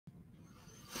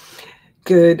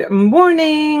Good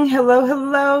morning. Hello,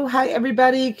 hello. Hi,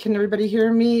 everybody. Can everybody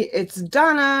hear me? It's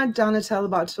Donna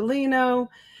Bottolino.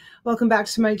 Welcome back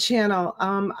to my channel.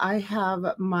 I have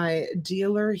my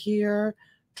dealer here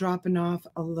dropping off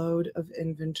a load of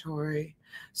inventory.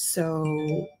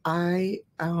 So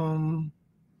oh,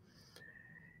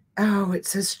 it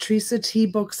says Teresa T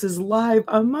Books is live.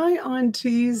 Am I on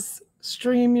T's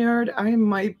StreamYard? I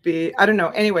might be. I don't know.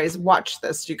 Anyways, watch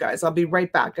this, you guys. I'll be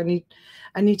right back.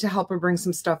 I need to help her bring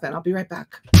some stuff in. I'll be right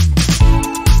back.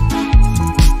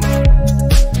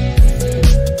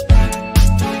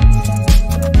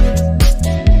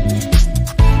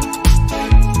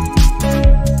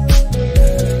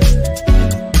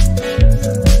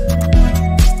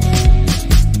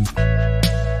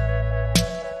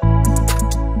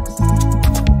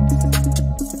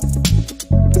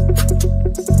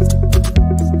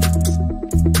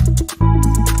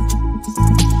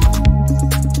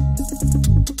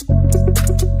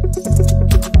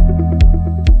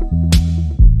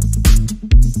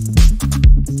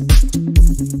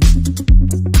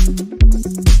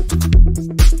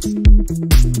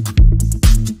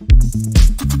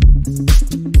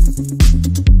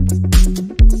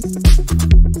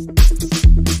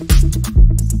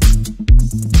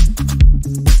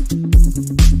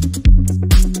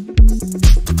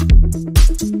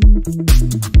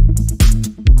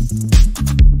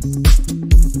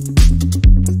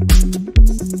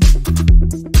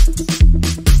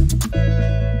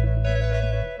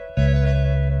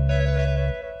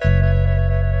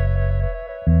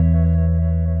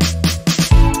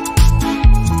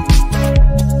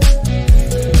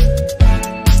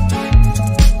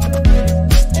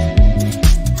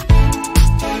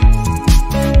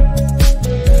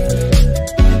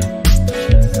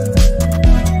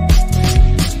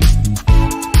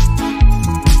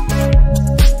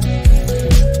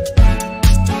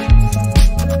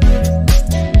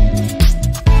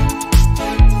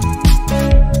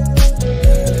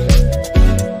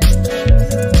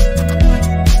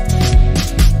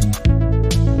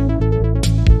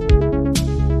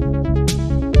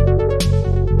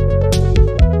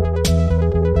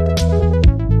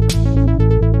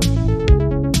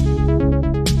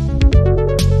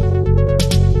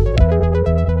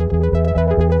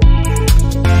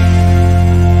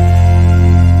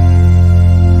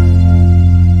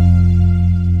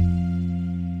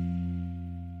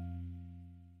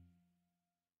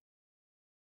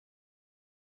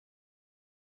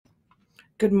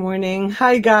 Good morning.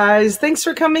 Hi, guys. Thanks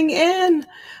for coming in.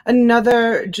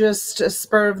 Another just a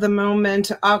spur of the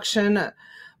moment auction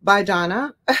by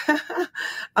Donna.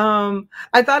 I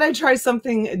thought I'd try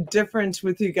something different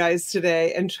with you guys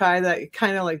today and try that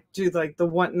kind of like do like the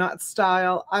whatnot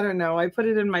style. I don't know. I put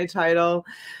it in my title.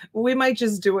 We might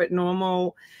just do it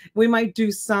normal. We might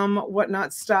do some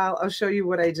whatnot style. I'll show you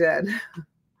what I did.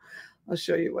 I'll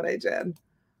show you what I did.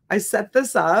 I set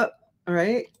this up, all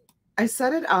right? I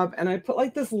set it up and I put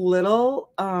like this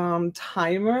little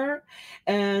timer,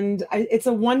 and it's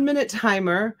a 1-minute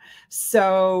timer.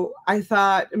 So I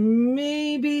thought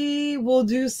maybe we'll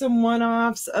do some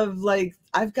one-offs of like,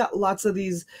 I've got lots of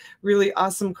these really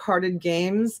awesome carded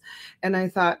games. And I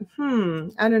thought,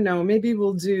 I don't know, maybe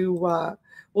we'll do,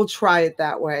 we'll try it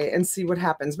that way and see what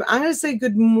happens. But I'm going to say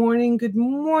good morning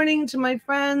to my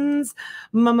friends.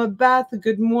 Mama Beth,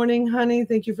 good morning, honey.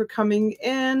 Thank you for coming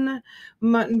in.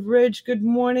 Mutton Bridge, good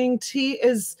morning. T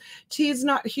is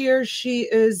not here. She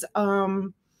is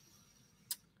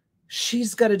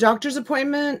she's got a doctor's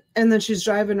appointment, and then she's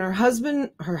driving her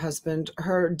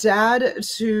dad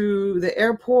to the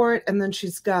airport, and then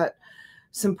she's got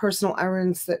some personal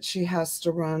errands that she has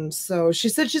to run. So she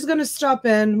said she's going to stop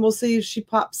in. We'll see if she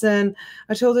pops in.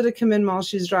 I told her to come in while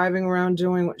she's driving around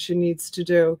doing what she needs to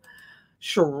do.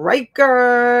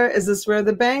 Shrieker, is this where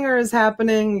the banger is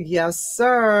happening? Yes,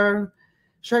 sir.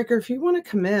 Shrieker, if you want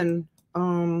to come in,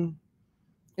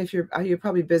 if you're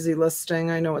probably busy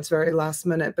listing. I know it's very last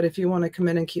minute, but if you want to come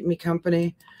in and keep me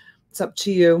company, it's up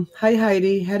to you. Hi,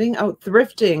 Heidi. Heading out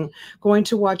thrifting. Going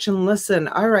to watch and listen.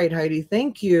 All right, Heidi.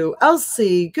 Thank you.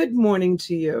 Elsie, good morning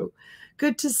to you.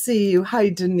 Good to see you. Hi,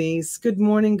 Denise. Good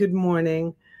morning. Good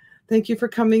morning. Thank you for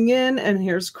coming in. And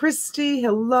here's Christy.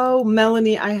 Hello.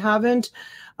 Melanie, I haven't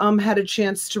had a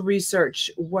chance to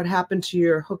research what happened to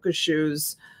your hookah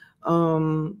shoes.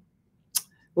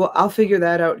 Well, I'll figure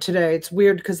that out today. It's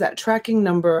weird because that tracking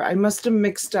number, I must have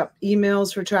mixed up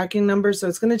emails for tracking numbers, so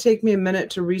it's going to take me a minute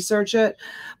to research it.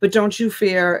 But don't you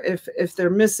fear, if they're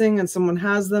missing and someone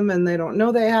has them and they don't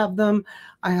know they have them,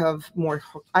 I have more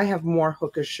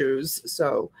hookah shoes.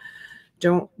 So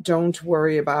Don't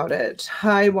worry about it.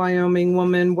 Hi, Wyoming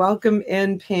woman. Welcome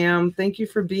in, Pam. Thank you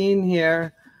for being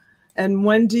here. And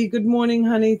Wendy, good morning,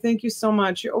 honey. Thank you so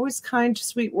much. You're always kind,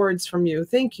 sweet words from you.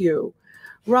 Thank you.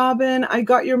 Robin, I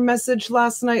got your message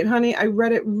last night, honey. I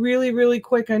read it really, really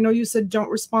quick. I know you said don't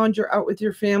respond. You're out with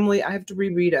your family. I have to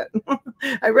reread it.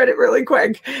 I read it really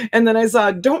quick. And then I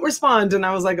saw don't respond. And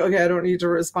I was like, okay, I don't need to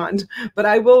respond. But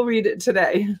I will read it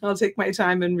today. I'll take my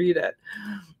time and read it.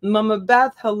 Mama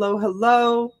Beth, hello,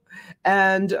 hello.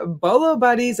 And Bolo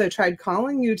Buddies, I tried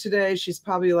calling you today. She's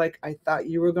probably like, I thought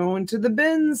you were going to the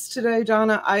bins today,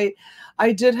 Donna. I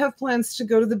did have plans to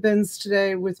go to the bins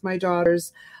today with my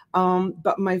daughters.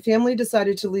 But my family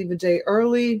decided to leave a day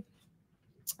early.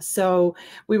 So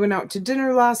we went out to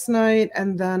dinner last night,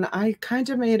 and then I kind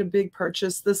of made a big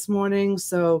purchase this morning.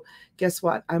 So guess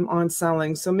what? I'm on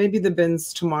selling. So maybe the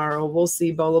bins tomorrow. We'll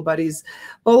see. Bolo Buddies.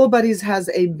 Bolo Buddies has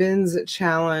a bins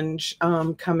challenge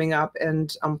coming up,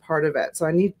 and I'm part of it. So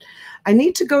I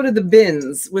need to go to the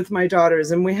bins with my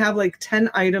daughters, and we have like 10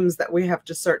 items that we have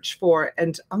to search for.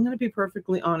 And I'm going to be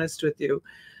perfectly honest with you.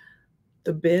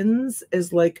 The bins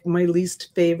is like my least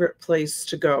favorite place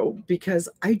to go because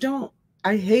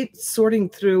I hate sorting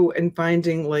through and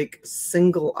finding like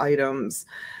single items.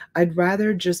 I'd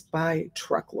rather just buy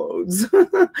truckloads,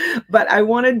 but I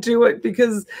want to do it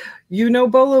because you know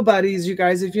Bolo Buddies, you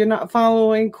guys. If you're not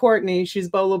following Courtney, she's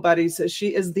Bolo Buddies. So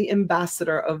she is the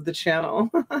ambassador of the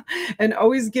channel and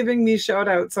always giving me shout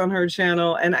outs on her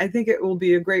channel. And I think it will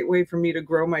be a great way for me to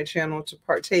grow my channel to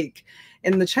partake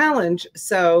in the challenge.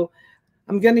 So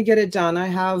I'm going to get it done. I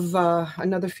have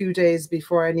another few days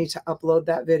before I need to upload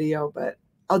that video, but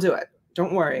I'll do it.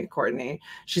 Don't worry, Courtney.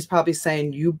 She's probably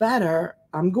saying, you better.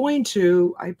 I'm going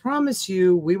to. I promise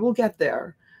you, we will get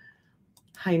there.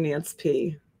 Hi, Nance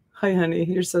P. Hi, honey.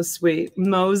 You're so sweet.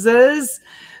 Moses,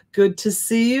 good to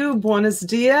see you. Buenos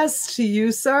dias to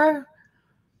you, sir.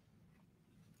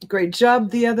 Great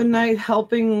job the other night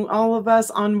helping all of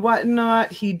us on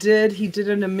Whatnot. He did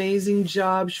an amazing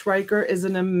job. Schreiker is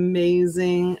an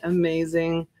amazing,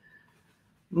 amazing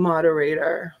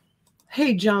moderator.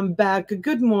 Hey, John Beck,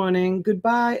 good morning.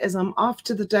 Goodbye as I'm off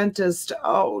to the dentist.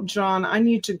 Oh, John, I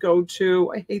need to go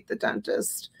too. I hate the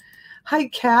dentist. Hi,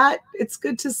 Kat. It's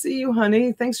good to see you,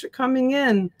 honey. Thanks for coming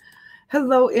in.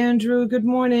 Hello, Andrew. Good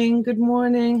morning. Good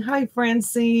morning. Hi,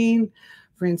 Francine.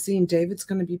 Francine, David's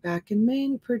going to be back in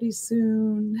Maine pretty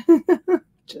soon.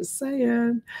 Just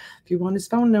saying. If you want his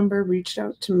phone number, reach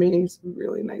out to me. He's a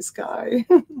really nice guy.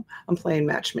 I'm playing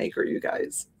matchmaker, you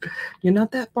guys. You're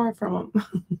not that far from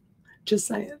him. Just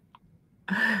saying.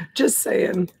 Just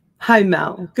saying. Hi,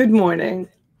 Mel. Good morning.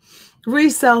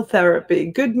 Resell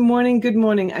therapy. Good morning. Good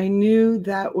morning. I knew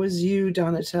that was you,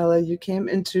 Donatella. You came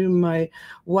into my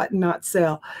Whatnot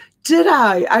sale. Did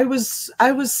I? I was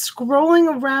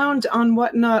scrolling around on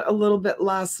Whatnot a little bit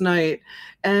last night,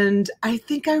 and I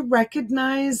think I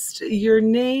recognized your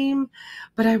name,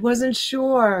 but I wasn't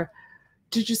sure.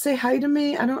 Did you say hi to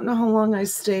me? I don't know how long I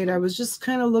stayed. I was just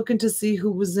kind of looking to see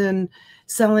who was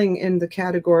selling in the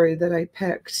category that I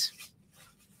picked.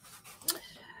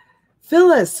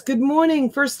 Phyllis, good morning.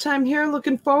 First time here.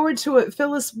 Looking forward to it.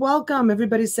 Phyllis, welcome.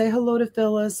 Everybody say hello to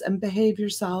Phyllis and behave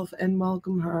yourself and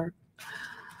welcome her.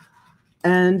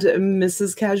 And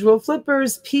Mrs. Casual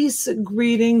Flippers, peace,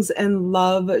 greetings, and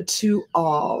love to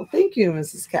all. Thank you,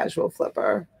 Mrs. Casual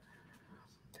Flipper.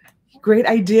 Great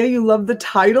idea. You love the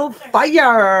title,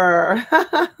 Fire.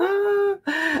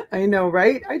 I know,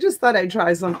 right? I just thought I'd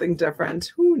try something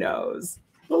different. Who knows?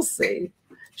 We'll see.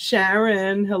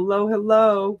 Sharon, hello,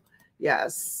 hello.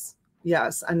 Yes,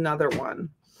 yes, another one.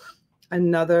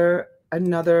 Another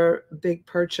big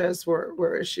purchase.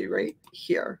 Where is she? Right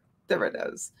here. There it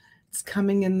is. It's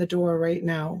coming in the door right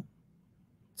now.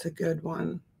 It's a good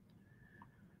one.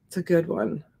 It's a good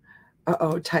one.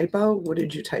 Uh-oh, typo? What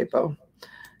did you typo?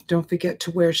 Don't forget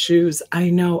to wear shoes. I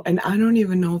know, and I don't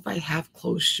even know if I have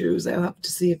closed shoes. I'll have to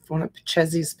see if one of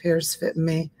Chezzy's pairs fit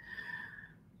me.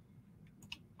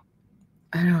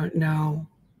 I don't know.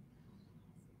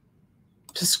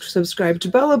 Just subscribe to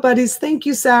Bolo Buddies. Thank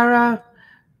you, Sarah.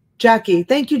 Jackie.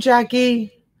 Thank you,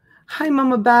 Jackie. Hi,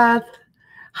 Mama Beth.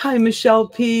 Hi, Michelle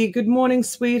P. Good morning,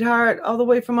 sweetheart. All the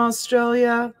way from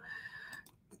Australia.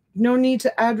 No need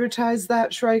to advertise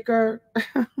that, Schreiker.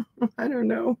 I don't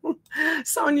know.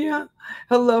 Sonia,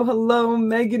 hello, hello.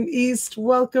 Megan East,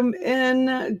 welcome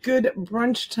in. Good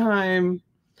brunch time.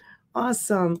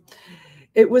 Awesome.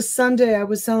 It was Sunday. I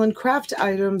was selling craft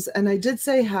items, and I did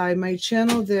say hi. My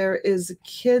channel there is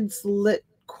Kids Lit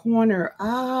Corner.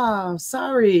 Ah,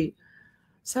 sorry.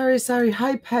 Sorry.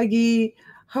 Hi, Peggy.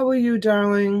 How are you,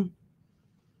 darling?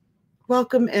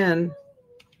 Welcome in.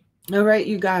 All right,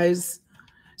 you guys.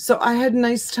 So I had a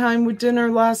nice time with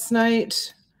dinner last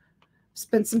night.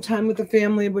 Spent some time with the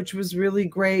family, which was really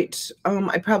great.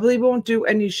 I probably won't do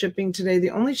any shipping today.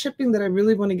 The only shipping that I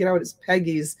really want to get out is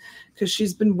Peggy's, because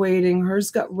she's been waiting.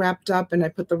 Hers got wrapped up and I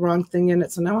put the wrong thing in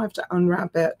it. So now I have to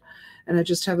unwrap it and I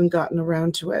just haven't gotten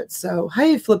around to it. So,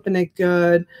 hey, flipping it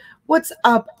good. What's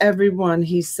up, everyone?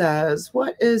 He says,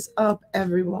 what is up,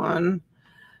 everyone?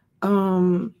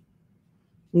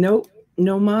 Nope,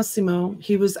 no Massimo.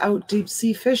 He was out deep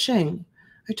sea fishing.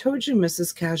 I told you,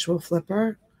 Mrs. Casual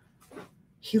Flipper.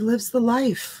 He lives the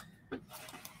life.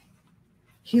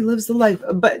 He lives the life.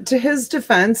 But to his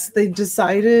defense, they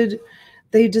decided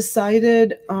that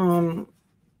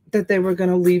they were going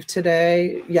to leave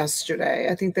yesterday.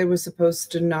 I think they were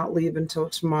supposed to not leave until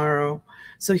tomorrow.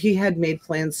 So he had made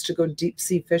plans to go deep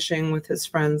sea fishing with his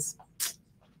friends.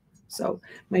 So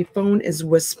my phone is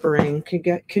whispering.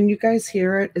 Can you guys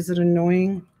hear it? Is it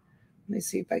annoying? Let me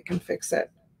see if I can fix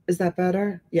it. Is that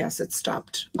better? Yes, it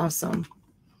stopped. Awesome.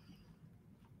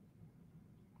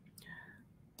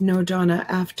 No, Donna,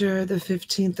 after the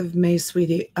 15th of May,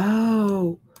 sweetie.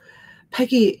 Oh,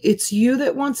 Peggy, it's you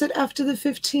that wants it after the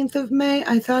 15th of May?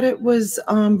 I thought it was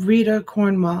Rita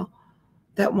Cornwall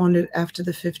that wanted after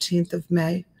the 15th of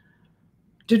May.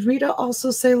 Did Rita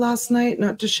also say last night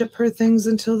not to ship her things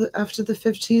until after the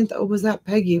 15th? Or was that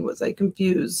Peggy? Was I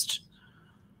confused?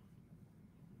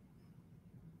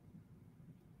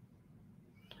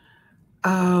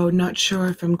 Oh, not sure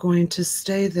if I'm going to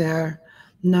stay there.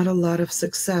 Not a lot of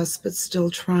success, but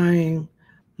still trying.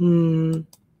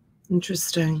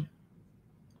 Interesting.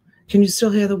 Can you still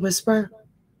hear the whisper?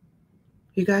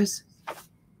 You guys? Let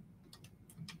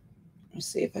me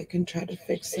see if I can try to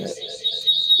fix it.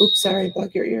 Oops, sorry,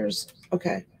 plug your ears.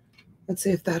 Okay. Let's see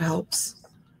if that helps.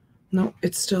 No,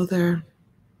 it's still there.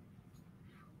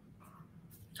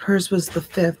 Hers was the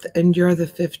 5th and you're the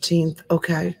 15th.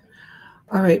 Okay.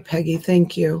 All right, Peggy,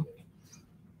 thank you.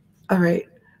 All right.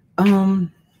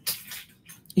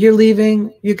 You're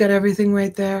leaving. You got everything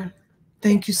right there.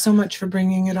 Thank you so much for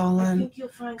bringing it all in.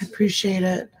 I appreciate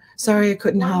it. Sorry I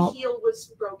couldn't help. One heel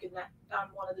was broken on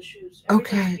one of the shoes.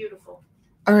 Okay. Beautiful.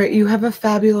 All right. You have a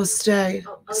fabulous day.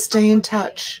 Stay in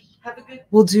touch.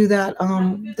 We'll do that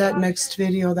that next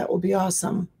video. That will be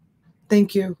awesome.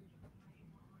 Thank you.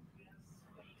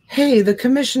 Hey, the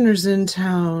commissioner's in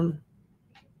town.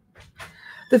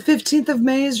 The 15th of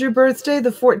May is your birthday. The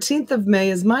 14th of May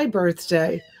is my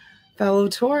birthday. Fellow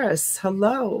Taurus,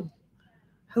 hello.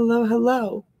 Hello,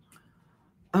 hello.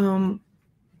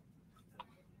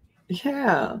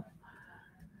 Yeah.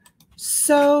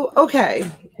 So,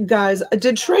 okay, guys,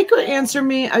 did Schraker answer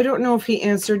me? I don't know if he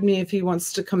answered me, if he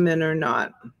wants to come in or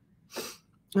not.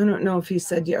 I don't know if he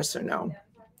said yes or no,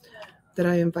 that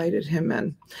I invited him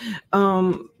in.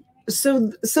 So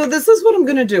this is what I'm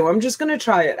going to do. I'm just going to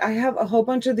try it. I have a whole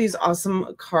bunch of these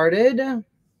awesome carded.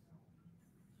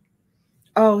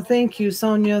 Oh, thank you,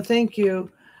 Sonia. Thank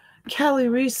you. Kelly,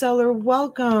 reseller,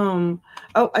 welcome.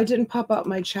 Oh, I didn't pop out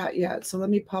my chat yet, so let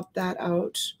me pop that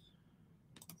out. So,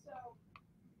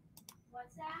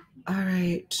 what's that? All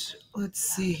right, let's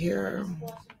see here.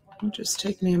 It'll just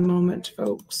take me a moment,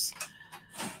 folks.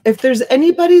 If there's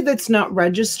anybody that's not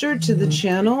registered to the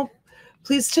channel,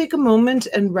 please take a moment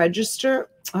and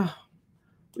register. Oh,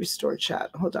 restore chat.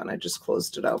 Hold on, I just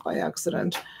closed it out by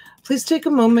accident. Please take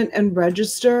a moment and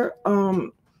register.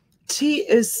 T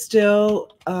is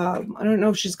still, I don't know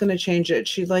if she's going to change it.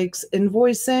 She likes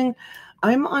invoicing.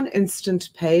 I'm on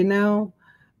instant pay now,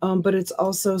 but it's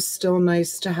also still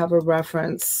nice to have a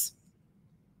reference.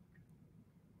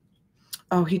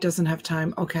 Oh, he doesn't have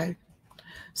time. Okay.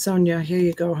 Sonia, here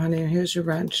you go, honey. Here's your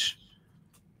wrench.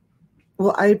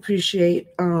 Well, I appreciate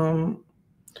you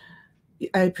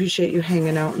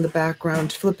hanging out in the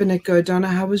background. Flipping it good. Donna,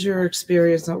 how was your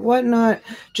experience and whatnot?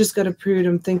 Just got approved.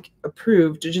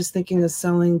 Approved. Just thinking of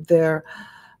selling there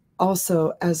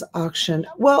also as auction.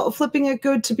 Well, flipping it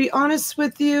good, to be honest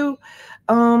with you,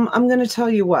 I'm going to tell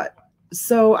you what.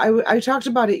 So I talked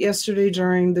about it yesterday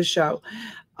during the show.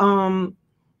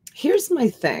 Here's my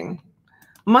thing.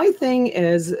 My thing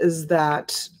is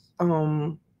that,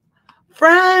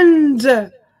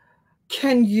 friend,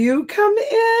 can you come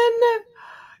in?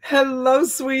 Hello,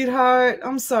 sweetheart.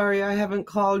 I'm sorry I haven't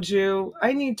called you.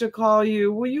 I need to call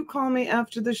you. Will you call me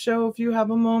after the show if you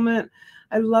have a moment?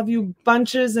 I love you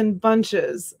bunches and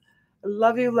bunches. I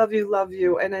love you, love you, love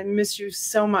you. And I miss you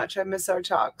so much. I miss our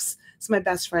talks. It's my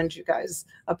best friend, you guys,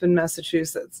 up in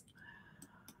Massachusetts.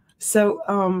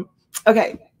 So,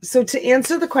 okay. So to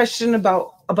answer the question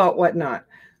about whatnot.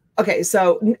 Okay.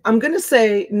 So I'm going to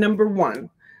say number one,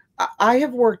 I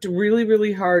have worked really,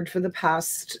 really hard for the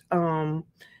past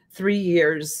 3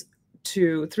 years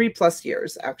to 3+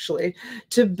 years actually,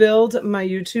 to build my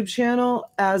YouTube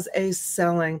channel as a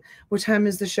selling. What time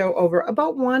is the show over?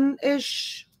 About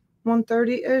 1-ish,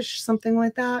 1:30-ish, something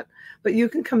like that. But you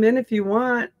can come in if you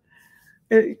want.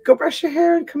 Go brush your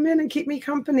hair and come in and keep me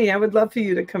company. I would love for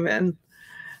you to come in.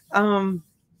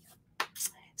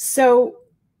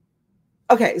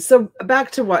 Okay, so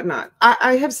back to Whatnot.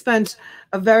 I have spent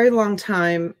a very long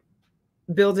time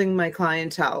building my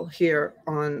clientele here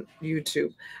on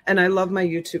YouTube. And I love my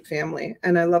YouTube family,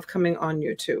 and I love coming on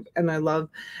YouTube, and I love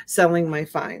selling my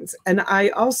finds. And I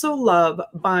also love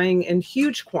buying in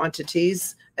huge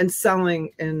quantities and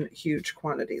selling in huge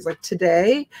quantities. Like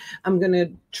today, I'm going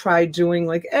to try doing,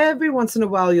 like, every once in a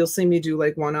while, you'll see me do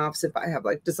like one-offs if I have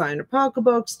like designer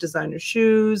pocketbooks, designer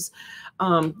shoes.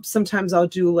 Sometimes I'll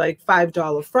do like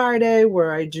 $5 Friday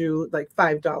where I do like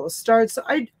 $5 starts. So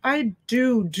I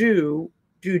do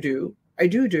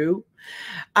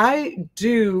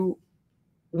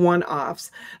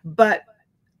one-offs, but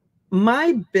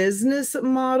my business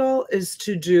model is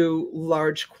to do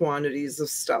large quantities of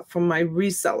stuff for my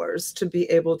resellers to be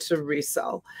able to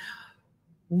resell.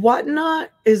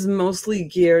 Whatnot is mostly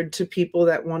geared to people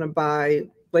that want to buy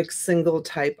like single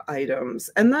type items,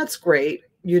 and that's great.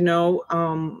 You know,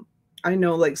 I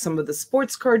know like some of the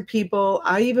sports card people.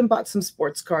 I even bought some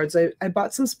sports cards. I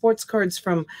bought some sports cards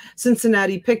from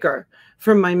Cincinnati Picker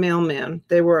from my mailman.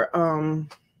 They were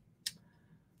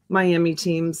Miami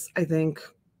teams, I think,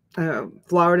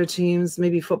 Florida teams,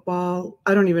 maybe football.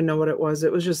 I don't even know what it was.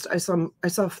 It was just I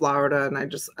saw Florida and I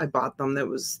bought them. There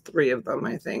was 3 of them,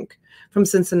 I think, from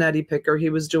Cincinnati Picker.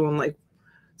 He was doing like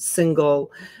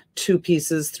single, 2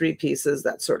 pieces, 3 pieces,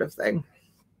 that sort of thing.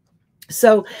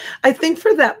 So I think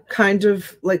for that kind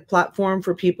of like platform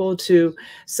for people to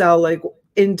sell like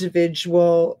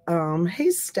individual, hey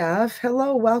Steph,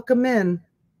 hello, welcome in.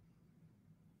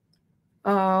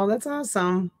 Oh, that's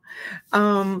awesome.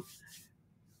 I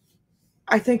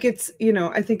think it's,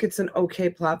 I think it's an okay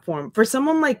platform for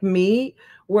someone like me,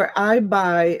 where I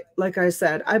buy, like I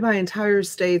said, I buy entire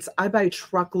states, I buy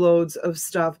truckloads of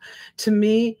stuff. To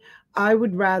me, I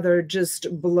would rather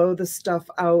just blow the stuff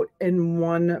out in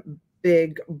one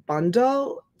big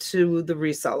bundle to the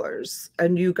resellers,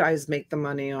 and you guys make the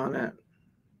money on it.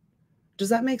 Does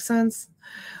that make sense?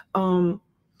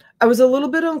 I was a little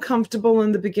bit uncomfortable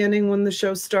in the beginning when the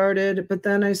show started, but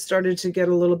then I started to get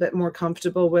a little bit more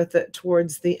comfortable with it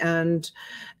towards the end.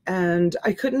 And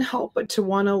I couldn't help but to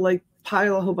want to like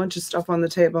pile a whole bunch of stuff on the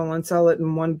table and sell it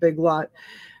in one big lot.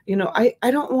 You know, I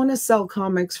don't want to sell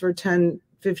comics for $10,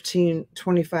 $15,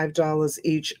 $25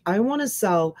 each. I want to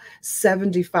sell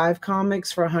 75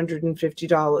 comics for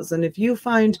 $150. And if you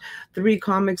find 3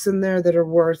 comics in there that are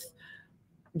worth,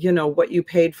 what you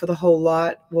paid for the whole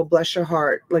lot, well, bless your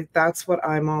heart. Like, that's what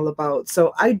I'm all about.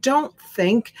 So I don't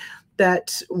think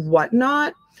that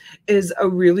Whatnot is a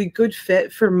really good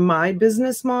fit for my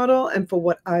business model and for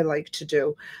what I like to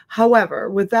do. However,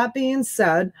 with that being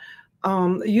said,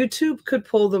 YouTube could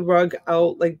pull the rug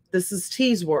out. Like, this is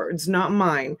T's words, not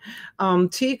mine.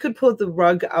 T could pull the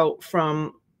rug out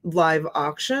from live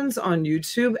auctions on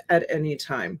YouTube at any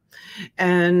time.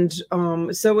 And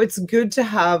so it's good to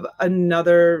have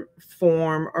another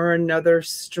form or another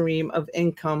stream of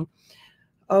income.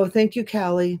 Oh, thank you,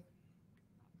 Callie.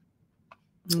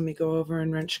 Let me go over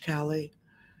and wrench Callie.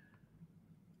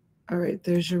 All right,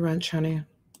 there's your wrench, honey.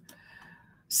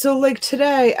 So like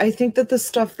today, I think that the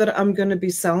stuff that I'm going to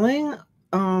be selling,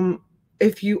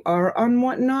 if you are on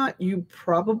Whatnot, you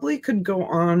probably could go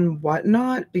on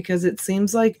Whatnot, because it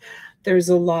seems like there's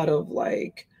a lot of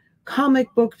like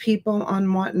comic book people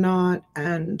on Whatnot,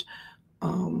 and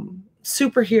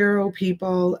superhero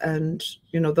people, and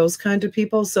those kind of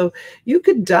people. So you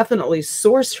could definitely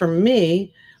source from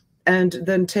me and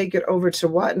then take it over to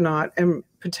Whatnot and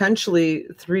potentially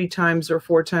 3 times or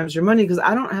 4 times your money, because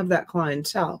I don't have that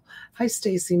clientele. Hi,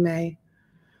 Stacy May.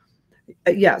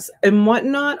 Yes, and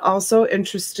Whatnot, also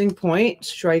interesting point,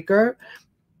 Striker.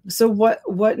 So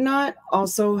Whatnot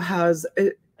also has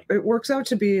it works out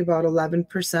to be about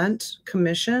 11%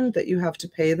 commission that you have to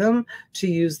pay them to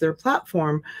use their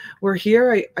platform. Where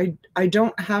here I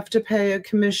don't have to pay a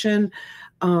commission.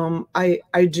 I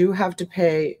do have to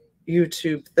pay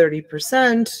YouTube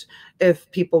 30% if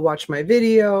people watch my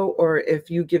video, or if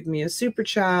you give me a super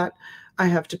chat, I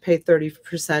have to pay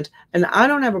 30%. And I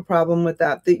don't have a problem with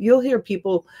that. You'll hear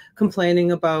people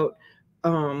complaining about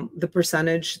the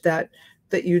percentage that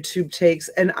YouTube takes.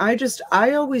 And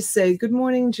I always say, good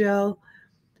morning, Jill.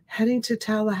 Heading to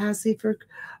Tallahassee for,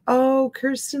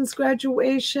 Kirsten's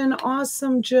graduation.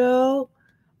 Awesome, Jill.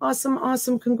 Awesome,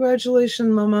 awesome.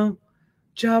 Congratulations, Mama.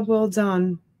 Job well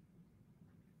done.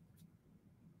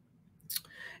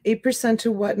 8%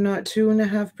 to whatnot,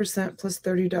 2.5% plus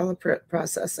 $30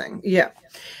 processing. Yeah.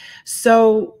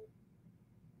 So,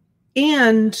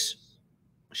 and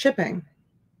shipping.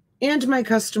 And my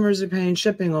customers are paying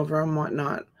shipping over on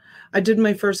Whatnot. I did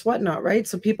my first Whatnot, right?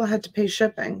 So people had to pay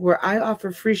shipping, where I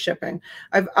offer free shipping.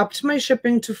 I've upped my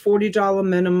shipping to $40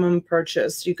 minimum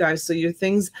purchase, you guys. So your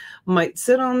things might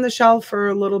sit on the shelf for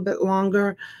a little bit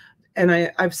longer. And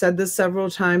I've said this several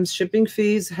times, shipping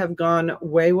fees have gone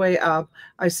way, way up.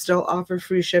 I still offer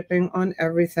free shipping on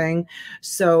everything.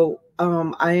 So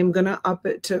I am going to up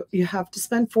it to, you have to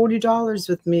spend $40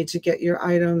 with me to get your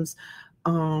items.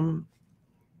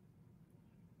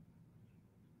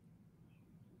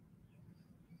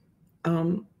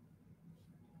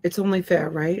 It's only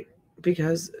fair, right?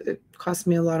 Because it costs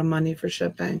me a lot of money for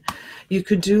shipping. You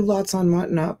could do lots on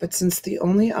Whatnot, but since the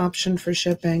only option for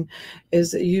shipping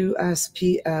is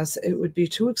USPS, it would be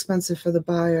too expensive for the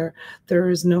buyer.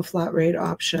 There is no flat rate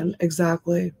option.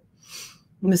 Exactly.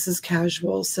 Mrs.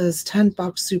 Casual says,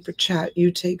 $10 super chat.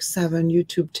 You take 7.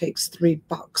 YouTube takes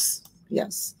 $3.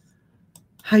 Yes.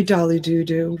 Hi, Dolly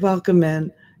Doo-Doo. Welcome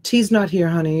in. T's not here,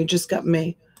 honey. You just got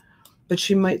me. But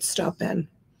she might stop in.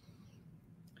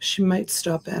 She might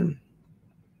stop in.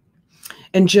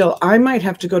 And Jill, I might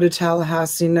have to go to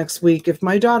Tallahassee next week. If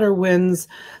my daughter wins,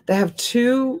 they have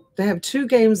two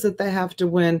games that they have to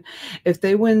win. If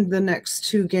they win the next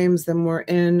 2 games, then we're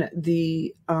in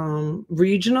the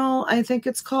regional, I think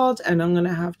it's called. And I'm going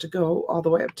to have to go all the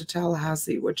way up to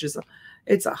Tallahassee, which is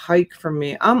it's a hike for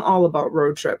me. I'm all about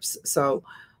road trips. So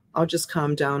I'll just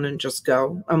calm down and just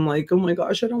go. I'm like, oh my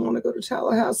gosh, I don't want to go to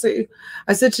Tallahassee.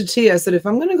 I said to T, I said, if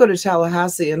I'm going to go to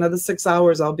Tallahassee, another 6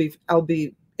 hours, I'll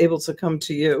be able to come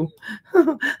to you.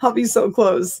 I'll be so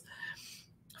close.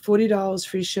 $40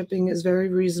 free shipping is very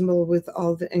reasonable with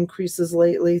all the increases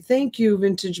lately. Thank you,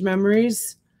 Vintage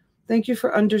Memories. Thank you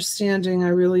for understanding. I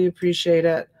really appreciate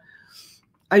it.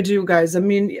 I do, guys. I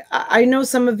mean, I know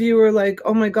some of you are like,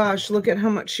 oh my gosh, look at how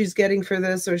much she's getting for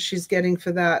this or she's getting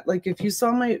for that. Like if you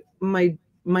saw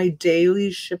my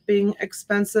daily shipping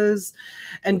expenses,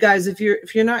 and guys, if you're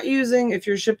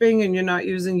shipping and you're not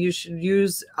using, you should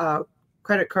use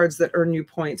credit cards that earn you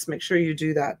points. Make sure you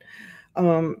do that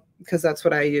because that's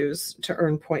what I use to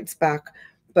earn points back.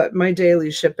 But my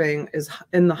daily shipping is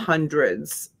in the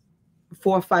hundreds,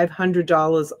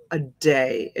 $400-500 a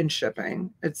day in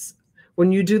shipping. It's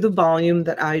when you do the volume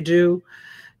that I do,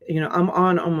 you know, I'm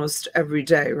on almost every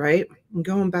day, right? I'm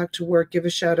going back to work. Give a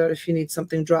shout out if you need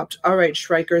something dropped. All right,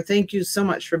 Schreiker, thank you so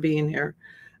much for being here.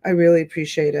 I really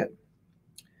appreciate it.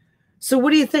 So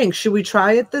what do you think? Should we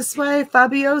try it this way?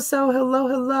 Fabioso, hello,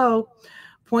 hello.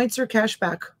 Points or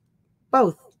cashback?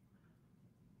 Both.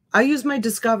 I use my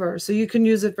Discover. So you can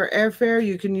use it for airfare.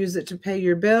 You can use it to pay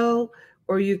your bill.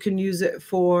 Or you can use it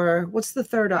for, what's the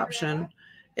third option?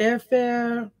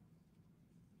 Airfare,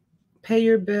 pay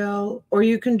your bill, or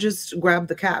you can just grab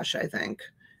the cash, I think,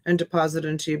 and deposit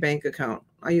into your bank account.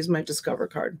 I use my Discover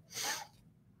card.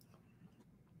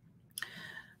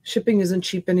 Shipping isn't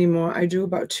cheap anymore. I do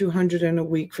about $200 in a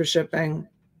week for shipping.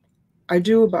 I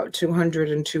do about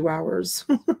 $200 in 2 hours.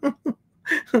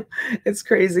 It's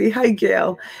crazy. Hi,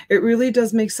 Gail. It really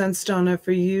does make sense, Donna,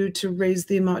 for you to raise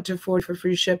the amount to $40 for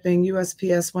free shipping.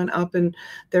 USPS went up in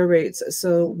their rates,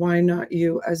 so why not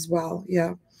you as well?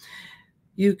 Yeah.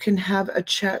 You can have a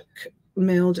check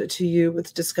mailed to you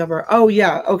with Discover. Oh,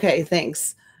 yeah. Okay,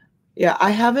 thanks. Yeah, I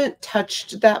haven't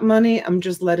touched that money. I'm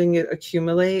just letting it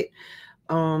accumulate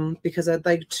because I'd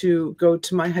like to go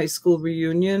to my high school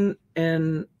reunion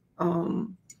in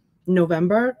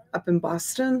November up in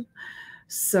Boston.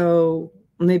 So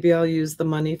maybe I'll use the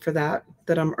money for that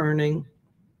I'm earning.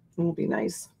 It will be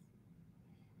nice.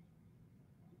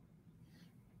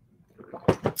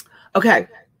 Okay.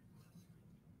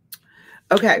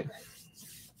 Okay.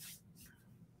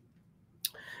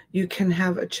 You can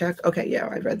have a check. Okay, yeah,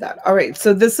 I read that. All right,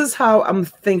 so this is how I'm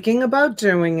thinking about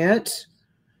doing it.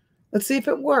 Let's see if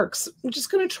it works. I'm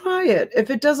just going to try it. If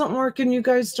it doesn't work and you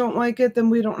guys don't like it, then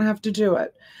we don't have to do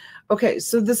it. Okay,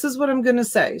 so this is what I'm going to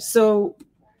say. So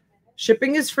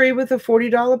shipping is free with a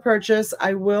 $40 purchase.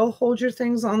 I will hold your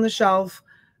things on the shelf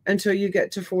until you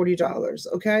get to $40,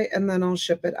 okay? And then I'll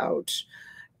ship it out.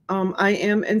 I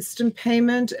am instant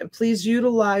payment. Please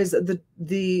utilize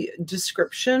the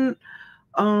description,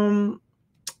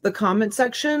 the comment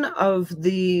section of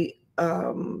the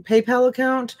PayPal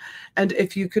account. And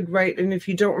if you could write, and if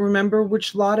you don't remember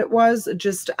which lot it was,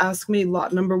 just ask me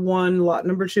lot number 1, lot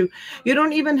number 2. You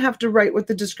don't even have to write what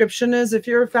the description is. If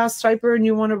you're a fast typer and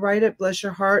you want to write it, bless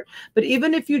your heart. But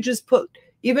even if you just put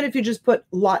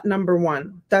lot number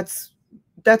 1, that's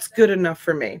good enough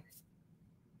for me.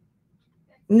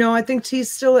 No, I think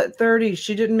T's still at 30.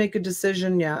 She didn't make a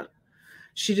decision yet.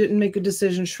 She didn't make a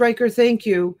decision. Shrieker, thank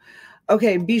you.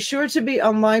 Okay, be sure to be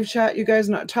on live chat, you guys,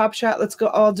 not top chat. Let's go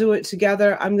all do it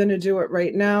together. I'm going to do it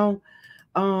right now.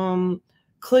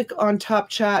 Click on top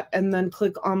chat and then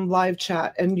click on live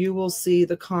chat, and you will see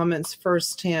the comments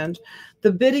firsthand.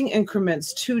 The bidding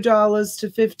increments, $2 to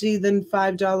 50, then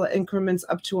 $5 increments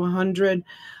up to 100.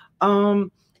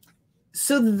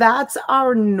 So that's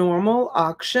our normal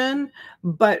auction,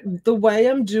 but the way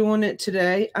I'm doing it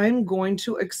today, I'm going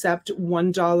to accept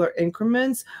 $1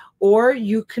 increments, or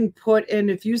you can put in,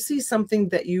 if you see something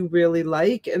that you really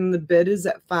like and the bid is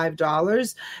at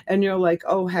 $5 and you're like,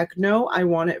 oh, heck no, I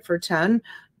want it for 10.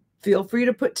 Feel free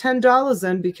to put $10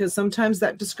 in, because sometimes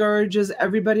that discourages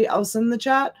everybody else in the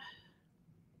chat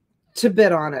to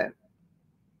bid on it.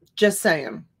 Just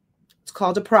saying. It's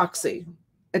called a proxy.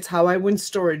 It's how I win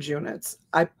storage units.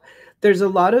 There's a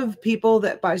lot of people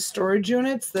that buy storage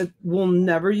units that will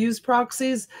never use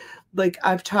proxies. Like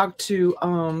I've talked to,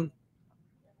 I'm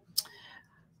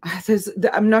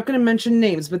not going to mention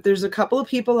names, but there's a couple of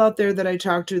people out there that I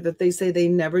talk to that they say they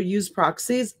never use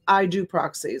proxies. I do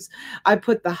proxies. I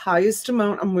put the highest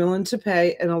amount I'm willing to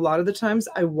pay, and a lot of the times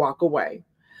I walk away.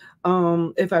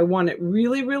 If I want it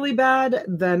really, really bad,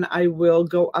 then I will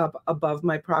go up above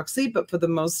my proxy. But for the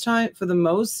most time,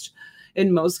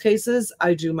 in most cases,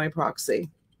 I do my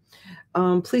proxy.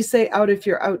 Please say out if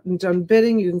you're out and done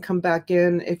bidding. You can come back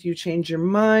in if you change your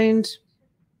mind.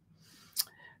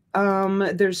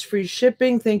 There's free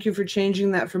shipping. Thank you for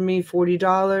changing that for me,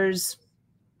 $40.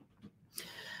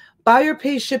 Buy or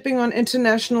pay shipping on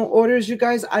international orders, you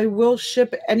guys. I will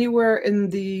ship anywhere in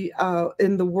the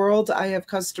world. I have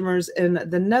customers in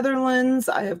the Netherlands.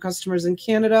 I have customers in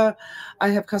Canada. I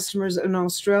have customers in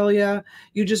Australia.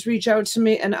 You just reach out to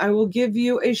me and I will give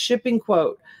you a shipping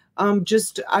quote.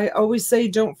 I always say,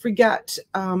 don't forget,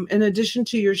 in addition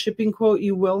to your shipping quote,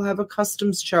 you will have a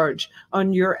customs charge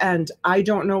on your end. I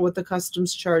don't know what the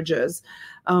customs charge is,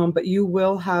 but you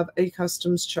will have a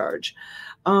customs charge.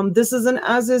 This is an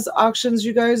as-is auctions,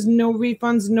 you guys. No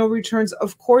refunds, no returns.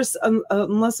 Of course,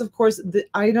 unless, of course, the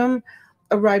item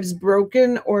arrives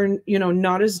broken or, you know,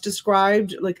 not as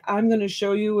described. Like I'm going to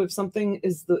show you if something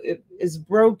is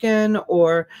broken,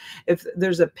 or if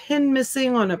there's a pin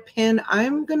missing on a pin,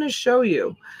 I'm going to show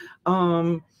you.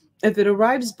 If it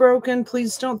arrives broken,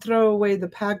 please don't throw away the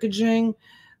packaging,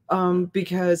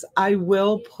 because I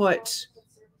will put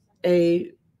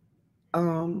a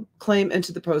claim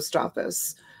into the post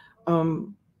office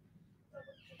to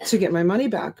get my money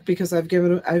back, because I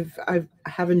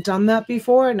haven't done that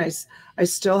before, and I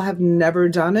still have never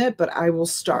done it, but I will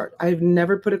start. I've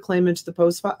never put a claim into the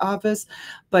post office,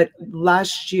 but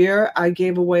last year I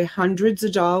gave away hundreds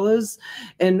of dollars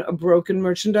in broken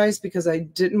merchandise because I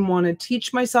didn't want to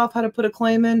teach myself how to put a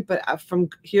claim in, but from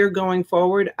here going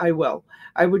forward, I will.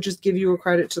 I would just give you a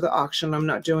credit to the auction. I'm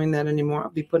not doing that anymore. I'll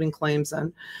be putting claims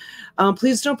in.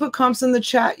 Please don't put comps in the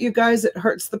chat, you guys. It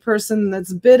hurts the person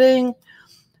that's bidding.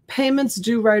 Payments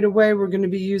due right away. We're going to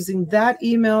be using that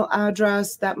email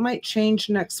address. That might change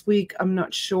next week. I'm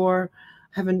not sure.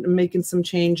 I'm making some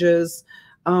changes.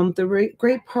 The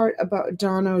great part about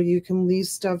Dono, you can leave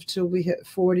stuff till we hit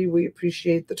 40. We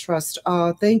appreciate the trust.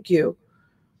 Thank you.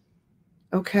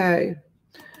 Okay.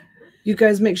 You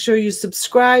guys make sure you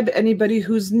subscribe. Anybody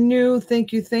who's new,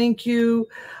 thank you, thank you.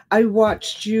 I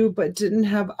watched you, but didn't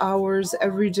have hours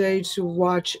every day to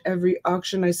watch every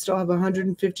auction. I still have a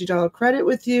 $150 credit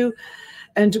with you,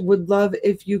 and would love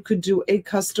if you could do a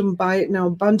custom buy it now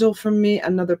bundle for me.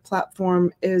 Another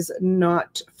platform is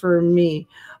not for me.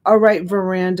 All right,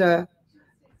 Veranda.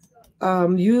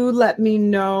 You let me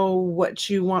know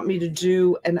what you want me to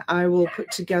do, and I will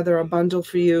put together a bundle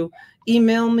for you.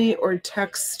 Email me or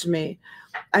text me.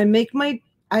 I make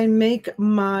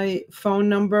my phone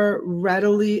number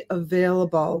readily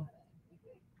available.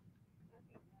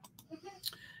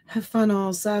 Have fun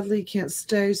all. Sadly, can't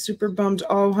stay. Super bummed.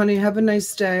 Oh, honey, have a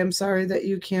nice day. I'm sorry that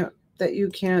you can't.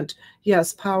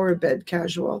 Yes, power bid,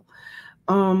 casual.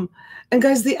 And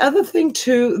guys, the other thing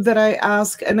too that I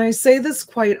ask, and I say this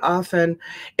quite often,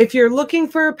 if you're looking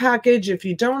for a package, if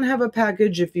you don't have a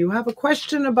package, if you have a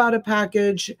question about a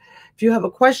package, if you have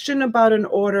a question about an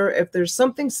order, if there's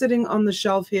something sitting on the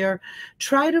shelf here,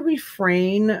 try to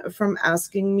refrain from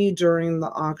asking me during the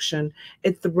auction.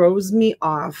 It throws me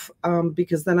off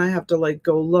because then I have to like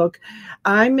go look.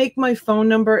 I make my phone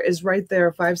number is right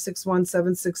there,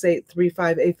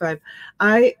 561-768-3585.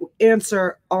 I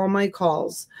answer all my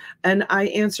calls and I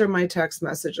answer my text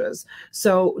messages.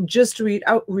 So just reach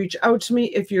out to me.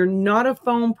 If you're not a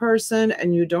phone person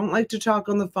and you don't like to talk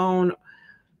on the phone,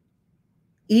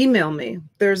 email me.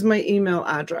 There's my email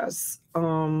address.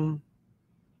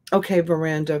 Okay,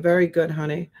 Veranda. Very good,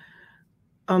 honey.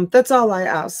 That's all I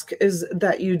ask, is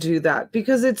that you do that,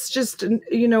 because it's just,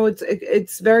 you know,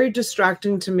 it's very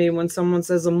distracting to me when someone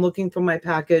says, I'm looking for my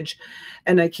package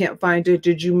and I can't find it.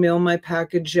 Did you mail my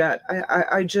package yet?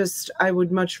 I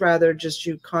would much rather just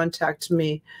you contact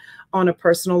me on a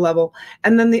personal level.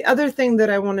 And then the other thing that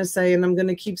I want to say, and I'm going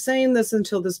to keep saying this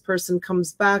until this person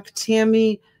comes back,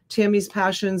 Tammy's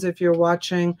Passions, if you're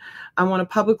watching, I want to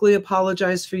publicly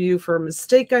apologize for you for a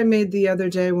mistake I made the other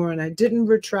day when I didn't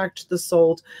retract the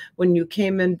sold when you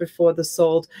came in before the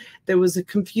sold. There was a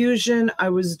confusion. I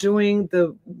was doing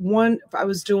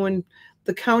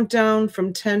the countdown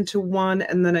from 10 to 1,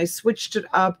 and then I switched it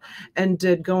up and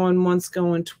did going once,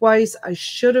 going twice. I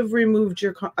should have removed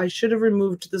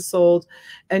the sold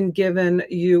and given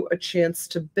you a chance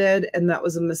to bid, and that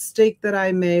was a mistake that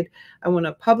I made. I want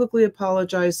to publicly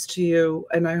apologize to you,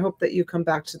 and I hope that you come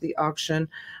back to the auction.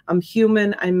 I'm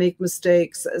human. I make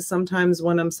mistakes. Sometimes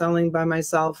when I'm selling by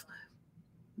myself,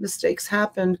 mistakes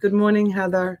happen. Good morning,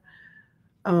 Heather.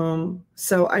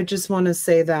 So I just want to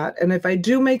say that. And if I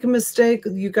do make a mistake,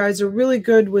 you guys are really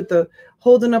good with the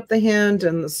holding up the hand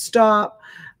and the stop.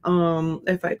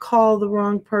 If I call the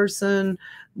wrong person,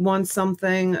 want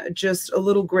something, just a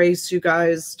little grace, you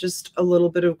guys, just a little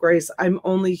bit of grace. I'm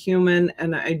only human,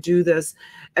 and I do this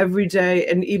every day.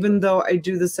 And even though I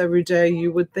do this every day,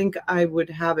 you would think I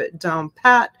would have it down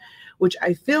pat, which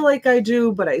I feel like I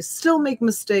do, but I still make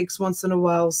mistakes once in a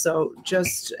while. So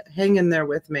just hang in there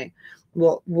with me.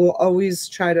 We'll always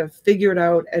try to figure it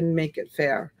out and make it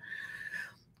fair.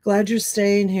 Glad you're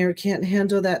staying here. Can't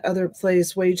handle that other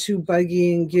place. Way too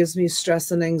buggy and gives me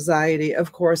stress and anxiety.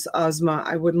 Of course, Ozma,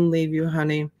 I wouldn't leave you,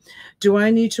 honey. Do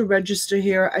I need to register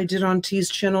here? I did on T's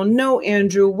channel. No,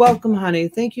 Andrew. Welcome, honey.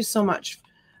 Thank you so much.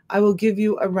 I will give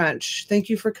you a wrench. Thank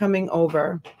you for coming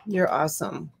over. You're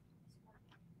awesome.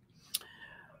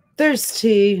 There's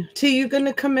T. T, you going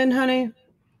to come in, honey?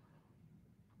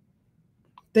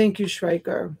 Thank you,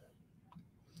 Schreiker.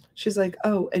 She's like,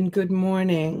 oh, and good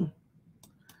morning.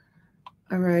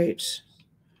 All right.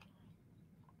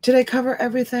 Did I cover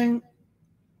everything?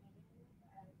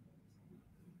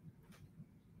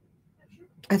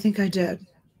 I think I did.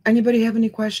 Anybody have any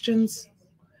questions?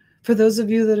 For those of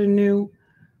you that are new,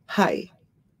 hi,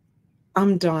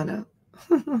 I'm Donna.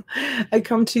 I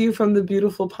come to you from the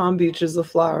beautiful Palm Beaches of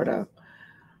Florida,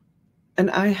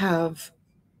 and I have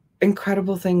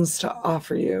incredible things to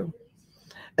offer you.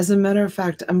 As a matter of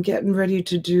fact, I'm getting ready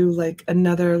to do like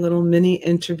another little mini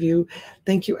interview.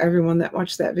 Thank you, everyone that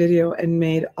watched that video and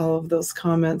made all of those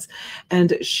comments.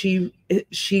 And she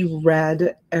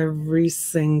read every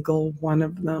single one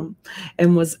of them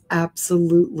and was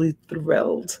absolutely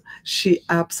thrilled. She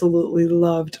absolutely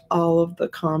loved all of the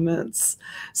comments.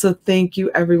 So thank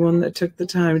you, everyone that took the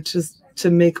time to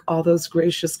make all those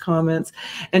gracious comments.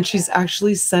 And she's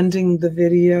actually sending the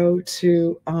video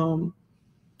to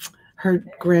her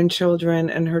grandchildren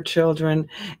and her children,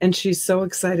 and she's so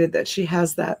excited that she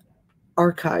has that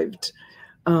archived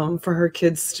for her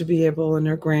kids to be able, and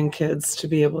her grandkids to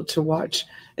be able to watch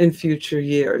in future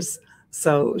years.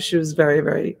 So she was very,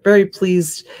 very, very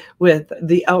pleased with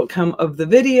the outcome of the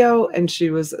video, and she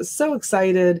was so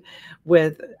excited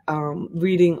with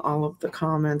reading all of the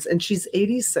comments. And she's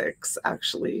 86,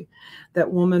 actually.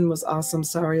 That woman was awesome.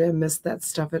 Sorry, I missed that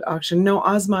stuff at auction. No,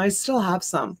 Ozma, I still have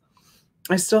some.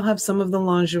 I still have some of the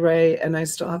lingerie, and I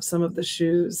still have some of the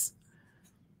shoes.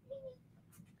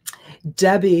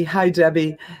 Debbie, hi,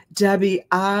 Debbie. Debbie,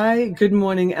 good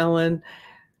morning, Ellen.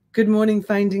 Good morning,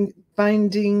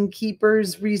 Finding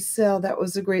Keepers Resell. That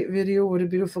was a great video. What a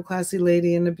beautiful, classy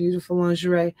lady in a beautiful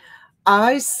lingerie.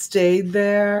 I stayed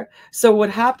there. So what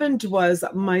happened was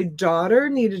my daughter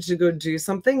needed to go do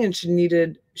something, and she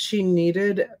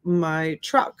needed my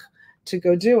truck to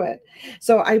go do it.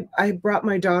 So I brought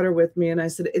my daughter with me, and I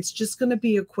said, it's just going to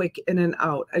be a quick in and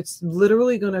out. It's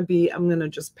literally going to be, I'm going to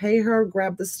just pay her,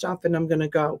 grab the stuff, and I'm going to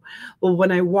go. Well,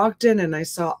 when I walked in and I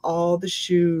saw all the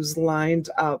shoes lined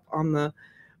up on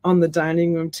the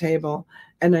dining room table,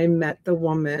 and I met the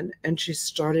woman, and she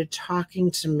started talking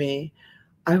to me,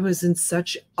 I was in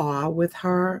such awe with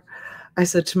her. I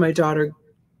said to my daughter,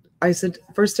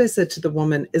 first I said to the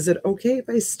woman, is it okay if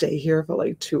I stay here for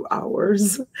like 2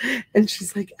 hours? And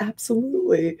she's like,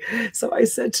 absolutely. So I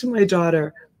said to my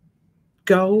daughter,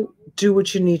 go do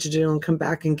what you need to do and come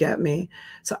back and get me.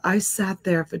 So I sat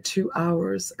there for 2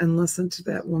 hours and listened to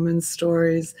that woman's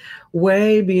stories,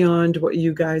 way beyond what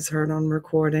you guys heard on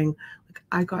recording. Like,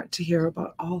 I got to hear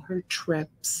about all her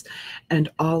trips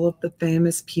and all of the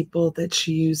famous people that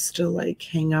she used to like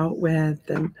hang out with,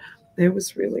 and it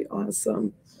was really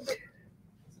awesome.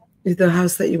 The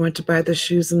house that you went to buy the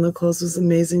shoes and the clothes was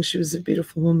amazing. She was a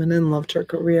beautiful woman and loved her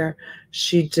career.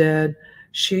 She did.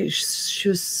 She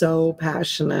was so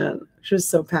passionate. She was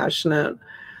so passionate.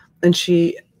 And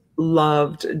she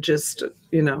loved just,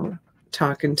 you know,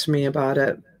 talking to me about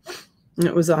it.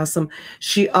 It was awesome.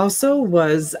 She also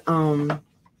was, I'll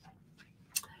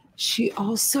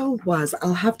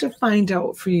have to find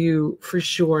out for you for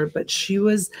sure, but she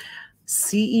was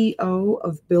CEO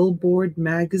of Billboard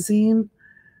magazine.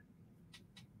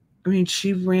 I mean,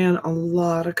 she ran a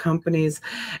lot of companies.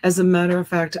 As a matter of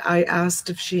fact, I asked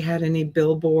if she had any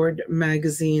Billboard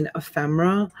magazine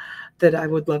ephemera that I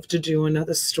would love to do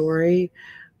another story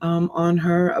on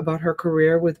her about her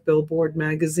career with Billboard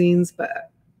magazines,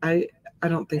 but I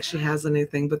don't think she has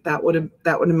anything, but that would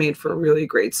have made for a really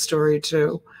great story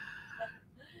too.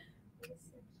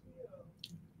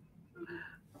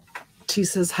 T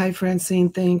says, hi, Francine,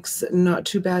 thanks. Not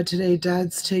too bad today.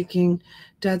 Dad's taking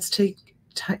Dad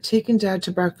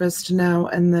to breakfast now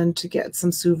and then to get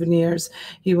some souvenirs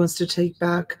he wants to take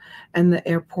back and the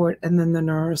airport and then the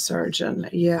neurosurgeon.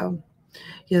 Yeah.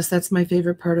 Yes, that's my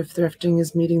favorite part of thrifting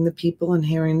is meeting the people and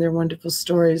hearing their wonderful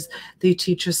stories. They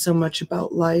teach us so much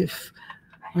about life,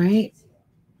 right?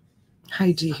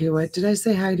 Hi, D. Hewitt. Did I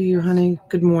say hi to you, honey?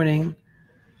 Good morning.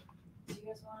 Do you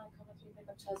guys want to come with me, pick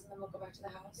up Chaz, and then we'll go back to the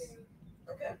house?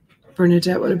 Okay.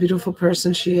 Bernadette, what a beautiful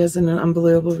person she is and an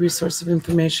unbelievable resource of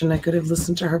information. I could have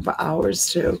listened to her for hours,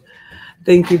 too.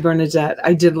 Thank you, Bernadette.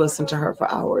 I did listen to her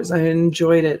for hours. I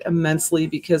enjoyed it immensely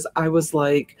because I was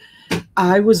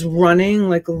running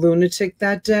like a lunatic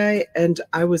that day, and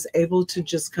I was able to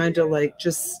just kind of like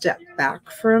just step back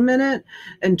for a minute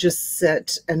and just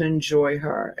sit and enjoy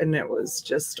her. And it was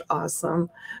just awesome.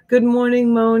 Good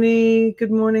morning, Moni.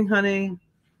 Good morning, honey.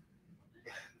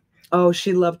 Oh,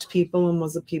 she loved people and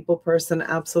was a people person.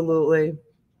 Absolutely.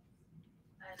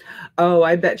 Oh,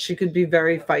 I bet she could be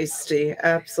very feisty.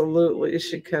 Absolutely,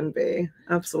 she can be.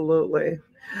 Absolutely.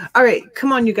 All right,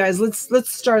 come on, you guys. Let's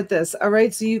start this. All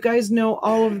right, so you guys know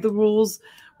all of the rules.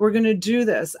 We're gonna do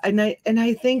this, and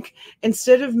I think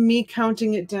instead of me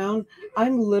counting it down,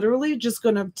 I'm literally just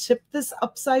gonna tip this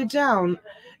upside down.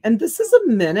 And this is a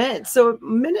minute, so a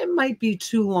minute might be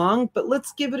too long, but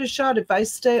let's give it a shot. If I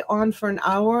stay on for an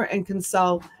hour and can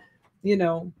sell,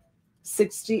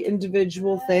 60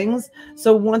 individual things.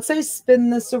 So once I spin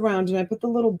this around and I put the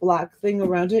little black thing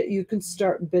around it, you can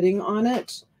start bidding on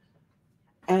it.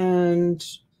 And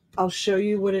I'll show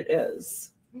you what it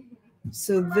is.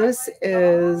 So this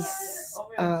is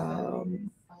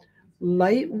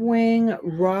Lightwing.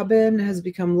 Robin has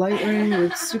become Lightwing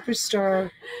with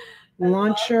Superstar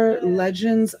Launcher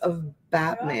Legends of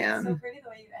Batman.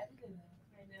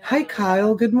 Hi,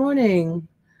 Kyle. Good morning.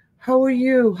 How are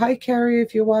you? Hi, Carrie,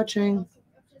 if you're watching.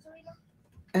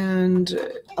 And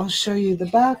I'll show you the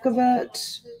back of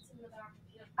it.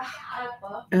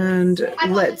 And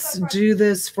let's do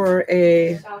this for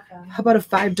how about a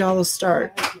 $5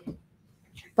 start?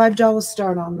 $5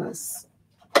 start on this.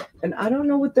 And I don't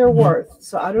know what they're worth,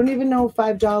 so I don't even know if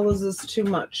 $5 is too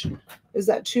much. Is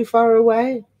that too far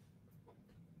away?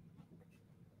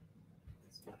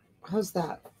 How's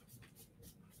that?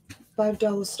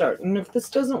 $5 start. And if this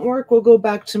doesn't work, we'll go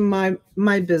back to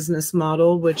my business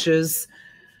model, which is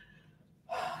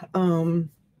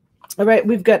all right,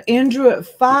 we've got Andrew at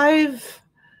 5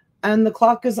 and the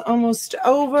clock is almost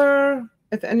over.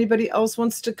 If anybody else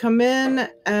wants to come in,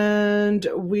 and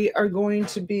we are going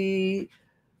to be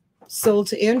sold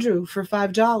to Andrew for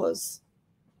 $5.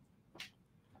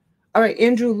 All right,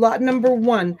 Andrew, lot number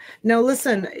 1. Now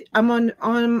listen, I'm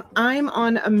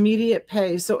on immediate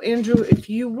pay. So Andrew, if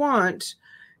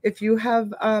you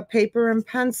have paper and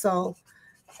pencil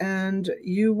and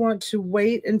you want to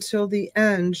wait until the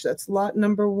end, that's lot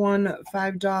number 1,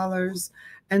 $5,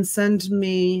 and send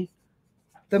me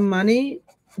the money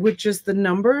with just the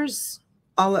numbers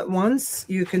all at once,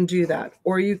 you can do that,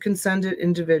 or you can send it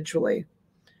individually.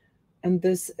 And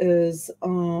this is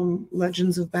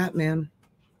Legends of Batman.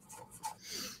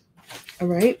 All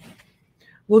right,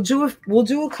 we'll do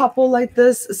a couple like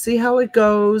this, see how it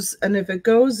goes, and if it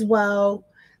goes well,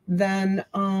 then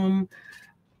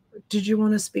did you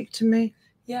want to speak to me?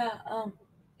 Yeah. Are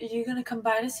you gonna come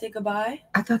by to say goodbye?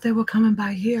 I thought they were coming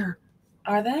by here.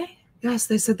 Are they? Yes,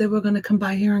 they said they were going to come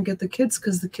by here and get the kids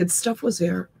because the kids' stuff was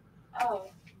here.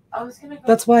 Oh, I was gonna go.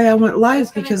 That's why I went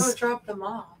live, because go drop them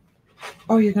off.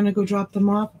 Oh, you're gonna go drop them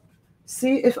off?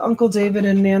 See if Uncle David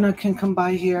and Nana can come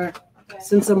by here, okay,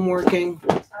 since I'm working.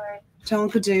 All right. Tell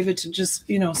Uncle David to just,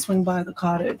 swing by the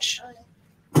cottage.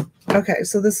 Okay,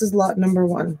 so this is lot number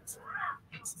 1.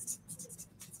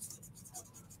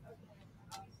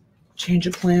 Change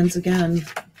of plans again,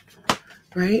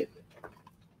 right?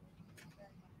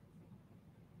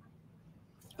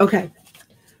 Okay,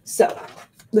 so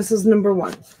this is number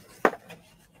 1.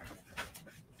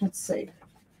 Let's see.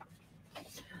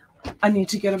 I need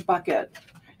to get a bucket.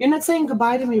 You're not saying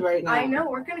goodbye to me right now. I know,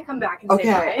 we're gonna come back and Okay,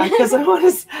 say bye. because I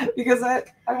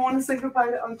want to say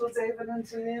goodbye to Uncle David and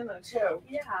to Nana too.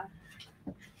 Yeah.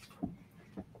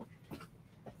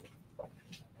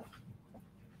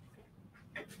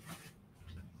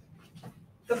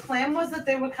 The plan was that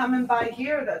they would come and buy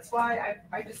here. That's why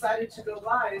I decided to go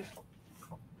live.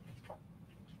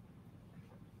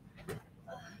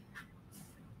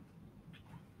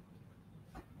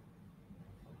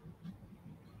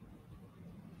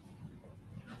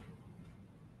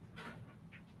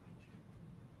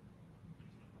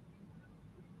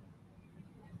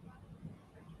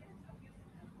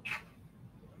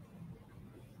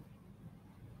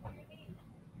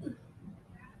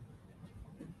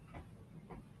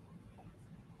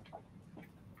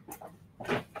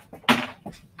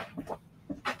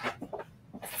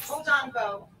 Hold on,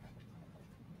 Bo.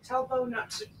 Tell Bo not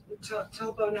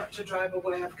to drive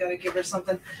away. I've got to give her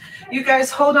something. You guys,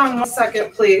 hold on 1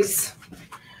 second, please.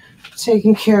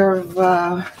 Taking care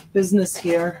of business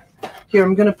here. Here,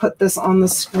 I'm going to put this on the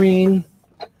screen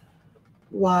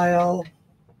while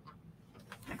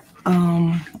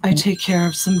I take care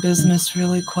of some business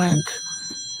really quick.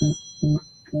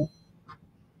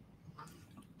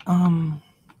 Let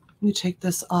me take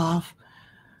this off.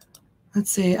 Let's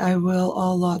see, I will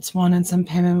all lots 1 and some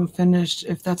payment finished,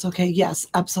 if that's okay. Yes,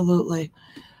 absolutely.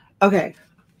 Okay,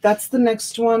 that's the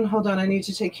next one. Hold on, I need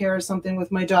to take care of something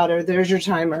with my daughter. There's your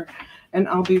timer, and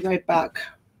I'll be right back.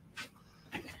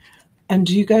 And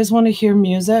do you guys want to hear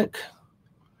music?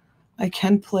 I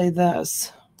can play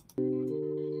this.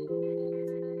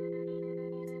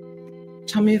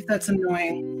 Tell me if that's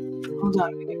annoying. Hold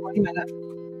on, give me 1 minute.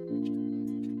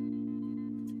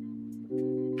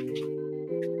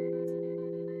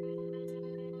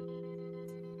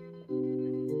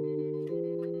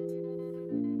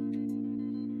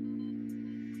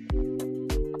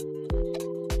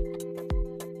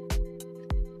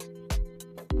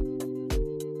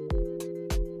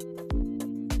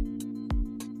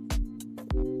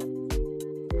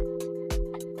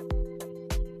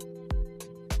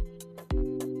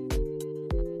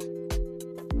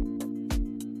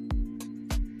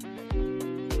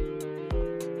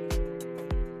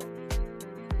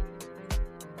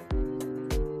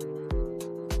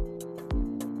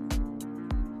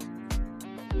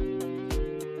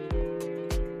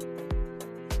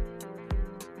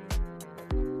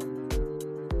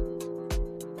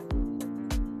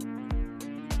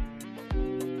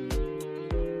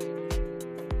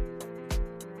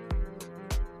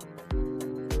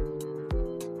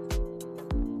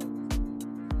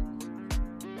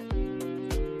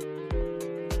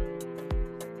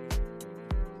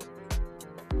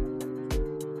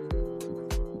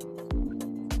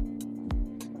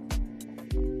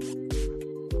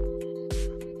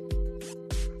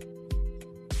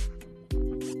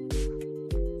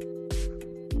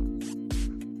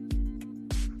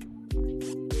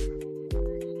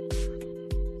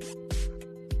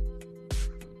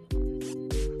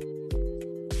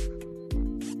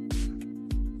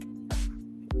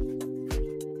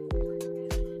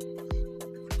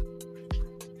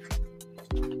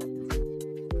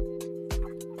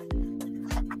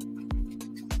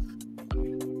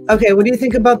 Okay, what do you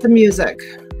think about the music?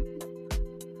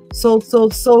 Sold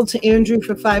to Andrew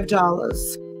for $5.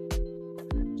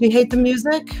 Do you hate the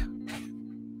music?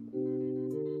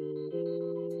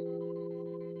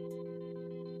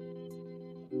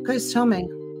 Guys, tell me.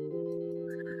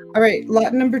 All right,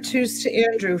 lot number 2's to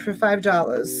Andrew for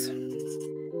 $5.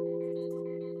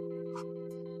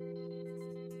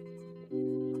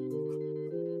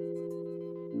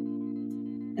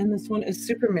 And this one is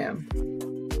Superman.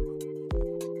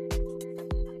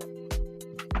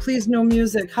 Please, no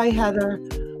music. Hi, Heather.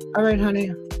 All right,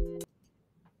 honey.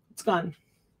 It's gone.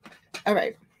 All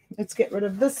right, let's get rid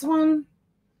of this one.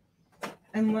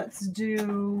 And let's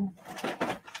do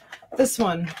this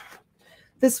one.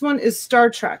 This one is Star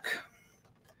Trek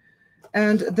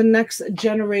and the Next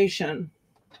Generation.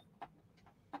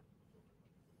 I'm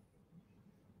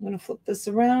going to flip this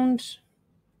around.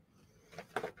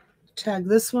 Tag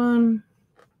this one.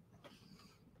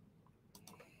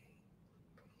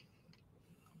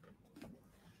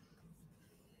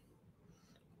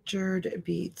 Jerd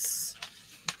Beats.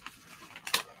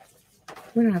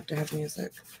 We don't have to have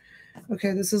music.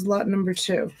 Okay, this is lot number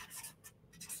 2.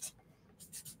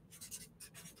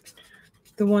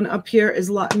 The one up here is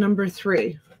lot number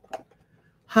 3.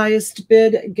 Highest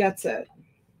bid gets it.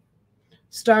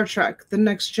 Star Trek, The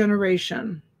Next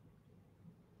Generation.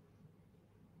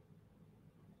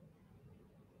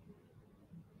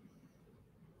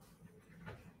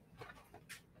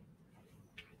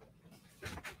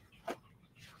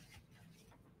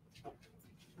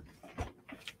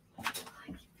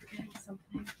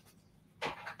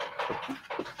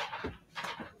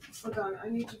 Hold on, I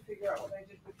need to figure out what I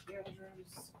did with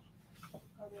Andrew's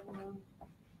other one.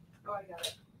 Oh, I got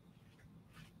it.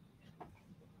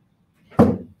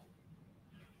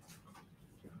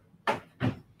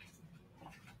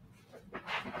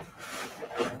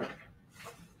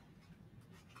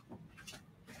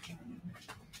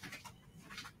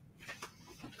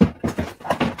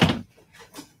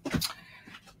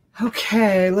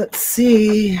 Okay, let's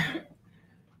see.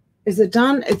 Is it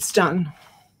done? It's done.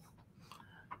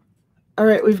 All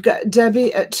right, we've got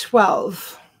Debbie at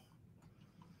 12.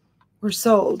 We're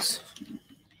sold.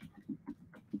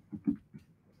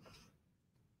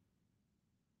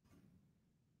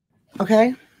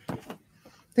 Okay.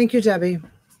 Thank you, Debbie.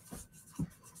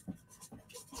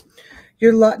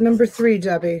 Your lot number 3,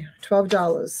 Debbie,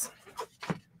 $12.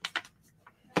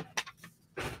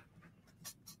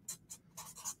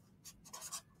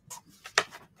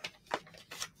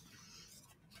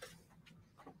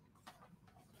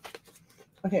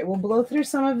 Okay, we'll blow through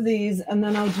some of these and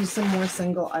then I'll do some more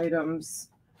single items.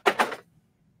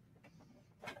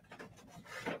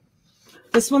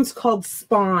 This one's called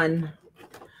Spawn.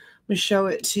 Let me show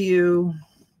it to you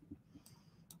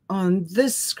on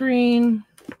this screen.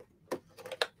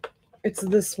 It's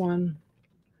this one,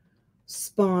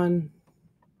 Spawn.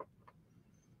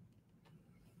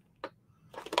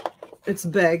 It's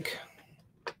big.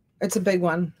 It's a big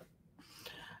one.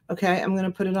 Okay, I'm going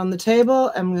to put it on the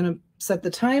table. I'm going to set the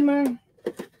timer.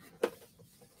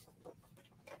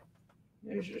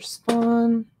 There's your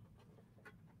Spawn.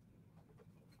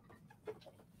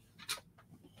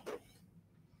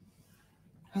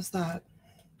 How's that?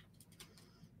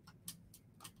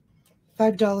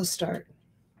 $5 start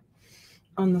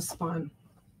on the Spawn.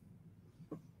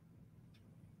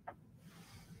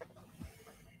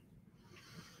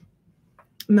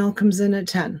 Mel comes in at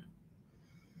 10.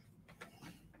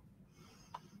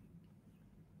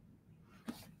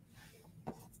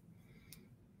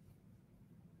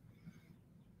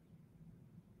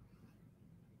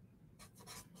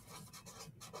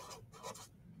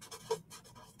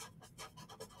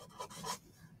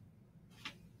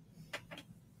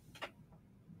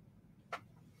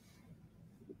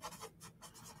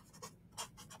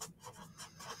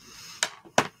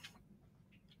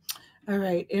 All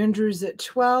right, Andrew's at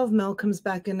 12. Mel comes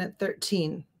back in at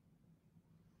 13.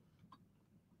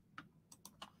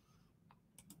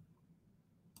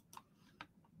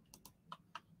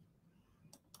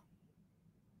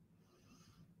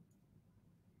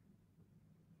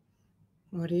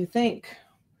 What do you think?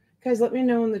 Guys, let me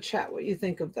know in the chat what you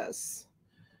think of this.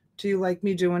 Do you like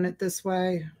me doing it this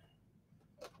way?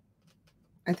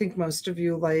 I think most of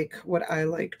you like what I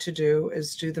like to do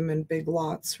is do them in big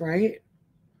lots, right?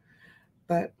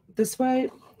 But this way,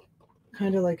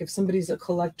 kind of like if somebody's a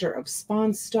collector of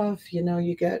Spawn stuff, you know,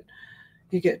 you get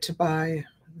to buy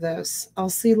this.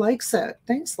 Elsie likes it.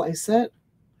 Thanks, Lyset.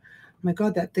 My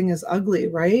God, that thing is ugly,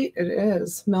 right? It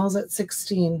is. Mel's at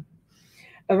 16.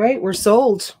 All right, we're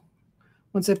sold.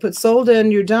 Once I put sold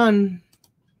in, you're done.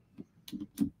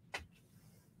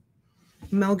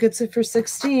 Mel gets it for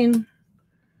 16.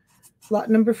 Lot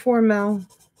number 4, Mel.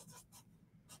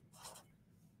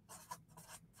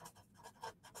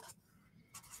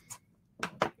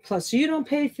 Plus you don't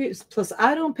pay fees, plus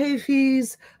I don't pay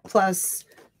fees, plus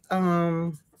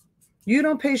you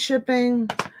don't pay shipping.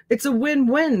 It's a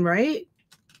win-win, right?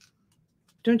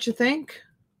 Don't you think?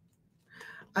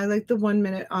 I like the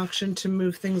 1-minute auction to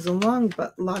move things along,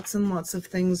 but lots and lots of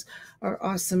things are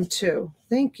awesome too.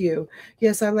 Thank you.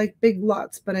 Yes, I like big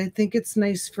lots, but I think it's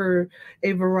nice for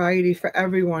a variety for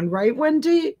everyone. Right,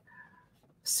 Wendy?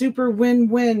 Super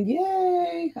win-win.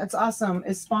 Yay. That's awesome.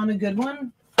 Is Spawn a good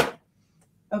one?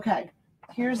 Okay,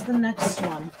 here's the next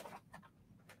one.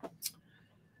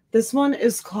 This one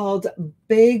is called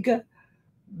Big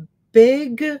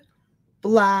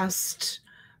Blast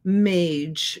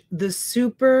Mage, the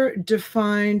Super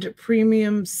Defined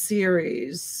Premium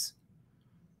Series.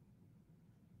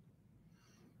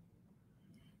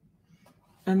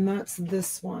 And that's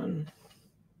this one.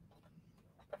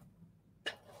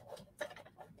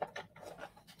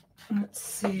 Let's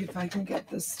see if I can get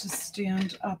this to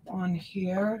stand up on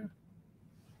here.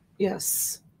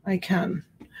 Yes, I can.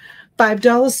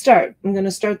 $5 start. I'm going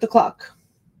to start the clock.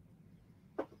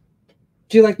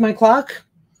 Do you like my clock?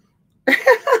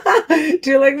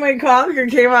 Do you like my clock? It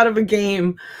came out of a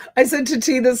game. I said to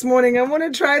T this morning, I want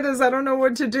to try this. I don't know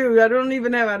what to do. I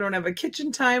don't have a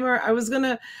kitchen timer. I was going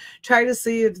to try to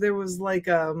see if there was like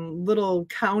a little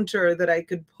counter that I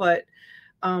could put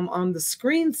on the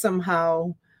screen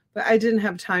somehow. but I didn't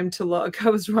have time to look. I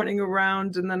was running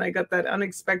around and then I got that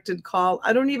unexpected call.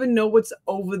 I don't even know what's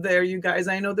over there, you guys.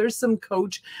 I know there's some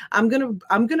Coach. I'm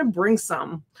gonna bring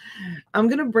some. I'm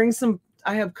gonna bring some.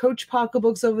 I have Coach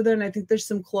pocketbooks over there, and I think there's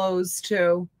some clothes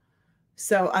too.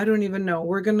 So I don't even know.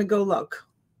 We're gonna go look.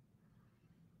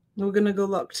 We're gonna go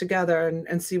look together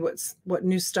and see what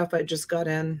new stuff I just got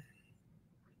in.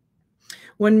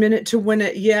 1 minute to win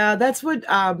it. Yeah, that's what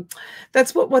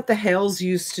the Hales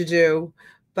used to do.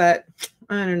 But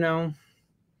I don't know.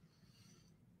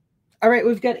 All right,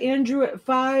 we've got Andrew at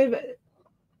 5.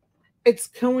 It's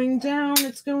going down.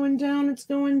 It's going down. It's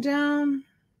going down.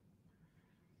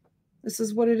 This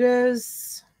is what it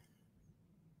is.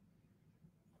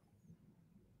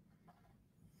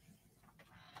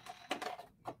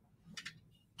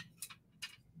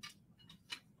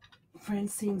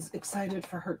 Francine's excited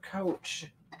for her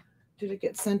Coach. Did it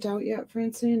get sent out yet,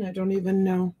 Francine? I don't even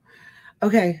know.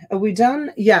 Okay, are we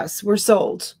done? Yes, we're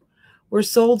sold. We're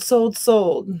sold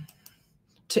to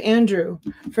Andrew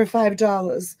for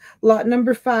 $5. Lot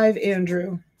number 5,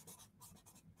 Andrew.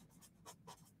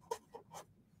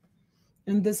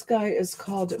 And this guy is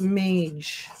called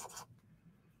Mage.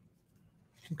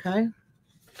 Okay.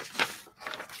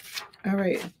 All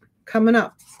right, coming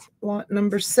up, lot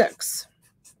number 6.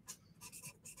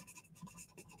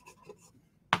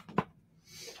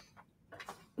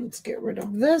 Let's get rid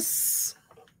of this.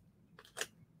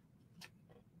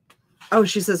 Oh,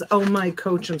 she says, oh, my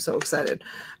Coach. I'm so excited.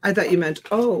 I thought you meant,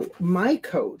 oh, my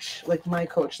Coach. Like my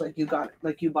Coach, like you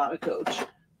bought a Coach.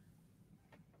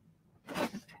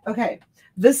 Okay.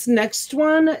 This next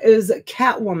one is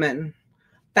Catwoman.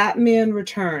 Batman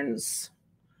Returns.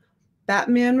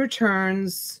 Batman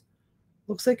Returns.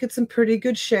 Looks like it's in pretty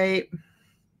good shape.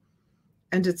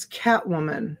 And it's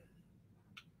Catwoman.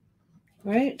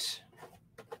 Right?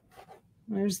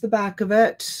 There's the back of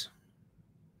it.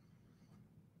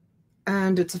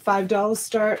 And it's a $5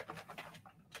 start.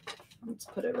 Let's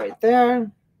put it right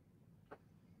there.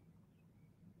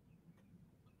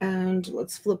 And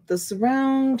let's flip this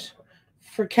around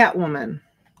for Catwoman.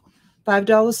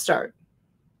 $5 start.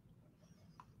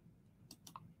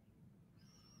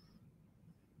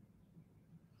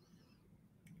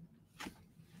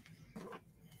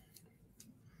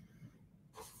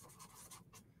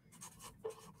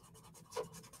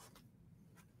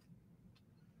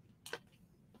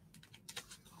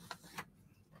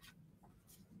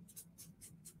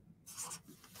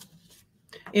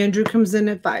 Andrew comes in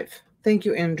at 5. Thank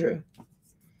you, Andrew.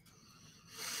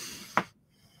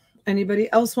 Anybody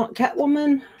else want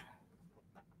Catwoman?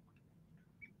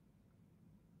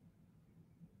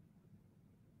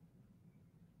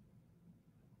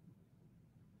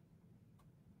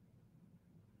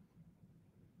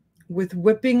 With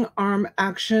whipping arm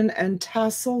action and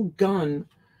tassel gun.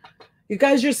 You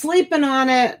guys, you're sleeping on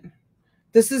it.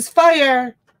 This is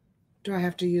fire. Do I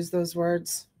have to use those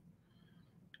words?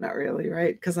 Not really,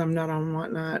 right? Because I'm not on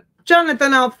Whatnot.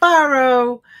 Jonathan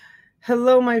Alfaro.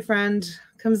 Hello, my friend.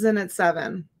 Comes in at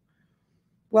 7.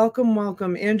 Welcome,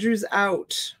 welcome. Andrew's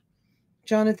out.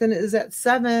 Jonathan is at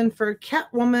 7 for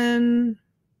Catwoman.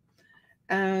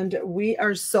 And we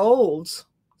are sold.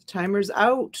 Timer's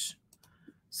out.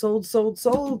 Sold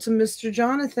to Mr.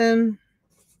 Jonathan.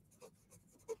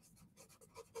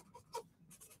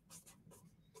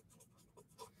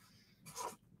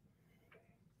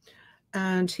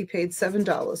 And he paid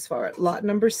 $7 for it. Lot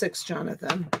number 6,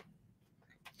 Jonathan.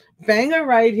 Banger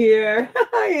right here.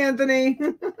 Hi, Anthony.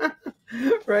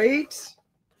 Right?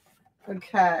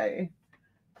 Okay.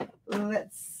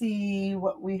 Let's see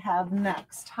what we have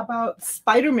next. How about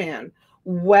Spider-Man?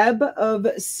 Web of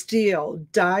Steel.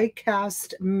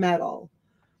 Die-cast metal.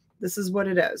 This is what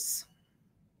it is.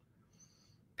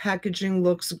 Packaging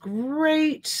looks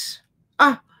great.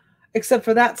 Except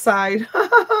for that side.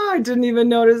 I didn't even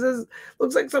notice this.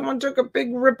 Looks like someone took a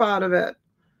big rip out of it.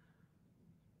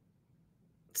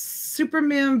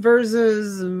 Superman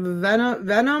versus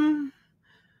Venom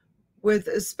with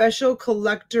a special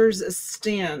collector's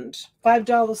stand.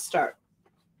 $5 start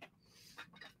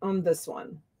on this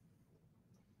one.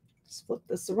 Just flip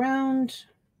this around.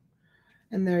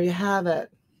 And there you have it.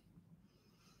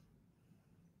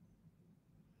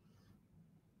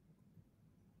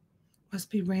 Must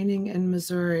be raining in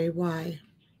Missouri. Why?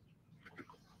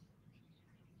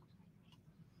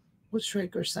 What's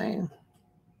Schraker saying?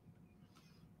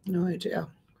 No idea.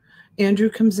 Andrew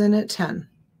comes in at 10.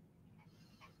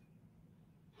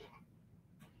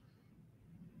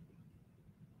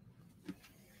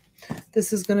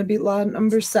 This is going to be lot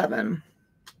number 7.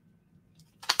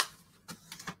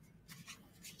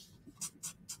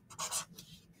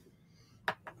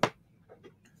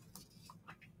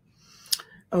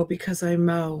 Oh, because I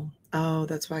mow. Oh,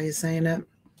 that's why he's saying it.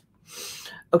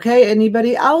 Okay,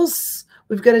 anybody else?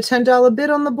 We've got a $10 bid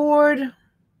on the board.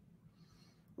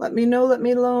 Let me know, let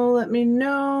me know, let me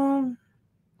know.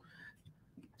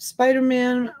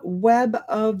 Spider-Man Web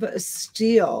of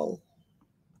Steel.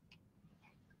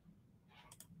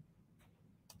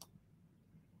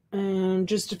 And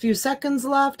just a few seconds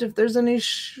left. If there's any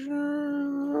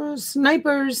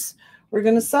snipers, we're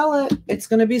going to sell it. It's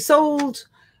going to be sold.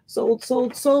 Sold,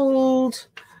 sold, sold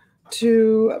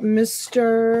to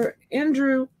Mr.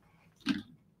 Andrew.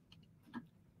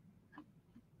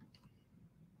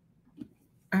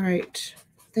 All right.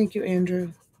 Thank you,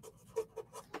 Andrew.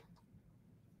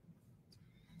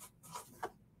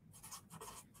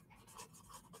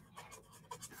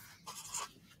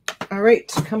 All right,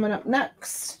 coming up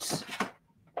next.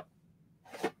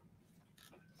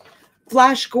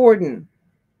 Flash Gordon.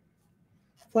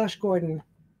 Flash Gordon.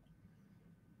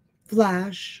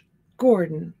 Flash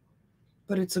Gordon.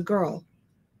 But it's a girl.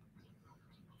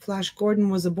 Flash Gordon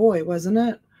was a boy, wasn't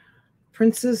it?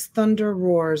 Princess Thunder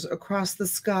roars across the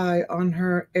sky on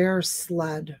her air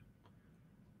sled.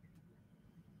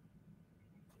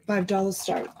 $5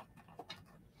 start.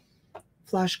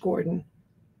 Flash Gordon.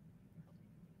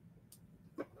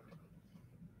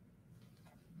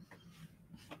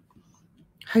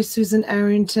 Hi, Susan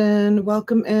Arrington.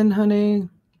 Welcome in, honey.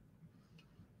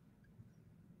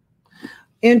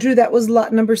 Andrew, that was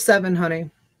lot number 7, honey.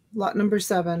 Lot number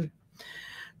 7.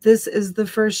 This is the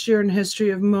first year in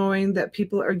history of mowing that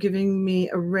people are giving me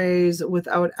a raise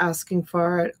without asking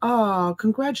for it. Oh,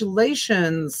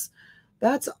 congratulations.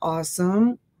 That's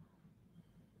awesome.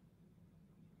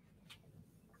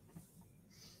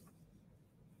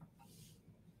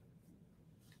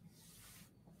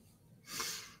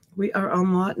 We are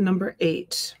on lot number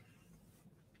 8.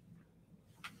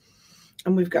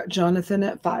 And we've got Jonathan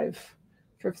at 5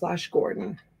 for Flash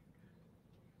Gordon.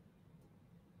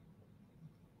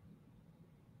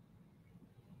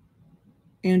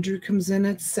 Andrew comes in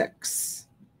at 6.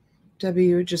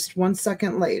 W, just 1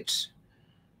 second late.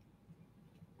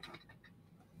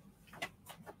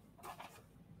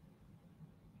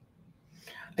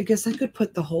 I guess I could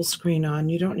put the whole screen on.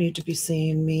 You don't need to be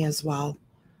seeing me as well.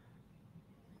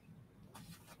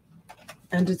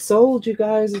 And it's sold, you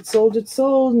guys. It's sold, it's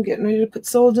sold. I'm getting ready to put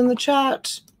sold in the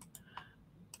chat.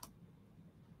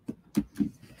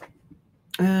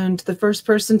 And the first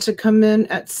person to come in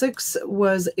at 6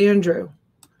 was Andrew.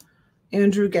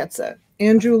 Andrew gets it.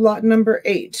 Andrew, lot number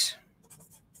 8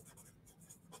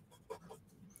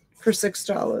 for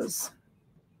 $6.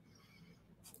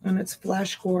 And it's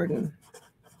Flash Gordon.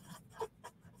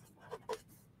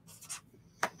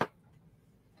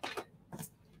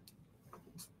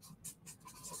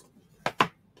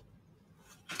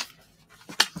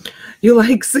 You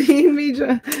like seeing me,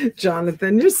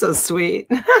 Jonathan? You're so sweet.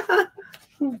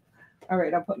 All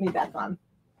right, I'll put me back on.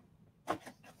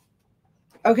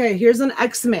 Okay, here's an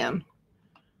X-Man.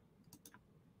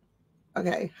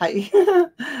 Okay, hi.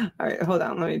 All right, hold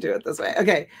on. Let me do it this way.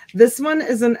 Okay, this one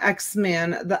is an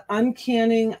X-Man, the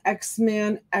Uncanny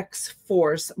X-Man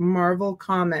X-Force Marvel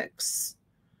Comics.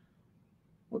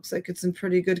 Looks like it's in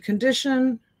pretty good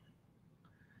condition.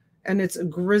 And it's a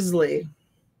grizzly.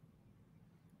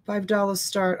 $5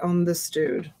 start on this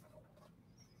dude.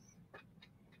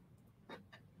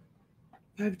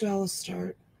 $5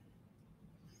 start.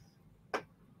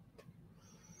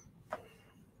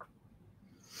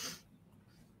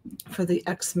 For the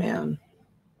X-Man.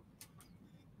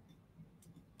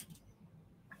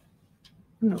 I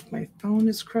don't know if my phone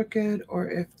is crooked or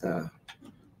if the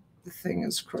thing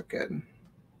is crooked.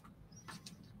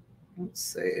 Let's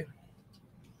see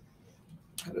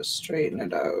how to straighten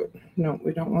it out. No,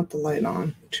 we don't want the light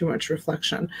on. Too much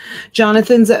reflection.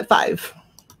 Jonathan's at 5.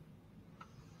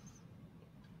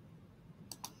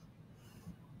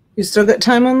 You still got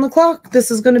time on the clock.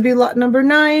 This is going to be lot number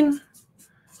 9.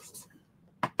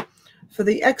 For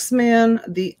the X-Man,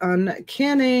 the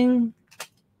Uncanny.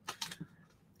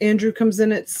 Andrew comes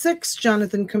in at 6.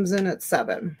 Jonathan comes in at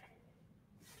 7.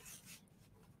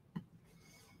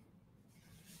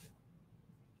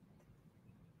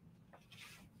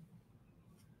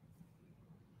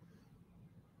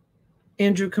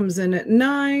 Andrew comes in at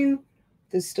 9.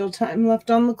 There's still time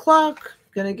left on the clock.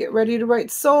 Gonna get ready to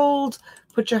write sold.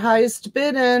 Put your highest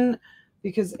bid in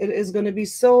because it is going to be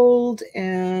sold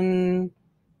and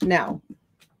now.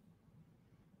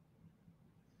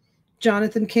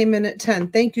 Jonathan came in at 10.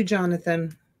 Thank you,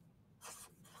 Jonathan.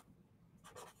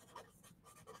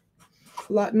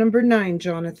 Lot number 9,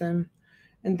 Jonathan.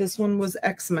 And this one was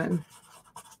X-Men.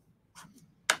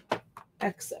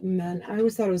 X-Men. I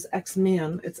always thought it was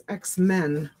X-Man. It's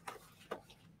X-Men.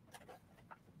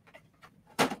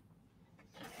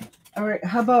 All right,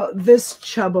 how about this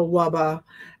Chubba Wubba?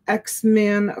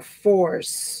 X-Man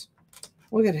Force.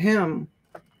 Look at him.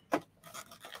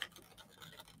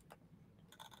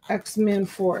 X-Man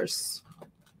Force.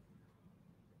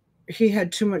 He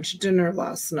had too much dinner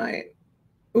last night.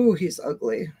 Ooh, he's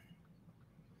ugly.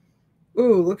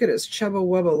 Ooh, look at his Chubba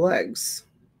Wubba legs.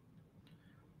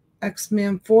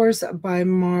 X-Man Force by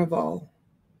Marvel.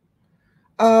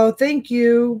 Oh, thank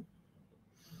you.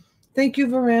 Thank you,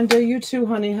 Veranda. You too,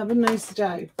 honey. Have a nice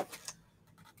day.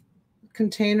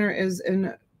 Container is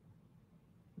in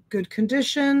good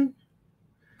condition.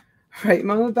 Right,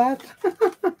 Mama Beth?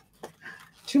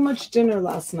 Too much dinner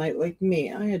last night, like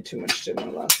me. I had too much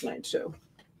dinner last night, too.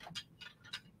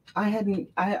 All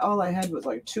I had was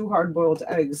like 2 hard-boiled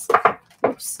eggs.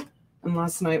 Oops. And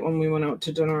last night when we went out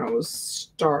to dinner, I was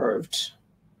starved.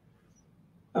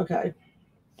 Okay.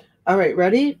 All right,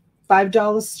 ready?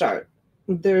 $5 start.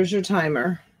 There's your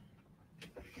timer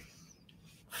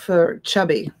for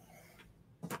Chubby.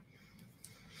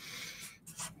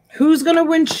 Who's going to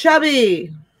win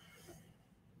Chubby?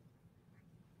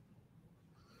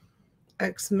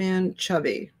 X-Man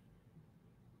Chubby.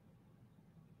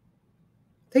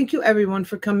 Thank you, everyone,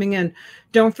 for coming in.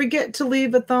 Don't forget to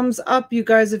leave a thumbs up, you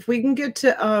guys. If we can get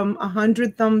to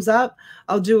 100 thumbs up,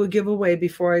 I'll do a giveaway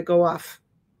before I go off.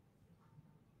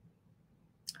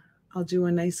 I'll do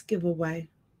a nice giveaway.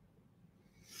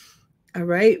 All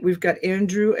right, we've got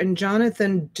Andrew and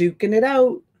Jonathan duking it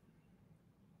out.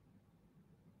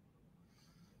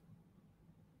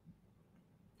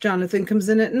 Jonathan comes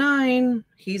in at 9.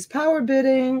 He's power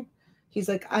bidding. He's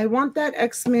like, I want that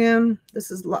X-Man. This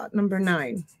is lot number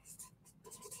 9.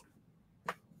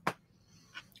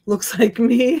 Looks like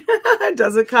me.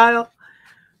 Does it, Kyle?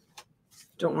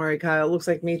 Don't worry, Kyle. Looks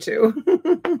like me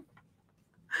too.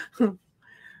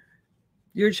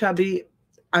 You're chubby.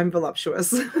 I'm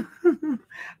voluptuous.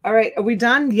 All right. Are we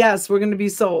done? Yes, we're going to be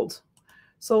sold.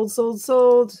 Sold, sold,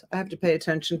 sold. I have to pay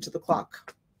attention to the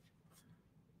clock.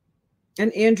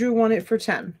 And Andrew won it for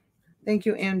 10. Thank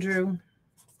you, Andrew.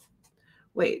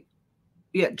 Wait.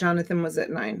 Yeah, Jonathan was at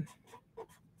 9.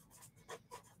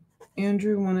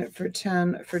 Andrew won it for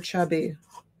 10 for Chubby.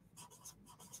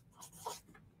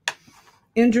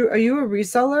 Andrew, are you a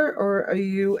reseller or are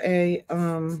you a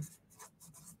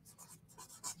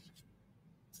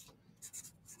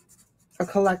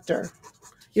collector?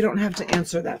 You don't have to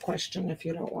answer that question if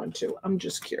you don't want to. I'm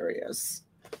just curious.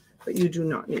 But you do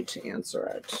not need to answer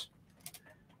it.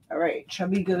 All right,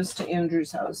 Chubby goes to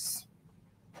Andrew's house.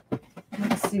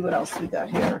 Let's see what else we got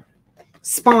here.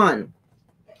 Spawn.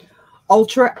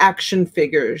 Ultra action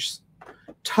figures.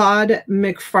 Todd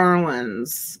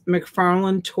McFarlane's.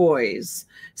 McFarlane Toys.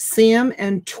 Sam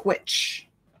and Twitch.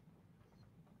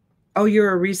 Oh,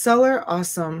 you're a reseller?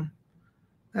 Awesome.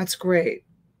 That's great.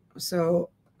 So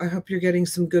I hope you're getting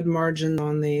some good margin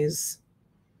on these.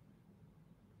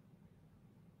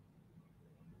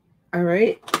 All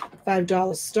right.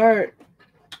 $5 start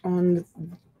on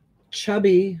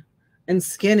Chubby and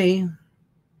Skinny.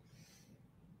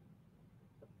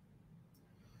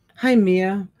 Hi,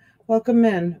 Mia. Welcome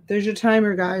in. There's your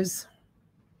timer, guys.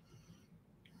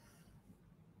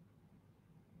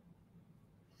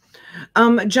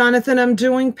 Jonathan, I'm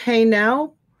doing pay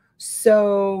now.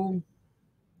 So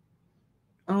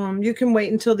you can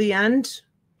wait until the end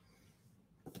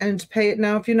and pay it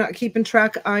now. If you're not keeping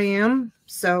track, I am.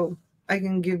 So I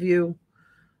can give you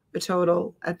a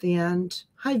total at the end.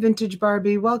 Hi, Vintage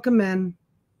Barbie. Welcome in.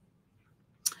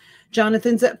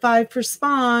 Jonathan's at 5 for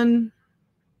Spawn.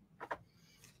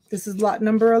 This is lot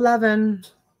number 11.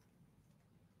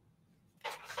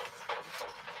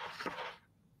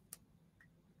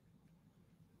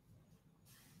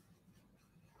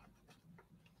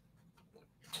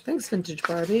 Thanks, Vintage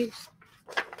Barbie.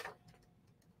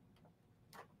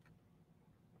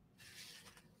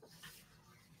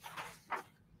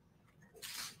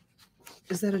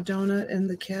 Is that a donut in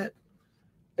the kit?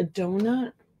 A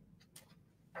donut?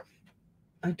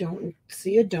 I don't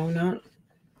see a donut.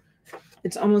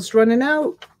 It's almost running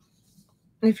out.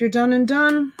 If you're done and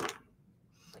done,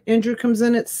 Andrew comes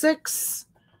in at 6.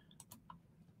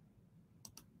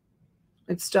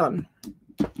 It's done.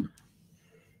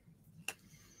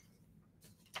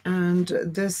 And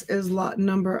this is lot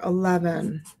number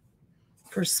 11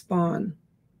 for Spawn.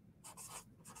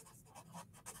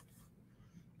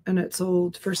 And it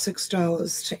sold for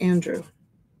 $6 to Andrew.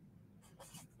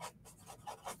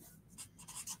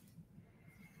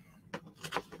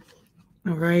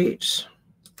 All right.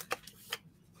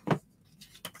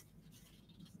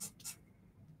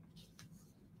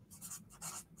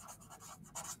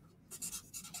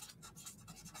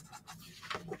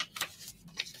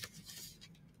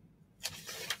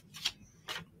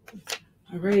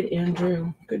 All right,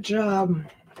 Andrew. Good job.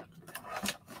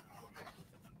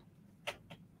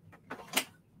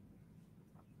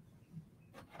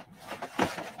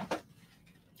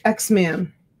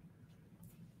 X-Man.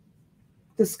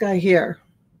 This guy here.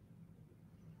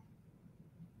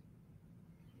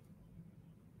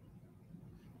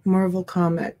 Marvel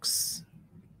Comics.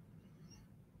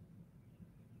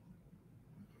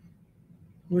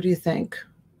 What do you think?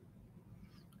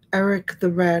 Eric the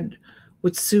Red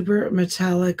with super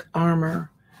metallic armor.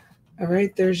 All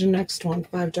right, there's your next one.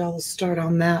 $5 start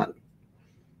on that.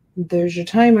 There's your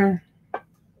timer.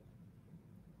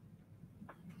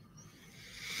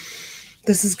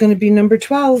 This is going to be number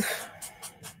 12.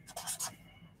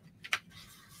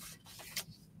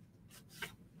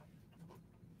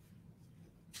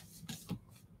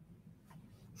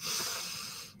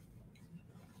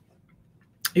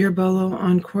 Your bolo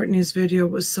on Courtney's video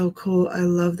was so cool. I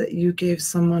love that you gave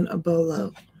someone a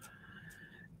bolo.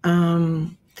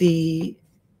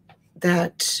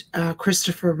 That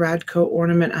Christopher Radko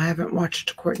ornament, I haven't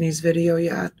watched Courtney's video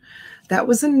yet. That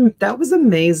was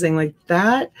amazing. Like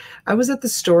that, I was at the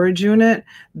storage unit.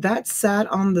 That sat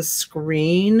on the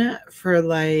screen for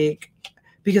like,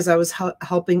 because I was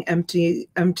helping empty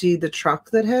the truck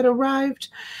that had arrived.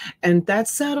 And that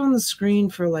sat on the screen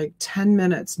for like 10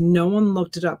 minutes. No one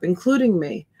looked it up, including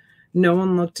me. No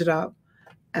one looked it up.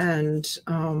 And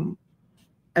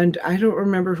I don't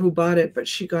remember who bought it, but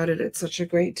she got it at such a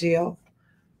great deal.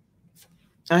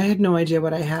 I had no idea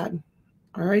what I had.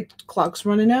 All right, clock's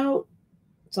running out.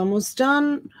 It's almost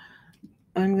done.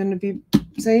 I'm going to be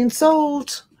saying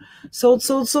sold. Sold to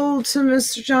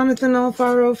Mr. Jonathan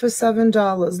Alfaro for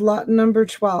 $7. Lot number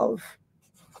 12.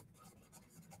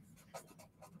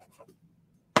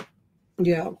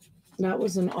 Yeah, that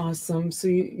was an awesome. So,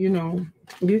 you know,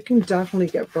 you can definitely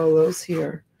get bolos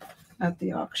here at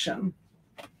the auction.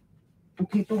 And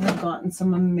people have gotten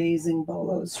some amazing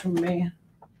bolos from me.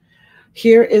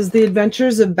 Here is The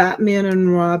Adventures of Batman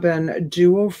and Robin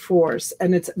Duo Force,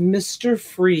 and it's Mr.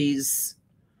 Freeze.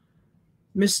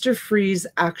 Mr. Freeze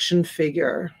action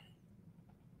figure.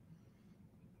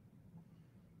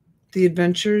 The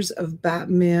Adventures of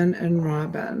Batman and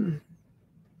Robin.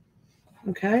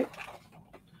 Okay.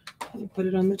 I'll put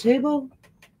it on the table,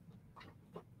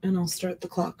 and I'll start the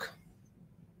clock.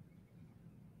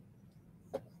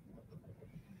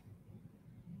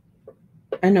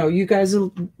 I know you guys,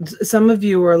 some of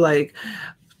you are like,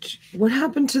 what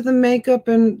happened to the makeup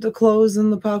and the clothes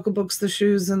and the pocketbooks, the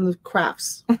shoes and the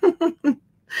crafts?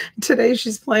 Today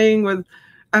she's playing with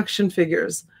action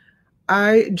figures.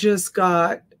 I just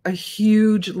got a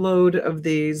huge load of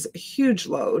these, a huge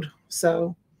load.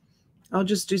 So I'll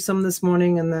just do some this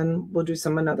morning and then we'll do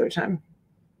some another time.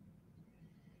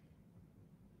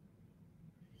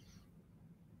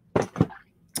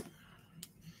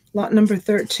 Lot number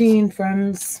 13,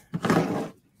 friends.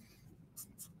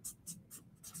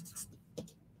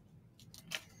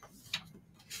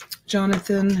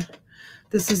 Jonathan,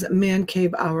 this is Man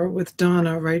Cave Hour with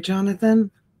Donna, right, Jonathan?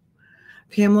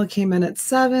 Pamela came in at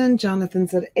 7.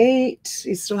 Jonathan's at 8.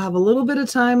 You still have a little bit of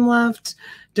time left.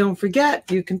 Don't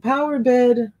forget, you can power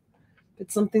bid. If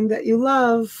it's something that you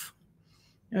love,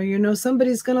 or you know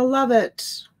somebody's going to love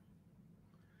it.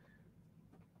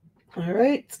 All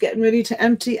right, it's getting ready to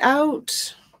empty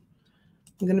out.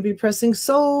 I'm going to be pressing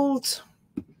sold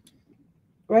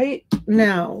right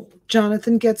now.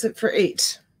 Jonathan gets it for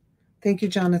 8. Thank you,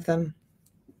 Jonathan.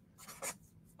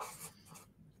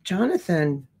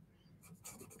 Jonathan,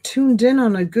 tuned in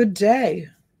on a good day.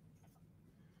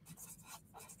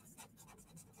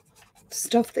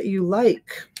 Stuff that you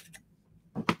like.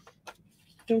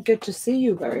 Don't get to see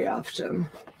you very often.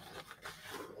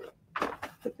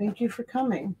 But thank you for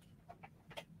coming.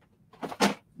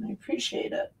 I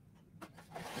appreciate it.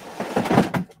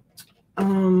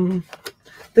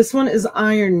 This one is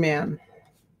Iron Man.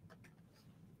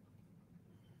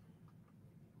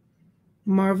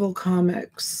 Marvel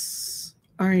Comics.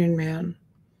 Iron Man.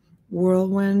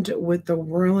 Whirlwind with the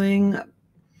whirling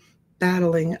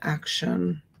battling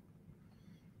action.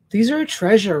 These are a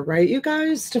treasure, right, you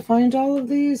guys? To find all of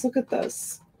these. Look at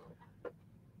this.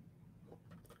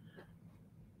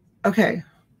 Okay.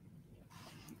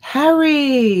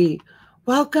 Harry,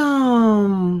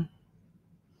 welcome.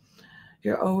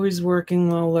 You're always working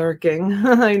while lurking.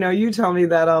 I know you tell me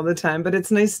that all the time, but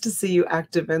it's nice to see you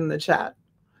active in the chat.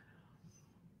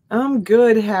 I'm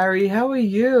good, Harry. How are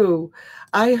you?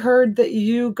 I heard that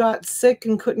you got sick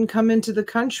and couldn't come into the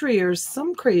country or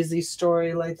some crazy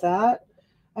story like that.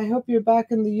 I hope you're back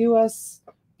in the U.S.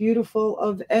 Beautiful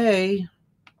of A.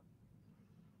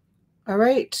 All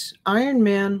right, Iron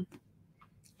Man.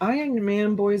 Iron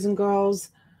Man, boys and girls.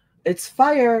 It's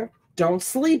fire. Don't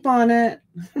sleep on it.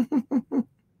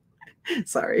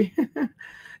 Sorry.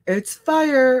 It's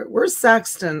fire. Where's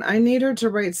Saxton? I need her to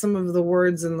write some of the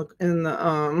words in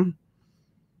the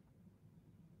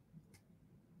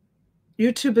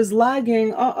YouTube is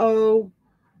lagging. Uh-oh.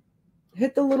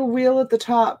 Hit the little wheel at the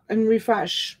top and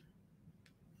refresh.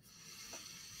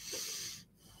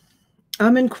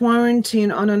 I'm in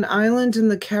quarantine on an island in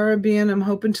the Caribbean. I'm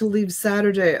hoping to leave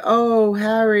Saturday. Oh,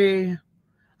 Harry,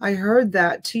 I heard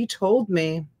that. T told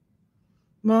me.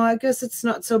 Well, I guess it's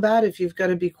not so bad if you've got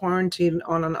to be quarantined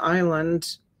on an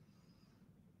island.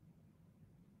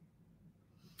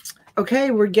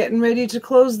 Okay, we're getting ready to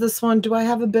close this one. Do I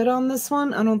have a bid on this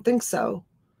one? I don't think so.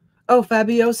 Oh,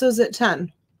 Fabioso's at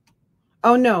 10.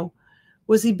 Oh, no.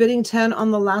 Was he bidding 10 on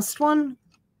the last one?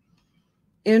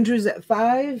 Andrew's at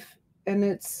 5, and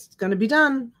it's going to be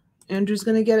done. Andrew's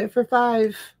going to get it for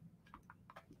 5.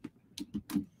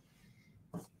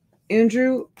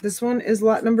 Andrew, this one is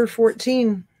lot number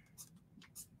 14.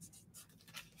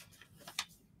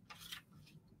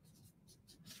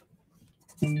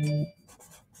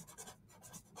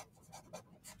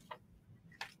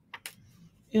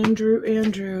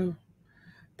 Andrew.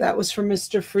 That was for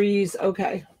Mr. Freeze.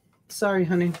 Okay. Sorry,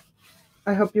 honey.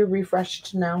 I hope you're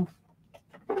refreshed now.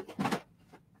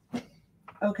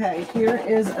 Okay, here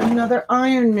is another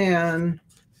Iron Man.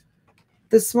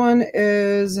 This one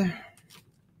is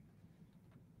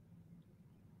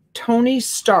Tony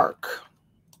Stark.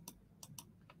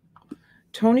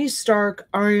 Tony Stark,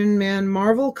 Iron Man,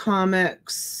 Marvel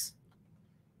Comics.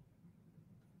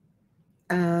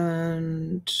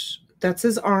 And that's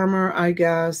his armor, I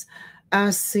guess,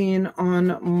 as seen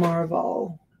on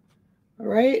Marvel. All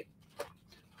right.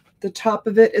 The top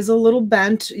of it is a little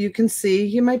bent. You can see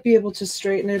you might be able to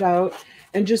straighten it out.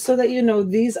 And just so that you know,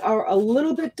 these are a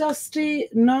little bit dusty,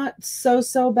 not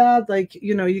so bad. Like,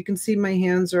 you know, you can see my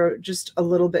hands are just a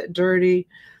little bit dirty.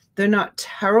 They're not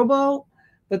terrible,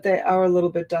 but they are a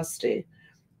little bit dusty.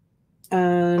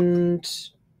 And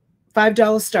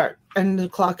 $5 start. And the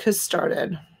clock has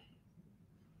started.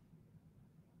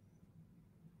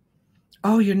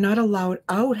 Oh, you're not allowed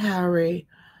out, Harry.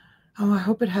 Oh, I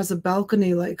hope it has a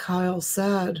balcony like Kyle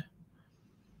said.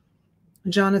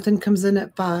 Jonathan comes in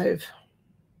at 5.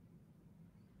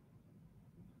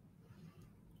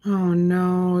 Oh,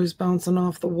 no, he's bouncing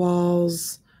off the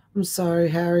walls. I'm sorry,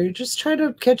 Harry. Just try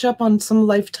to catch up on some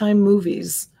Lifetime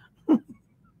movies.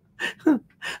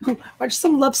 Watch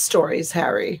some love stories,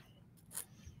 Harry.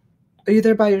 Are you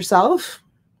there by yourself?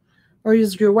 Or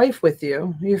is your wife with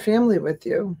you? Your family with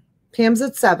you? Pam's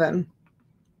at 7.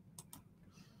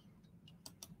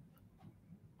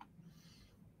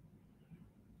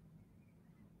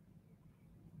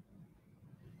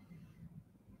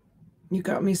 You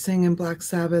got me singing Black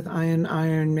Sabbath,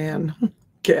 Iron Man,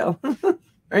 Gail,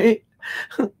 right?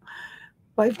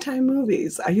 Lifetime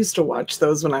movies. I used to watch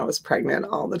those when I was pregnant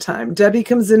all the time. Debbie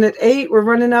comes in at 8. We're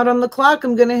running out on the clock.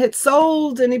 I'm going to hit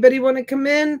sold. Anybody want to come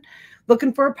in?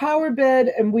 Looking for a power bid,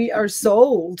 and we are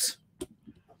sold.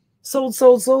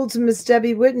 Sold to Miss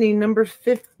Debbie Whitney, number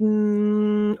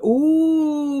 15.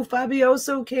 Ooh,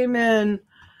 Fabioso came in.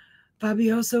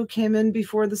 Fabioso came in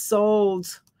before the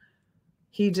sold.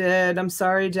 He did. I'm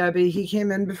sorry, Debbie. He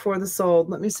came in before the sold.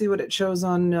 Let me see what it shows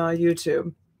on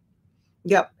YouTube.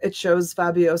 Yep, it shows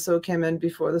Fabioso came in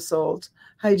before the sold.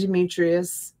 Hi,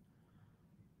 Demetrius.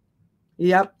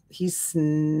 Yep, he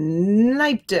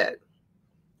sniped it.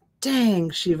 Dang,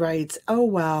 she writes. Oh,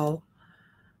 well.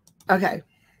 Okay,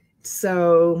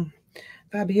 so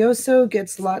Fabioso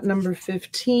gets lot number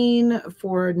 15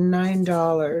 for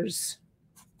 $9.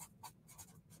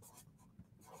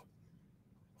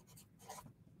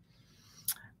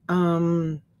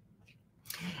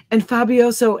 And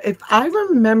Fabioso, if I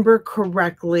remember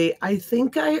correctly, I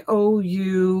think I owe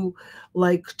you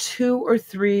like 2 or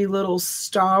 3 little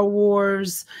Star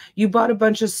Wars. You bought a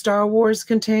bunch of Star Wars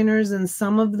containers and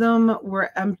some of them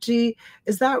were empty.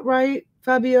 Is that right,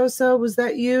 Fabioso? Was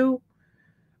that you?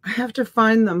 I have to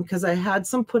find them because I had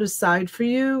some put aside for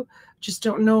you. Just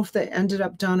don't know if they ended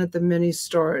up down at the mini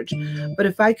storage. But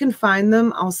if I can find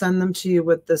them, I'll send them to you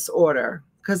with this order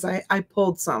because I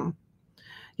pulled some.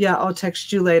 Yeah, I'll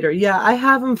text you later. Yeah, I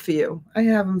have them for you. I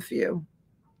have them for you.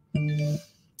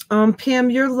 Pam,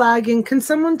 you're lagging. Can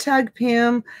someone tag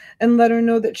Pam and let her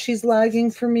know that she's lagging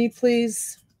for me,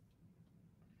 please?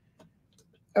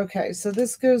 Okay, so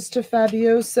this goes to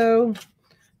Fabioso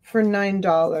for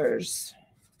 $9.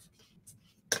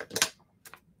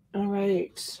 All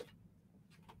right.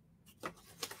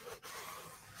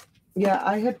 Yeah,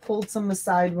 I had pulled some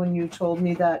aside when you told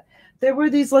me that There were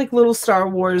these like little Star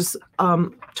Wars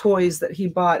toys that he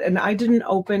bought, and I didn't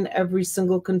open every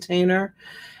single container.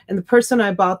 And the person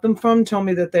I bought them from told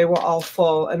me that they were all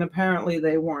full, and apparently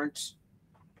they weren't.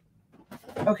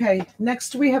 Okay,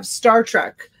 next we have Star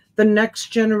Trek, The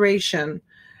Next Generation,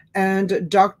 and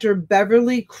Dr.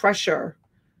 Beverly Crusher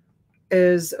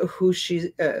is who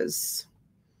she is.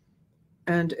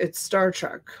 And it's Star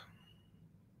Trek.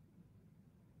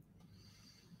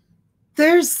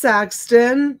 There's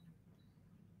Saxton.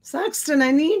 Saxton,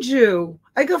 I need you.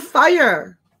 I got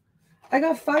fire. I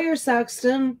got fire,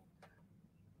 Saxton.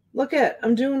 Look at,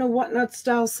 I'm doing a whatnot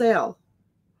style sale.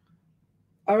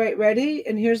 All right, ready?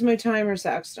 And here's my timer,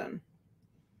 Saxton.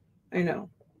 I know,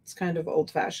 it's kind of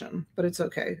old-fashioned, but it's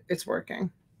okay. It's working.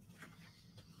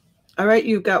 All right,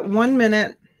 you've got 1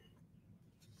 minute.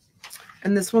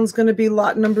 And this one's going to be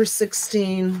lot number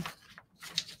 16.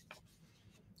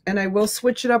 And I will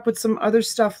switch it up with some other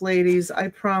stuff, ladies. I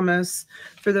promise.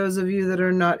 For those of you that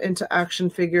are not into action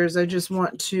figures, I just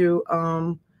want to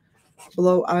I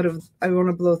want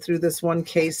to blow through this one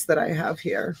case that I have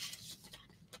here.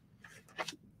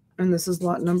 And this is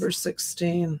lot number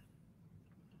 16.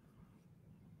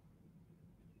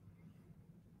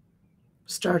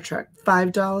 Star Trek,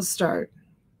 $5 start.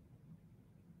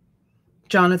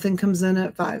 Jonathan comes in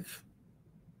at 5.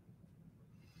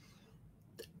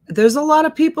 There's a lot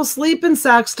of people sleeping,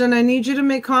 Saxton. I need you to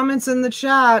make comments in the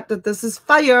chat that this is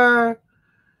fire.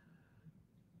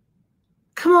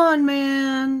 Come on,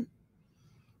 man.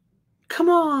 Come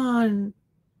on.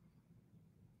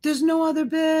 There's no other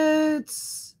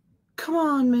bids. Come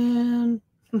on, man.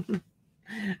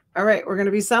 All right, we're going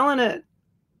to be selling it.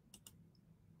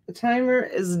 The timer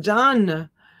is done.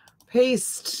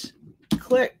 Paste.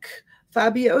 Click.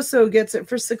 Fabioso gets it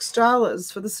for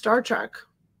 $6 for the Star Trek.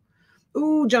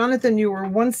 Ooh, Jonathan, you were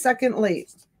 1 second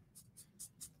late.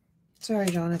 Sorry,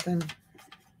 Jonathan.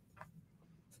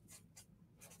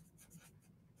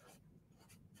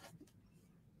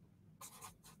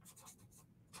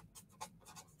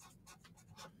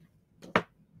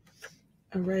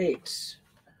 All right.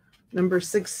 Number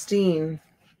 16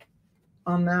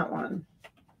 on that one.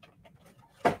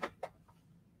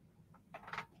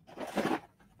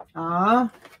 Ah,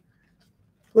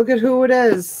 look at who it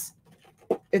is.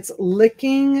 It's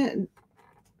Licking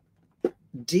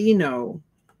Dino.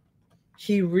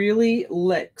 He really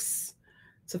licks.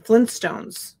 It's a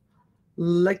Flintstones.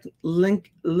 Licking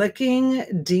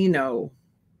Dino.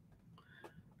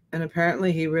 And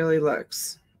apparently he really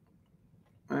licks.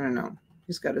 I don't know.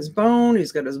 He's got his bone,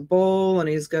 he's got his bowl, and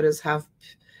he's got his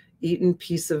half-eaten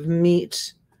piece of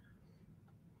meat.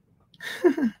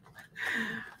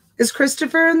 Is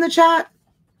Christopher in the chat?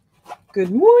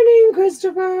 Good morning,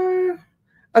 Christopher.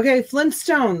 Okay,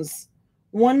 Flintstones.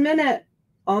 1 minute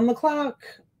on the clock.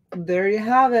 There you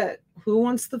have it. Who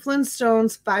wants the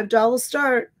Flintstones? $5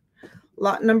 start.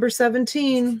 Lot number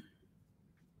 17.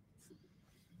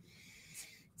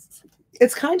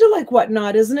 It's kind of like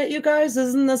Whatnot, isn't it, you guys?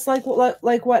 Isn't this like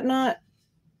Whatnot?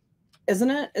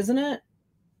 Isn't it? Isn't it?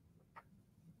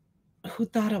 Who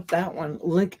thought up that one?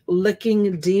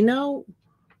 Licking Dino?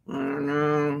 I don't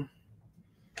know.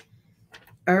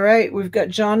 All right, we've got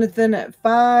Jonathan at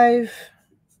 5.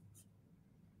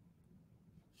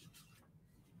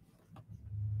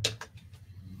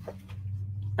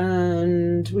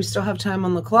 And we still have time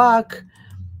on the clock.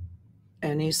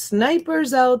 Any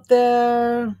snipers out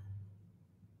there?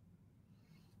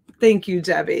 Thank you,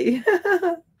 Debbie.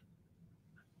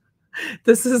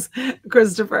 This is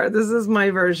Christopher. This is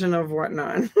my version of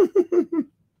Whatnot.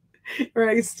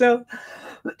 Right, still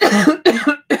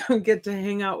get to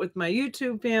hang out with my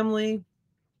YouTube family.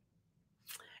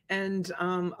 And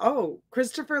oh,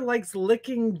 Christopher likes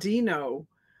Licking Dino.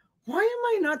 Why am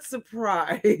I not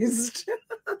surprised?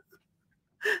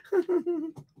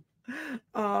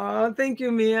 Oh, thank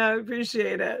you, Mia. I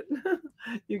appreciate it.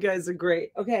 You guys are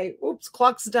great. Okay, oops,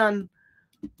 clock's done.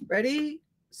 Ready?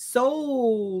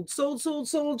 Sold to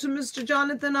Mr.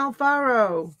 Jonathan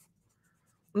Alfaro.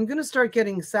 I'm going to start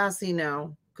getting sassy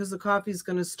now because the coffee's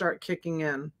going to start kicking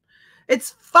in.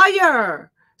 It's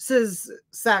fire, says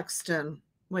Saxton.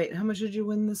 Wait, how much did you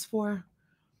win this for?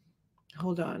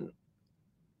 Hold on.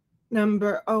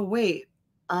 Oh, wait.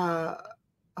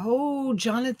 Oh,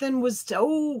 Jonathan was,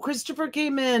 Christopher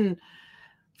came in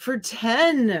for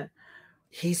 10.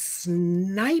 He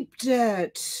sniped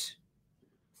it.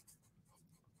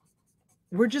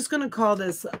 We're just going to call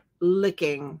this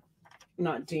licking,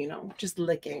 not Dino, just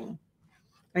licking.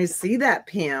 I see that,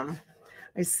 Pam.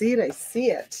 I see it. I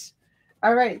see it.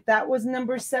 All right. That was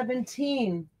number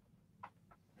 17.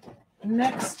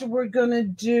 Next, we're going to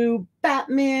do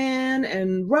Batman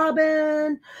and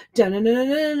Robin.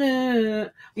 Da-na-na-na-na-na. I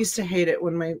used to hate it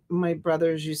when my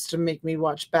brothers used to make me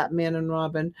watch Batman and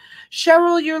Robin.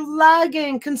 Cheryl, you're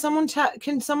lagging. Can someone tag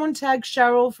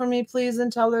Cheryl for me, please,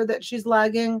 and tell her that she's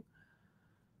lagging?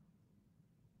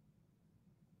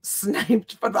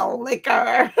 Sniped for the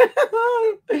liquor.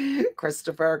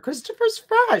 Christopher's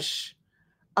fresh.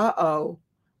 Uh-oh.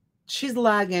 She's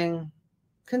lagging.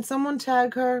 Can someone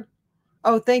tag her?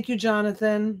 Oh, thank you,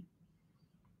 Jonathan.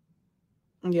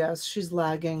 Yes, she's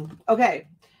lagging. Okay,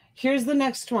 here's the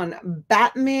next one.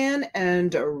 Batman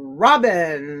and Robin.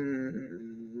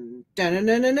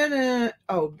 Da-na-na-na-na-na.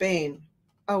 Oh, Bane.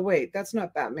 Oh, wait, that's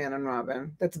not Batman and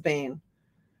Robin. That's Bane.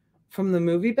 From the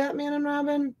movie Batman and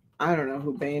Robin? I don't know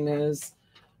who Bane is.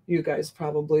 You guys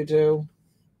probably do.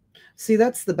 See,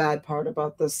 that's the bad part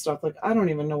about this stuff. Like, I don't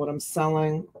even know what I'm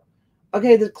selling.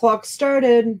 Okay, the clock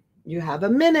started. You have a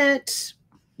minute.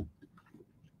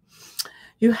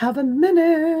 You have a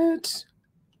minute.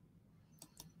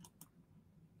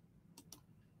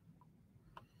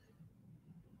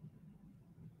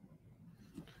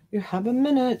 You have a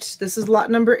minute. This is lot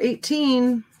number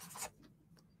 18.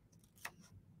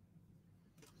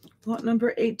 Lot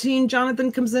number 18.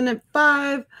 Jonathan comes in at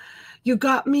 5. You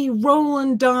got me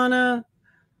rolling, Donna.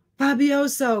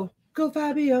 Fabioso. Go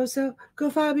Fabioso.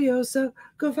 Go Fabioso.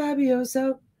 Go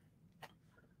Fabioso.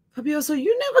 Fabioso,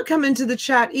 you never come into the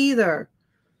chat either.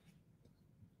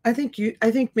 I think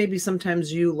maybe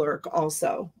sometimes you lurk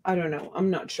also. I don't know. I'm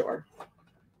not sure.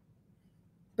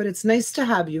 But it's nice to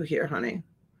have you here, honey.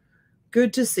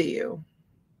 Good to see you.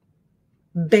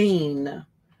 Bane.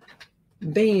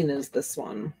 Bane is this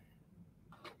one.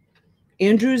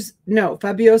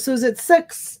 Fabioso's at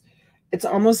 6. It's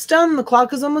almost done. The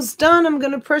clock is almost done. I'm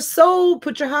going to press sold.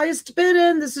 Put your highest bid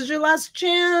in. This is your last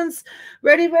chance.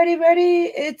 Ready, ready,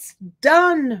 ready. It's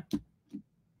done.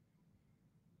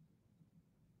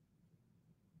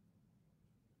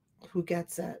 Who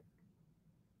gets it?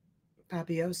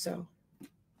 Fabioso.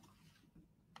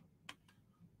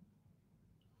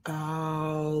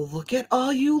 Oh, look at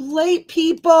all you late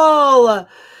people.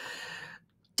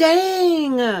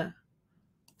 Dang.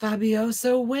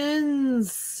 Fabioso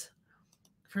wins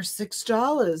for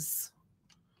 $6.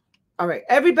 All right,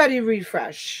 everybody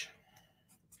refresh.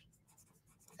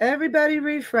 Everybody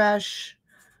refresh.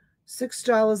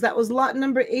 $6. That was lot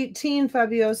number 18,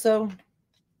 Fabioso.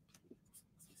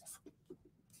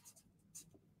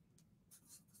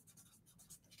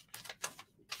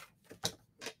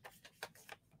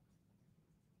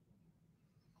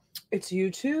 It's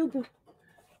YouTube,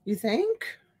 you think?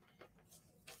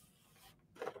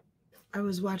 I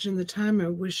was watching the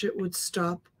timer. Wish it would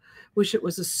stop. Wish it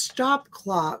was a stop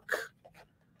clock.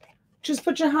 Just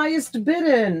put your highest bid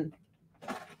in.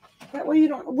 That way you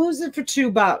don't lose it for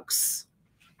 $2.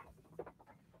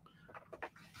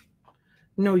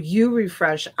 No, you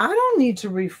refresh. I don't need to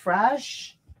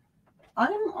refresh.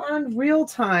 I'm on real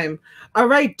time. All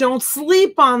right, don't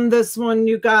sleep on this one,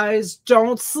 you guys.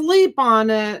 Don't sleep on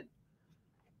it.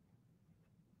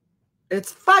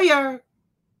 It's fire.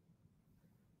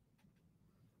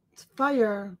 It's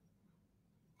fire.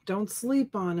 Don't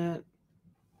sleep on it.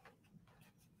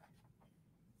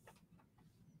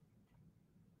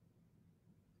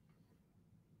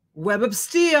 Web of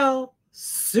Steel,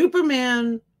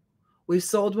 Superman. We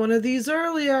sold one of these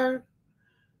earlier.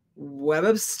 Web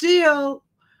of Steel.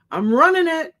 I'm running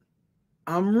it.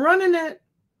 I'm running it.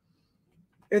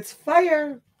 It's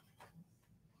fire.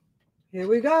 Here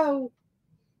we go.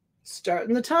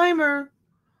 Starting the timer.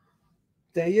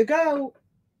 There you go.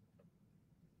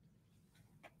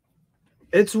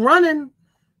 It's running.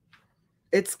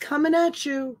 It's coming at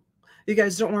you. You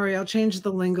guys don't worry. I'll change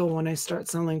the lingo when I start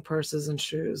selling purses and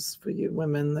shoes for you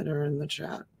women that are in the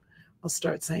chat. I'll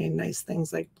start saying nice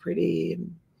things like pretty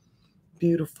and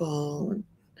beautiful and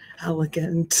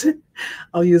elegant.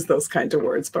 I'll use those kind of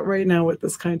words. But right now with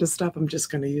this kind of stuff, I'm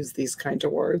just going to use these kind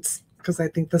of words because I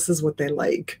think this is what they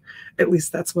like. At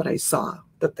least that's what I saw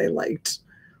that they liked,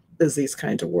 is these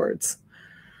kind of words.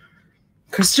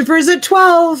 Christopher's at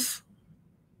 12.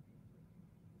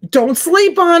 Don't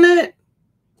sleep on it.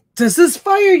 This is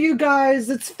fire, you guys.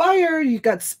 It's fire. You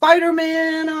got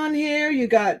Spider-Man on here. You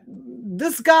got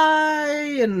this guy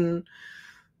and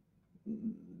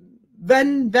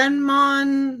Venom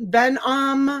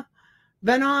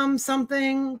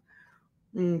something.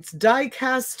 It's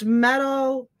die-cast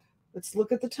metal. Let's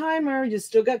look at the timer. You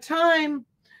still got time.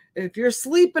 If you're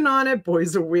sleeping on it,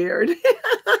 boys are weird.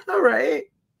 All right.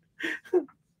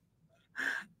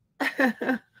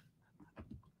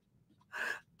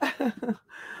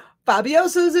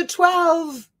 Fabioso's at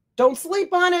 12. Don't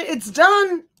sleep on it. It's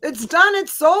done. It's done.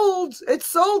 It's sold. It's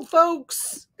sold,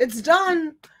 folks. It's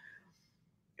done.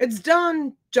 It's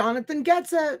done. Jonathan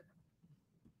gets it.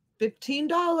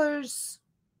 $15.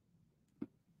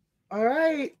 All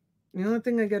right. The only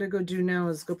thing I got to go do now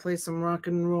is go play some rock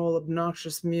and roll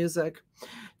obnoxious music.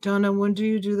 Donna, when do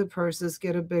you do the purses?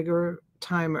 Get a bigger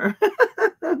timer.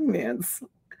 Man,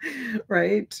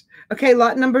 right? Okay,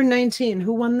 lot number 19.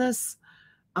 Who won this?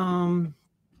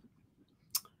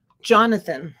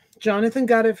 Jonathan. Jonathan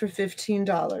got it for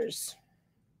 $15.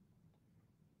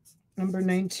 Number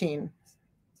 19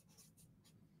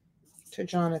 to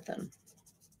Jonathan.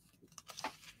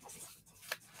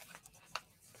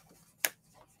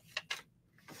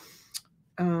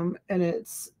 And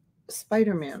it's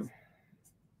Spider-Man.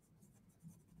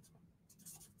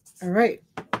 All right.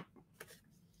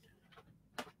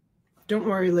 Don't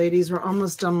worry, ladies. We're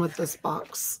almost done with this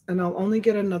box. And I'll only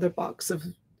get another box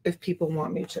if people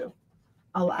want me to.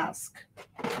 I'll ask.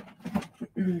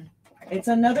 It's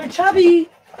another chubby.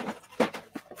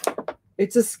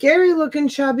 It's a scary looking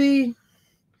chubby.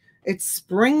 It's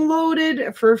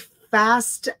spring-loaded for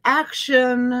fast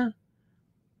action.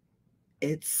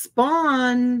 It's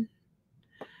Spawn.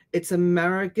 It's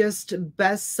America's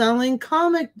best-selling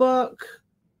comic book.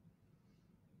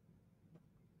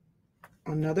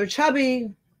 Another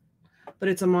chubby, but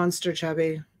it's a monster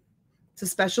chubby. It's a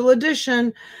special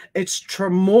edition. It's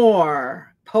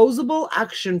Tremor, posable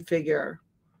action figure.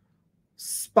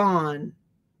 Spawn.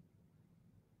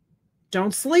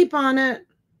 Don't sleep on it.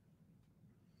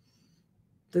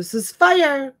 This is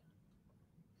fire.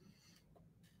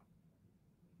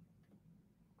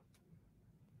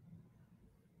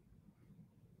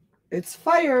 It's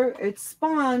fire. It's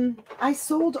Spawn. I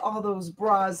sold all those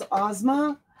bras,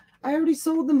 Ozma. I already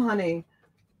sold them, honey.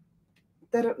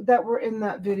 That were in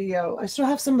that video. I still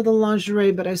have some of the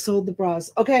lingerie, but I sold the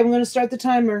bras. Okay, I'm going to start the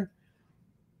timer.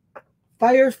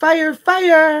 Fire, fire,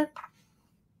 fire.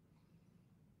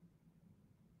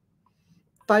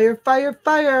 Fire, fire,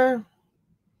 fire.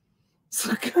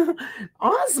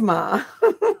 Ozma.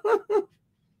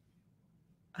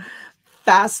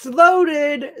 Fast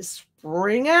loaded.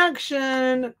 Spring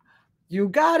action. You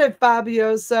got it,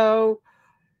 Fabioso.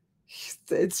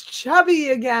 It's chubby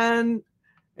again.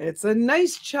 It's a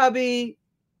nice chubby.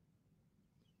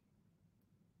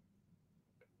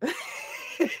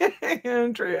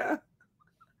 Andrea.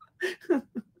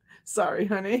 Sorry,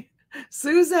 honey.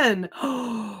 Susan.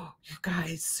 Oh, you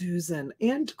guys, Susan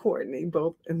and Courtney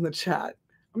both in the chat.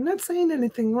 I'm not saying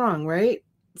anything wrong, right?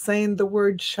 Saying the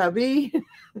word chubby.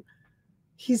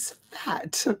 He's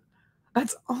fat.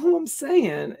 That's all I'm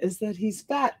saying is that he's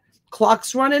fat.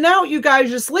 Clock's running out, you guys.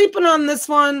 You're sleeping on this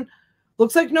one.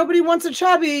 Looks like nobody wants a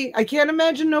chubby. I can't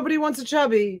imagine nobody wants a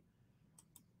chubby.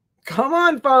 Come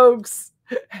on, folks.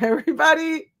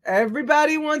 Everybody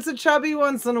wants a chubby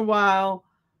once in a while.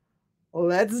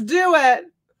 Let's do it.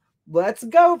 Let's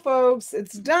go, folks.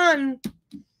 It's done.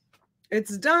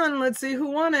 It's done. Let's see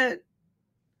who won it.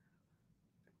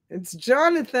 It's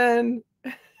Jonathan.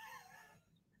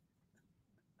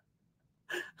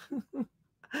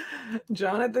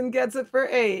 Jonathan gets it for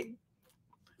 $8.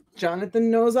 Jonathan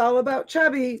knows all about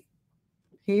chubby.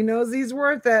 He knows he's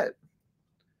worth it.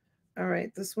 All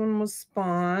right, this one was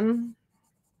Spawn.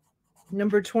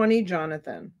 Number 20,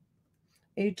 Jonathan.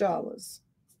 $8.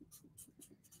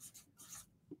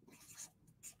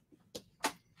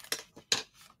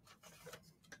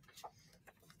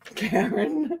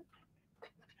 Karen.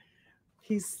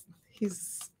 He's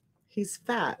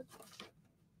fat.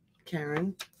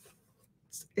 Karen.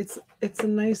 It's a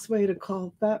nice way to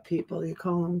call fat people. You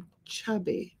call them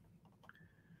chubby.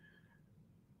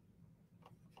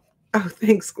 Oh,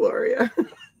 thanks, Gloria.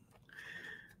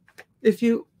 If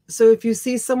you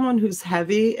see someone who's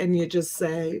heavy and you just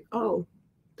say, "Oh,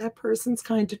 that person's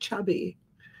kind of chubby,"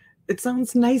 it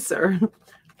sounds nicer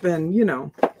than, you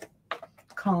know,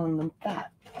 calling them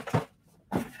fat.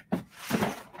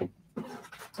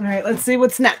 All right, let's see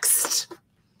what's next.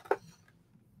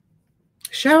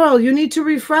 Cheryl, you need to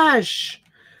refresh.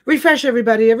 Refresh,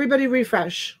 everybody. Everybody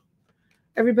refresh.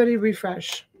 Everybody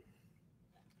refresh.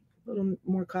 A little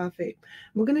more coffee.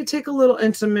 We're going to take a little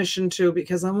intermission too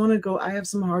because I want to go. I have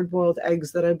some hard-boiled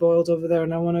eggs that I boiled over there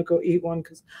and I want to go eat one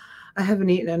because I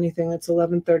haven't eaten anything. It's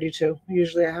 11:32.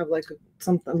 Usually I have like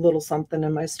a little something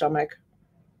in my stomach.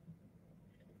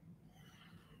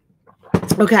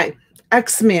 Okay.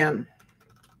 X-Man.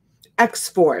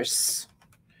 X-Force.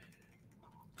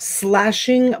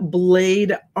 Slashing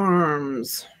blade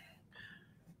arms.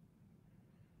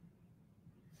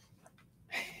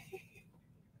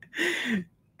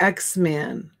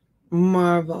 X-Man,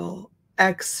 Marvel,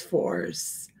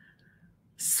 X-Force,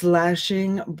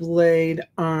 Slashing blade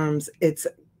arms. It's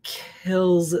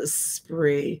kills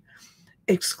spree.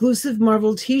 Exclusive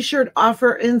Marvel t-shirt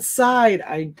offer inside.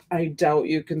 I doubt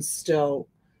you can still,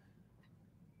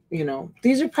 you know,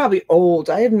 these are probably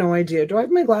old. I have no idea. Do I have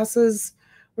my glasses?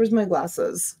 Where's my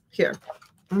glasses? Here.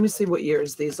 Let me see what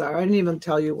years these are. I didn't even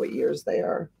tell you what years they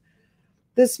are.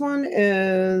 This one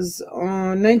is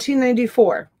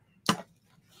 1994.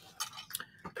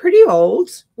 Pretty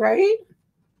old, right?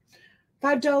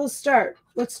 $5 start.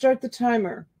 Let's start the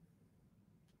timer.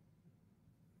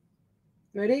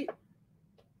 Ready?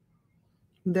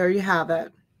 There you have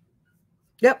it.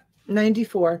 Yep,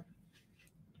 94.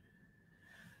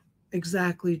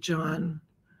 Exactly, John.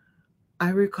 I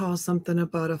recall something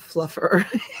about a fluffer.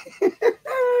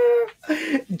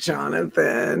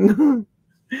 Jonathan.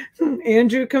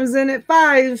 Andrew comes in at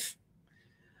 5.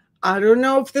 I don't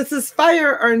know if this is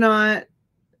fire or not.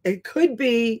 It could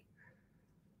be.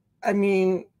 I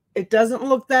mean, it doesn't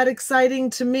look that exciting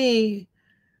to me,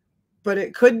 but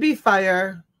it could be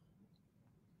fire.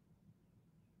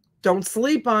 Don't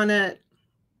sleep on it.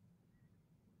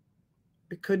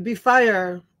 It could be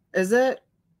fire. Is it?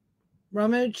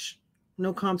 Rummage?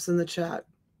 No comps in the chat.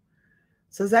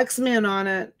 It says X-Men on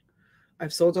it.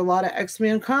 I've sold a lot of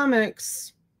X-Men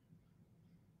comics.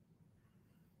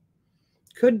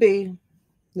 Could be.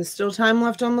 There's still time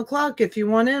left on the clock if you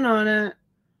want in on it.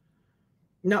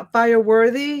 Not fire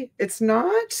worthy? It's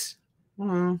not?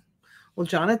 Well,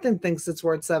 Jonathan thinks it's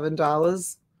worth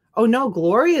 $7. Oh, no.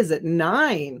 Gloria's at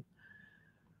 9.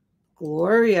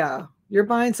 Gloria, you're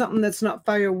buying something that's not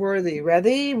fire worthy.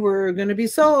 Ready? We're going to be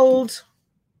sold.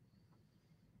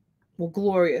 Well,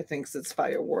 Gloria thinks it's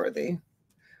fire worthy.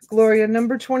 Gloria,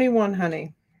 number 21,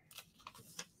 honey.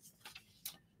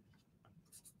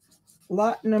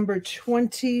 Lot number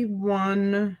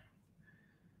 21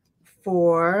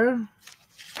 for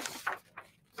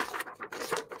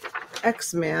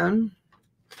X-Man.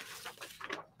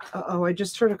 Uh-oh, I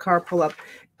just heard a car pull up.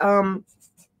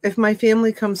 If my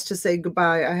family comes to say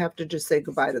goodbye, I have to just say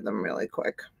goodbye to them really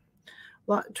quick.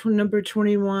 Lot number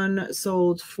 21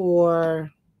 sold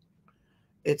for,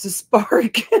 it's a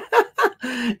spark,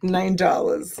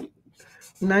 $9.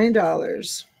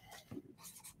 $9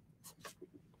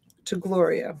 to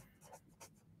Gloria.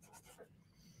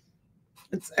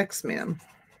 It's X-Man.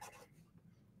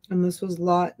 And this was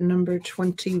lot number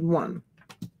 21.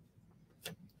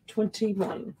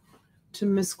 21 to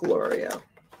Miss Gloria.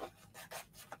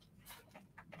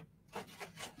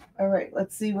 All right,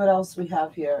 let's see what else we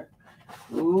have here.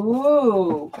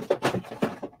 Ooh.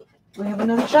 We have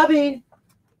another chubby.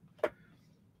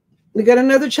 We got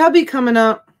another chubby coming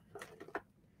up.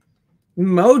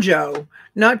 Mojo.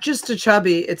 Not just a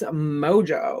chubby, it's a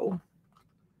mojo.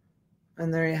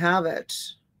 And there you have it.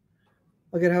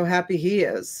 Look at how happy he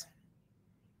is.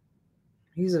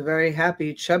 He's a very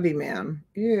happy chubby man.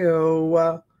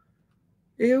 Ew.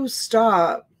 Ew,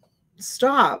 stop.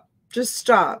 Stop. Just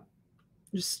stop.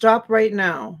 Just stop right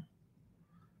now.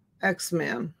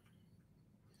 X-Man.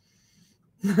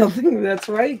 Nothing. That's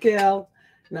right, Gail.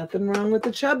 Nothing wrong with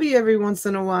the chubby every once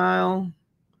in a while.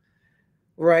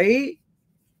 Right,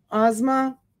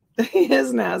 Ozma? He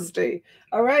is nasty.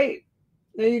 All right.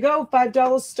 There you go.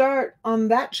 $5 start on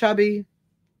that chubby.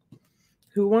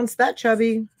 Who wants that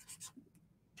chubby?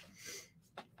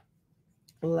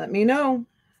 Let me know.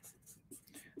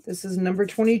 This is number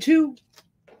 22.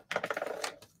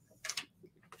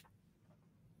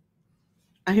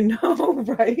 I know,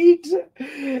 right?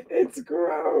 It's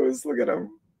gross. Look at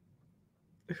him.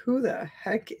 Who the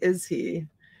heck is he?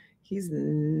 He's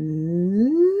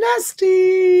nasty.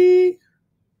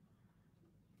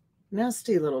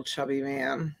 Nasty little chubby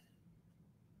man.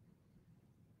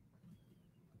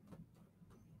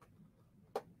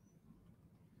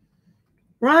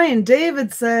 Ryan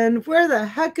Davidson, where the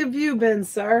heck have you been,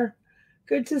 sir?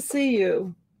 Good to see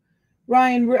you.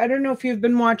 Ryan, I don't know if you've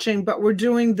been watching, but we're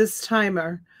doing this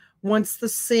timer. Once the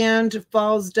sand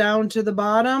falls down to the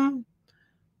bottom,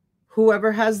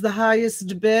 whoever has the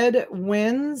highest bid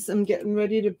wins. I'm getting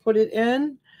ready to put it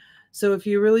in. So if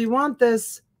you really want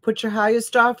this, put your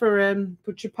highest offer in.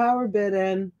 Put your power bid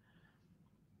in.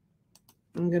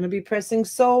 I'm going to be pressing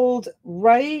sold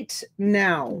right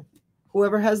now.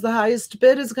 Whoever has the highest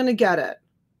bid is going to get it.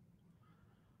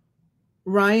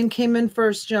 Ryan came in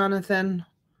first, Jonathan,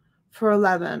 for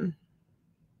 11.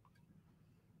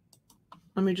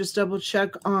 Let me just double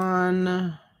check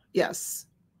on, yes.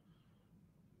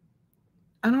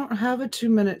 I don't have a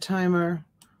 2-minute timer.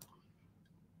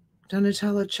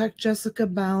 Donatella, check Jessica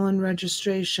Ballin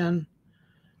registration.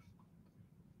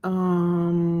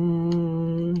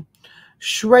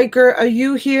 Schreiker, are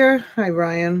you here? Hi,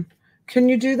 Ryan. Can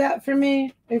you do that for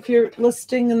me if you're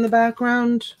listing in the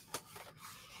background?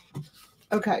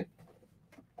 Okay.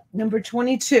 Number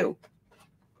 22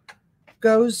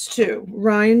 goes to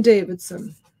Ryan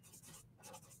Davidson.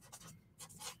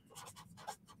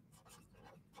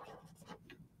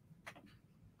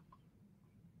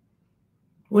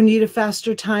 We need a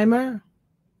faster timer.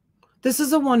 This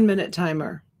is a 1-minute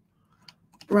timer.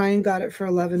 Ryan got it for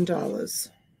 $11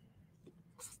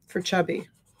 for Chubby.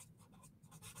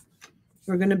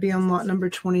 We're going to be on lot number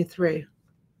 23.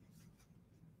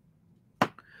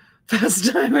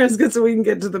 Fast timers, good, so we can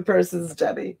get to the purses,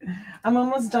 Debbie. I'm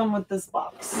almost done with this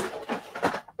box.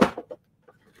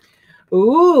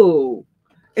 Ooh,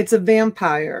 it's a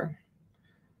vampire.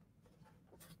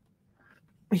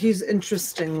 He's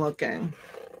interesting looking.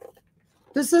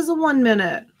 This is a 1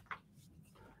 minute.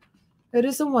 It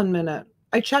is a 1 minute.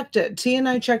 I checked it. T and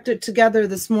I checked it together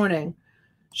this morning.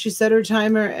 She set her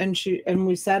timer and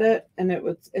we set it, and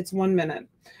it's 1 minute.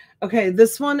 Okay,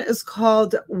 this one is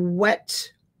called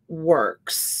Wet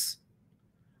Works.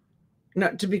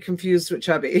 Not to be confused with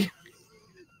Chubby.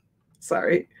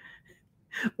 Sorry.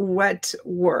 Wet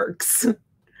Works.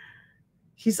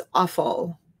 He's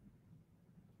awful.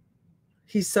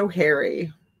 He's so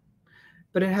hairy.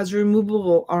 But it has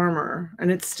removable armor,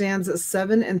 and it stands at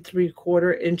 7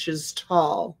 3/4 inches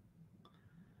tall.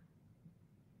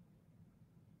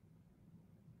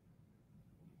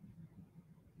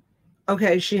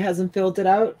 Okay, she hasn't filled it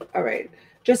out. All right.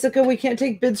 Jessica, we can't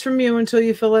take bids from you until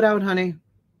you fill it out, honey.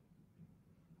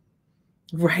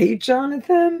 Right,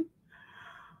 Jonathan?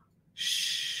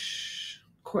 Shh.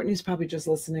 Courtney's probably just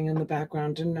listening in the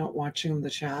background and not watching the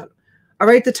chat. All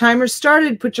right, the timer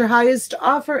started. Put your highest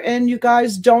offer in. You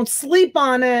guys, don't sleep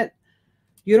on it.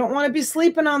 You don't want to be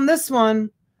sleeping on this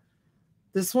one.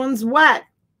 This one's Wet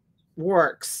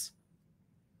Works.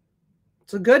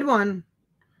 It's a good one.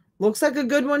 Looks like a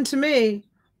good one to me.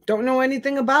 Don't know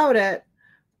anything about it,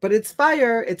 but it's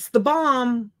fire. It's the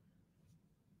bomb.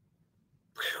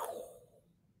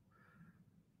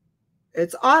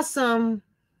 It's awesome.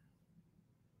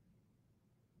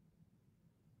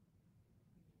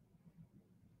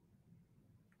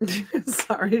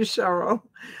 Sorry, Cheryl.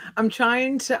 I'm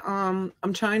trying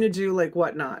to do like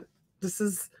whatnot. This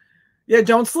is, yeah,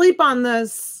 don't sleep on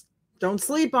this. Don't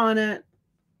sleep on it.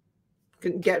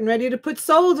 Getting ready to put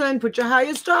sold in. Put your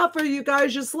highest offer. You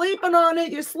guys, you're sleeping on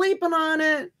it. You're sleeping on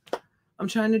it. I'm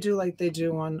trying to do like they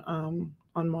do on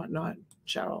whatnot,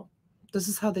 Cheryl. This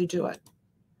is how they do it.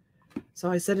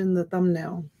 So I said in the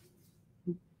thumbnail.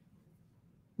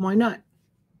 Why not?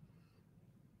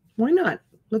 Why not?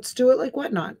 Let's do it like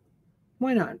whatnot.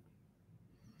 Why not?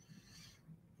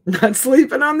 Not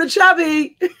sleeping on the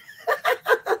Chubby.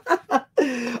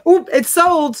 Oop, it's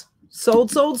sold. Sold,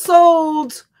 sold,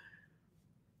 sold.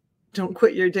 Don't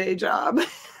quit your day job.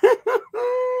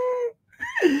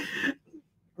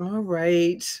 All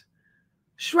right.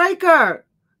 Schreiker,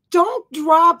 don't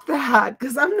drop that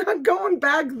because I'm not going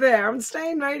back there. I'm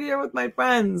staying right here with my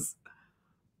friends.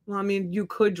 Well, I mean, you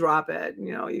could drop it.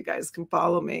 You know, you guys can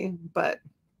follow me, but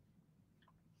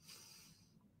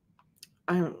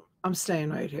I'm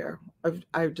staying right here.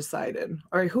 I've decided.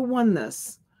 All right, who won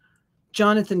this?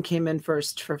 Jonathan came in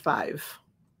first for 5.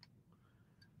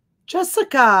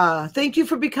 Jessica, thank you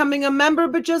for becoming a member.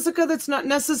 But Jessica, that's not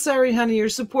necessary, honey. You're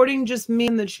supporting just me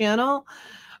and the channel.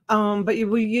 But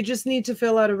you just need to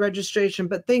fill out a registration.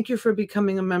 But thank you for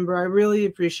becoming a member. I really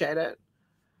appreciate it.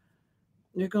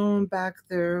 You're going back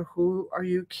there. Who are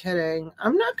you kidding?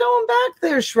 I'm not going back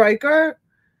there, Schreiker.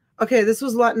 Okay, this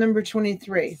was lot number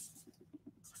 23.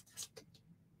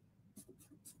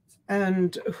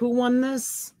 And who won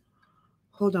this?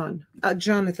 Hold on.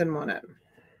 Jonathan won it.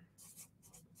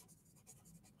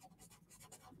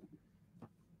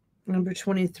 Number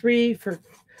 23 for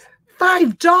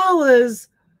 $5.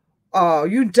 Oh,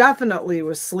 you definitely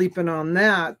was sleeping on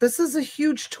that. This is a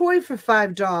huge toy for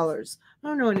 $5. I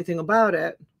don't know anything about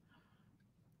it.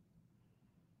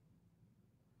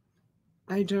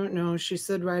 I don't know. She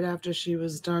said right after she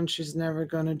was done, she's never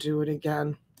going to do it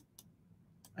again.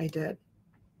 I did.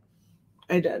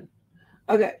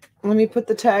 Okay, let me put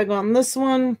the tag on this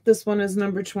one. This one is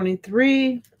number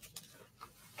 23.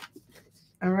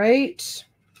 All right.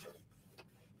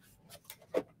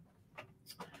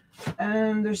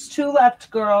 And there's 2 left,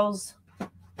 girls.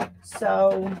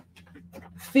 So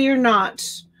fear not.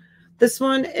 This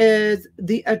one is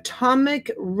the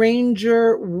Atomic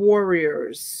Ranger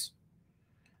Warriors.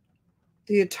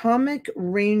 The Atomic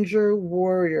Ranger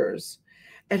Warriors.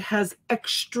 It has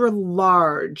extra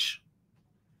large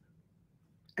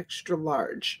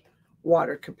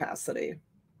water capacity.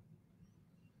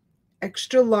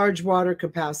 Extra large water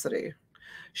capacity.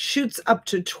 Shoots up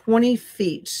to 20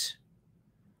 feet.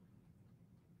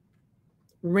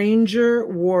 Ranger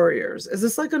Warriors. Is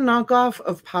this like a knockoff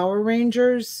of Power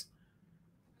Rangers?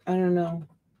 I don't know.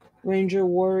 Ranger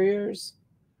Warriors.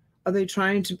 Are they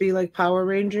trying to be like Power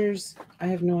Rangers? I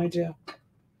have no idea.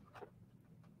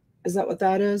 Is that what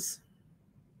that is?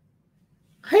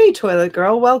 Hey, Toilet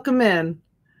Girl, welcome in.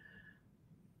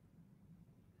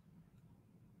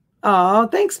 Oh,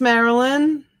 thanks,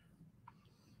 Marilyn.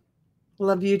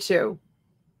 Love you too.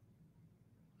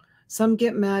 Some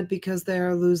get mad because they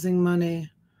are losing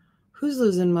money. Who's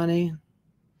losing money?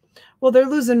 Well, they're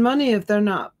losing money if they're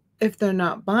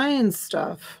not buying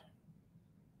stuff.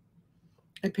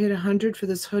 I paid $100 for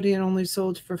this hoodie and only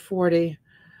sold for $40.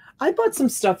 I bought some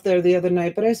stuff there the other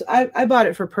night, but I bought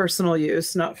it for personal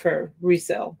use, not for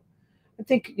resale. I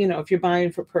think, you know, if you're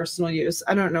buying for personal use,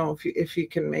 I don't know if you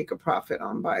can make a profit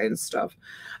on buying stuff.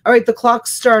 All right, the clock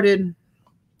started.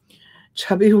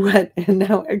 Chubby wet and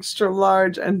now extra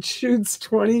large and shoots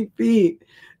 20 feet.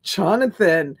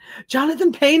 Jonathan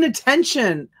paying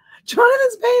attention.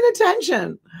 Jonathan's paying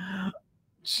attention.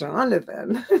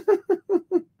 Jonathan.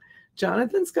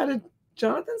 Jonathan's got it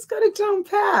down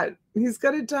pat. He's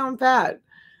got it down pat.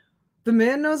 The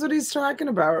man knows what he's talking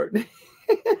about.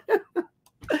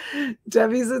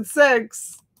 Debbie's at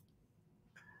 6.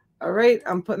 All right,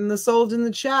 I'm putting the sold in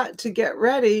the chat to get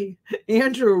ready.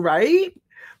 Andrew, right?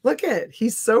 Look at,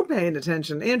 he's so paying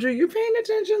attention. Andrew, you paying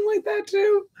attention like that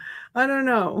too? I don't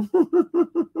know.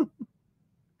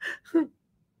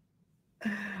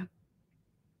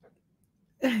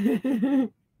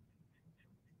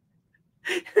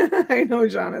 I know,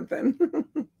 Jonathan.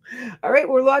 All right,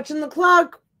 we're watching the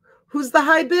clock. Who's the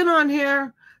high bid on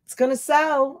here? It's going to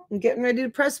sell. I'm getting ready to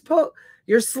press post.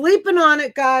 You're sleeping on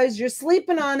it, guys. You're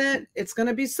sleeping on it. It's going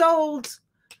to be sold.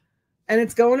 And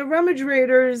it's going to Rummage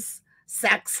Raiders.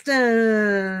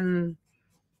 Saxton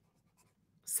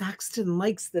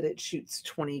likes that it shoots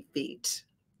 20 feet.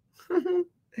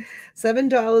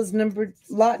 $7,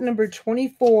 lot number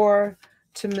 24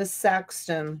 to Miss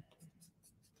Saxton.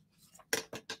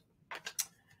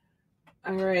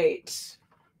 All right.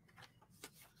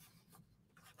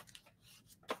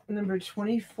 Number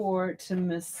 24 to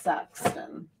Miss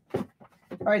Saxton. All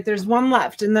right, there's one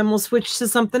left, and then we'll switch to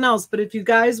something else. But if you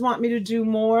guys want me to do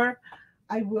more,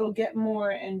 I will get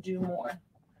more and do more.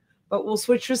 But we'll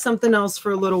switch to something else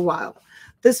for a little while.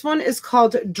 This one is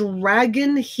called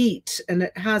Dragon Heat, and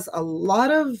it has a lot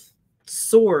of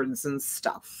swords and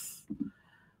stuff.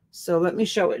 So let me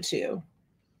show it to you.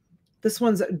 This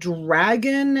one's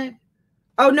Dragon.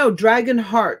 Oh, no, Dragon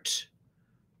Heart.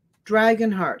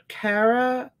 Dragon Heart.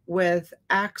 Kara with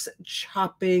axe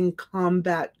chopping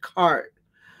combat cart.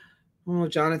 Oh,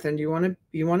 Jonathan, you want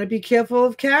to be careful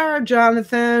of Kara,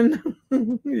 Jonathan.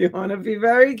 You want to be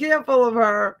very careful of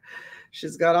her.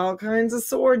 She's got all kinds of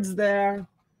swords there.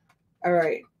 All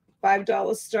right,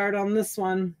 $5 start on this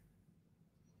one.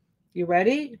 You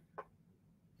ready?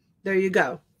 There you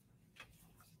go.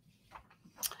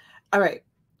 All right,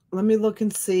 let me look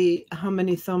and see how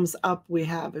many thumbs up we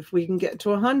have. If we can get to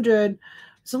 100,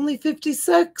 it's only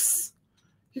 56.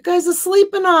 You guys are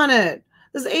sleeping on it.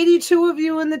 There's 82 of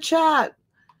you in the chat.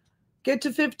 Get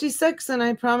to 56, and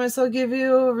I promise I'll give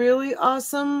you a really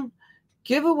awesome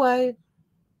giveaway.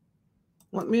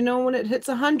 Let me know when it hits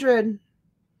 100.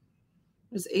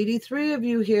 There's 83 of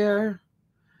you here.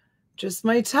 Just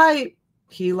my type.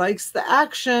 He likes the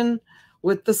action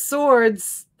with the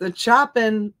swords, the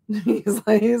chopping.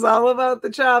 He's all about the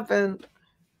chopping.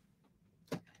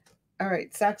 All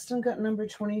right, Saxton got number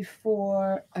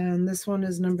 24, and this one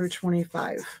is number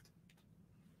 25.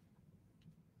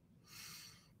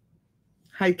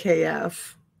 Hi,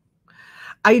 KF.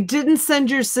 I didn't send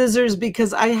your scissors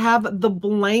because I have the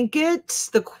blanket,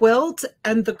 the quilt,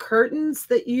 and the curtains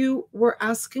that you were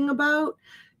asking about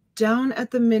down at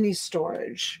the mini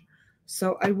storage.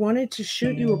 So I wanted to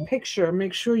shoot you a picture,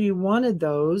 make sure you wanted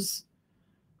those.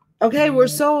 Okay, we're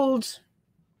sold.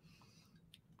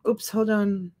 Oops, hold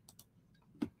on.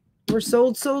 We're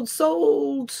sold to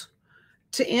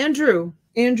Andrew.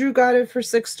 Andrew got it for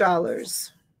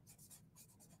 $6.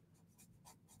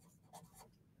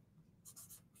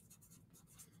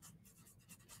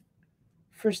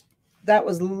 First, that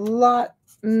was lot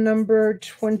number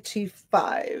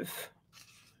 25.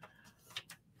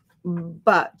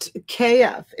 But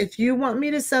KF, if you want me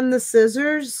to send the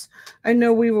scissors, I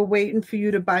know we were waiting for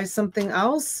you to buy something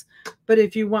else, but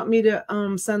if you want me to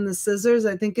send the scissors,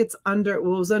 I think it's under,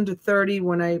 well, it was under 30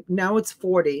 when now it's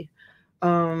 40.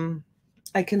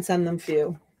 I can send them for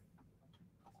you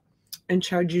and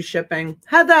charge you shipping.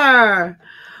 Heather,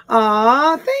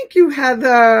 Aw, thank you,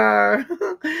 Heather.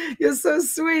 You're so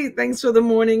sweet. Thanks for the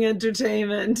morning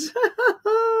entertainment.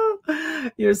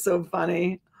 You're so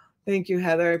funny. Thank you,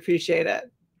 Heather. I appreciate it.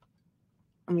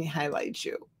 Let me highlight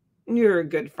you. You're a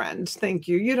good friend. Thank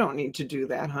you. You don't need to do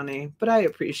that, honey, but I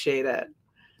appreciate it.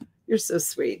 You're so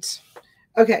sweet.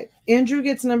 Okay, Andrew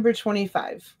gets number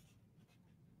 25.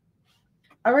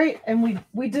 All right, and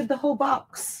we did the whole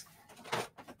box.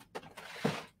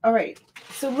 All right.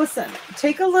 So listen,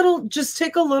 just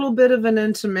take a little bit of an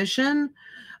intermission.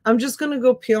 I'm just going to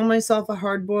go peel myself a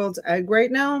hard-boiled egg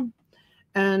right now.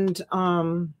 And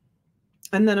then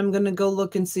I'm going to go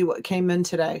look and see what came in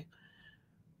today.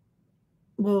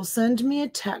 Well, send me a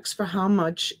text for how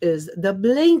much is the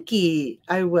blankie.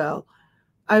 I will,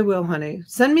 honey.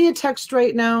 Send me a text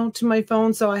right now to my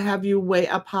phone so I have you way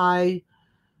up high,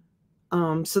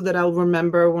 so that I'll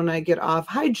remember when I get off.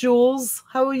 Hi, Jules.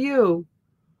 How are you?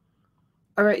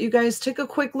 All right, you guys, take a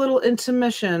quick little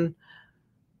intermission.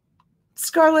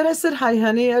 Scarlett, I said hi,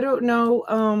 honey. I don't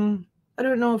know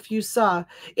if you saw.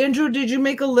 Andrew, did you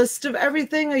make a list of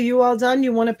everything? Are you all done?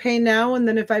 You want to pay now, and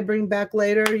then if I bring back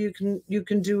later, you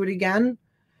can do it again?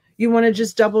 You want to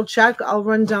just double check? I'll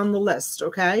run down the list,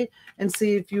 okay? And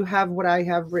see if you have what I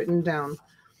have written down.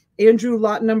 Andrew,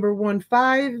 lot number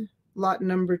 15, lot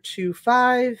number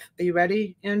 25. Are you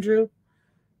ready, Andrew?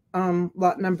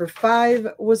 Lot number 5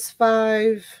 was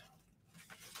 5.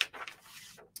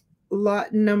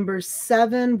 Lot number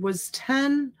 7 was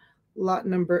 10. Lot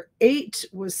number 8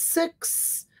 was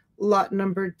 6. Lot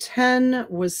number 10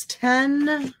 was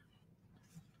 10.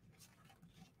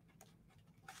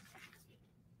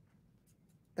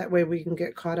 That way we can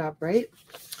get caught up, right?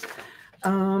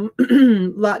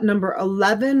 Lot number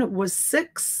 11 was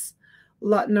 6.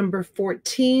 Lot number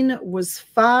 14 was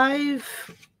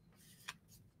 5.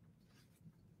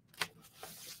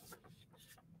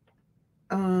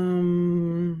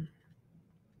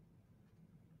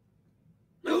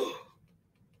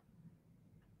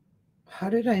 How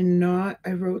did I not?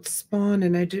 I wrote Spawn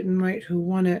and I didn't write who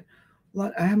won it.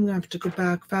 I'm gonna have to go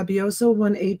back. Fabioso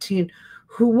won 18.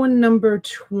 Who won number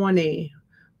 20?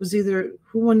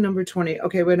 Who won number 20?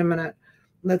 Okay, wait a minute.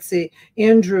 Let's see.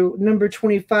 Andrew, number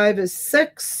 25 is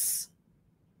 6.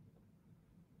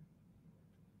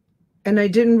 And I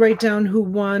didn't write down who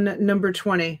won number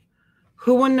 20.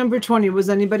 Who won number 20? Was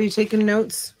anybody taking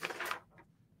notes?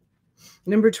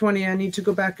 Number 20, I need to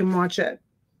go back and watch it.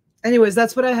 Anyways,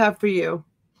 that's what I have for you.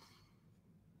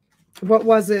 What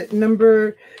was it?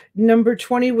 Number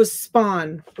 20 was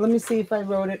Spawn. Let me see if I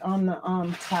wrote it on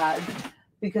the tag,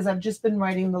 because I've just been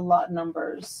writing the lot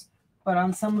numbers. But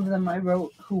on some of them, I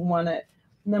wrote who won it.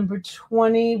 Number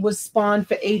 20 was Spawn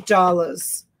for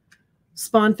 $8.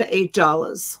 Spawn for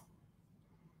 $8.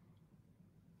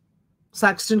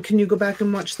 Saxton, can you go back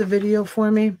and watch the video for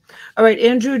me? All right,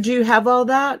 Andrew, do you have all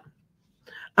that?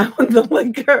 I want the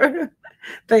liquor.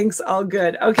 Thanks, all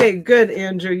good. Okay, good,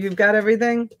 Andrew. You've got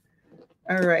everything?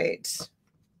 All right.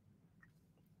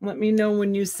 Let me know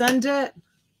when you send it.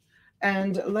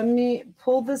 And let me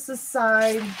pull this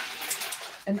aside,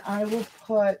 and I will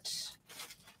put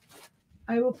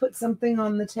something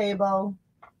on the table.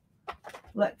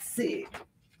 Let's see.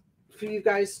 For you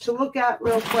guys to look at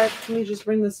real quick. Let me just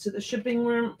bring this to the shipping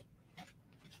room.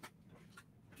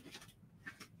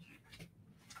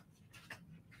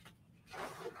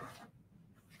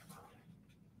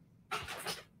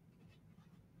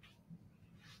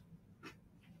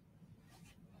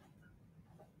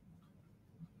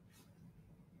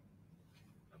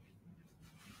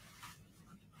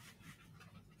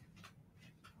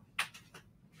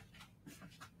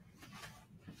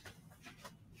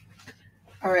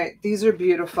 All right, these are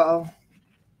beautiful.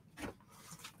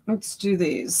 Let's do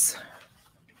these.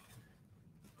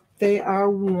 They are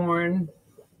worn.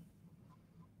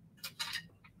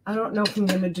 I don't know if I'm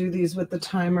going to do these with the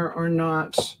timer or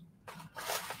not.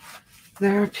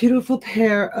 They're a beautiful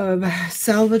pair of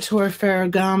Salvatore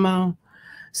Ferragamo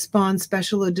Spawn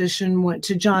Special Edition. Went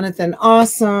to Jonathan.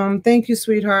 Awesome. Thank you,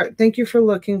 sweetheart. Thank you for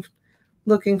looking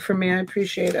for me. I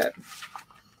appreciate it.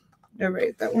 All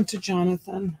right, that went to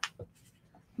Jonathan.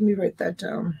 Let me write that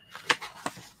down.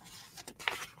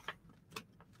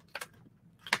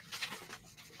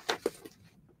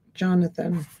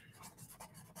 Jonathan.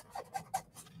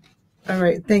 All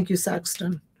right. Thank you,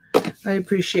 Saxton. I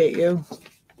appreciate you.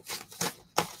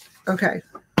 Okay.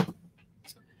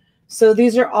 So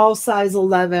these are all size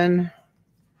 11.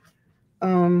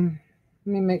 Let me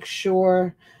make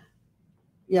sure.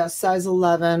 Yeah, size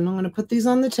 11. I'm going to put these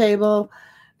on the table,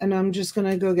 and I'm just going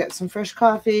to go get some fresh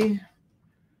coffee.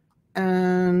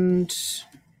 And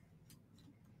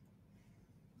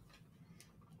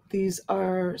These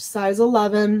are size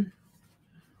 11.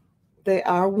 They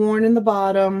are worn in the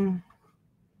bottom.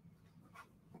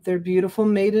 They're beautiful,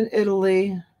 made in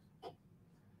Italy.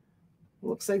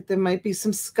 Looks like there might be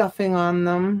some scuffing on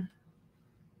them.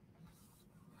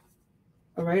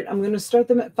 All right, I'm going to start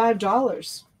them at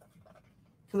 $5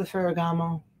 for the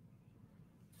Ferragamo.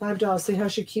 $5. See how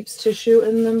she keeps tissue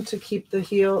in them to keep the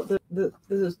heel,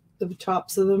 the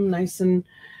tops of them nice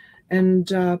and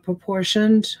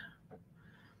proportioned.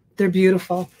 They're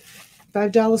beautiful.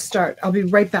 $5 start. I'll be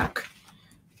right back.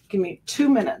 Give me 2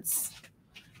 minutes.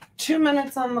 2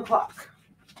 minutes on the clock.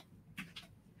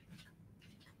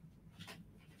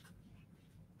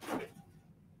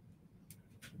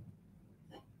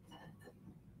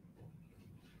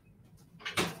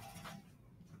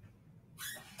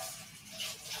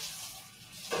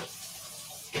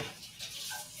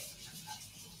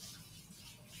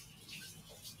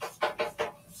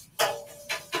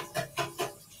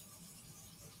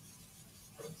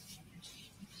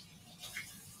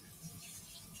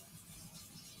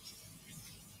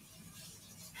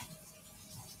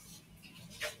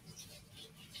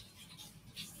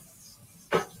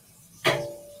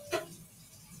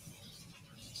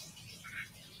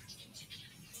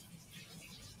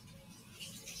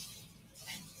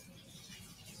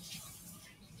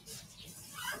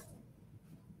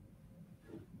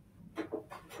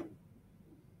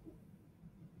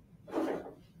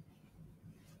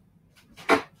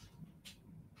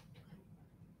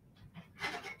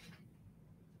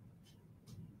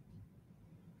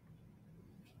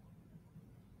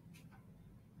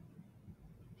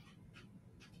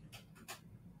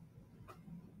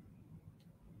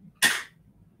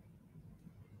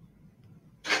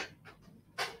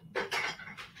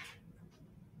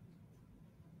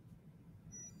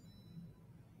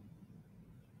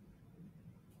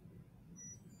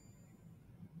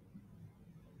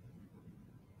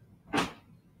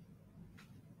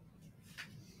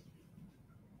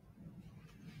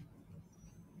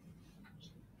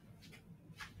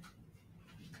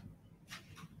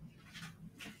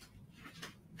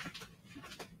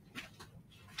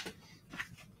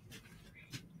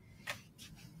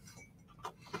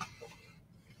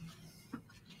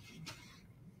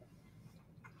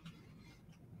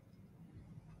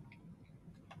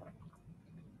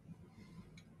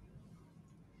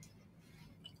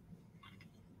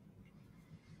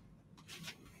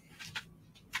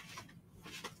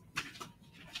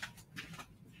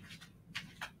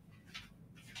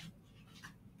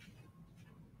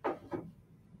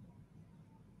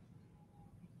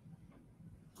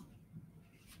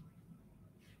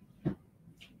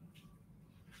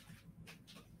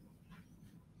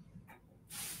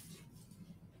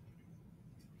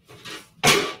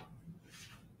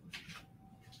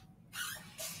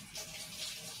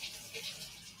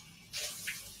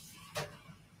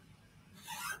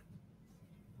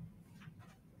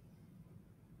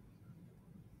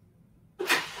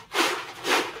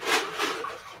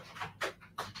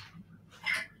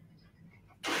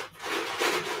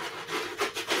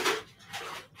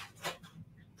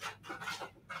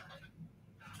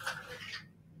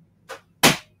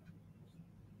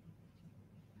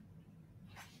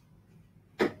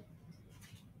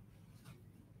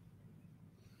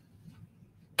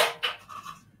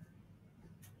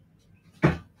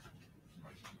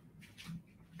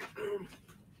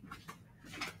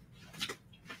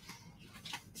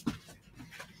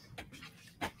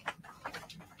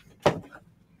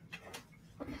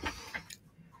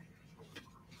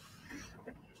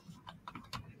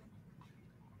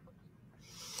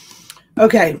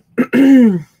 Okay,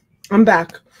 I'm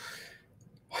back.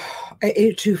 I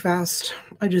ate too fast.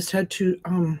 I just had 2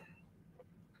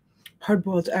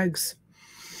 hard-boiled eggs.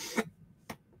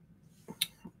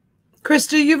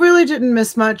 Krista, you really didn't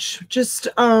miss much. Just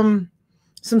some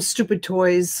stupid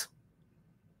toys.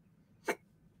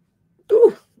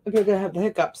 Ooh, okay, I'm gonna have the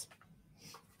hiccups.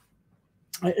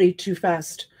 I ate too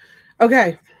fast.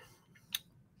 Okay.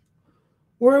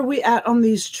 Where are we at on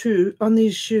these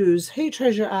shoes? Hey,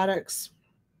 Treasure Addicts.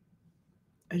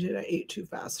 I ate too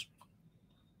fast.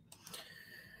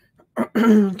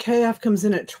 KF comes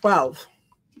in at 12.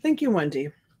 Thank you, Wendy.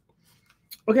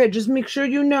 Okay, just make sure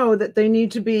you know that they need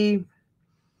to be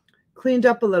cleaned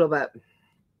up a little bit.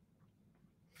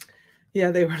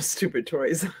 Yeah, they were stupid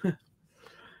toys.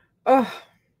 Oh,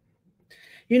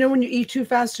 you know when you eat too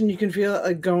fast and you can feel it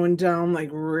like going down like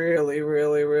really,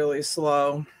 really, really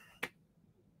slow.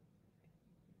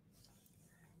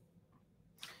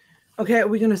 Okay, are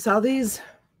we going to sell these?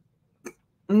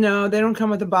 No, they don't come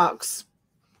with a box.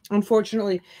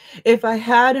 Unfortunately, if I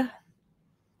had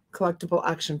collectible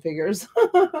action figures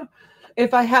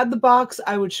If I had the box,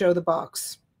 I would show the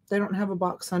box. They don't have a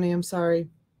box, honey. I'm sorry.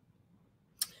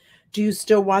 Do you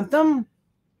still want them?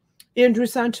 Andrew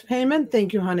sent payment.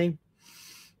 Thank you, honey.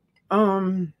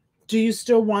 Do you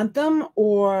still want them,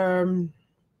 or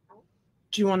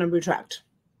do you want to retract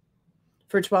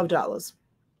for $12?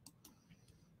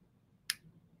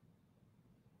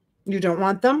 You don't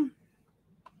want them?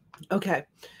 Okay.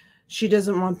 She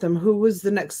doesn't want them. Who was the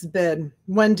next bid?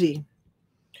 Wendy.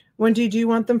 Wendy, do you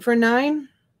want them for $9?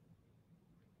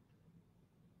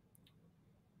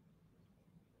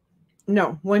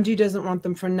 No, Wendy doesn't want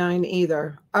them for $9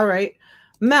 either. All right.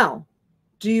 Mel,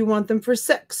 do you want them for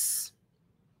 $6?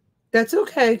 That's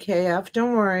okay, KF.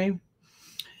 Don't worry.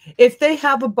 If they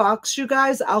have a box, you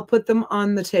guys, I'll put them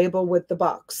on the table with the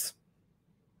box.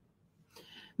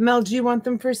 Mel, do you want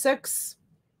them for $6?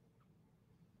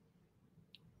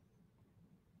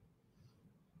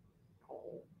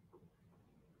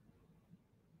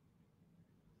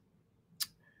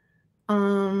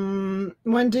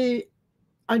 Wendy,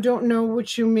 I don't know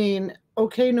what you mean.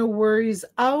 Okay, no worries,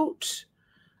 out.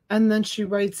 And then she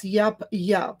writes, yep,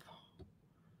 yep.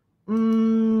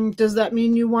 Does that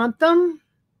mean you want them?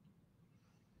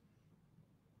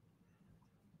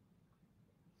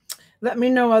 Let me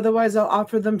know, otherwise I'll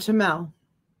offer them to Mel.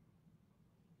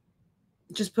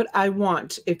 Just put I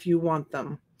want if you want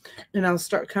them, and I'll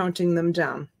start counting them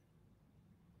down.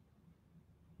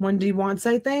 Wendy wants,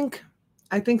 I think.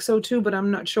 I think so too, but I'm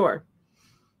not sure.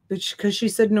 Because she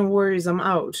said, no worries, I'm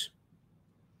out.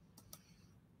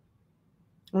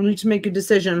 We'll need to make a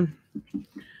decision.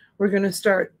 We're going to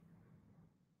start.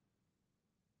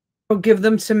 We'll give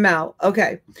them to Mel.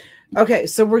 Okay. Okay,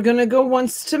 so we're going to go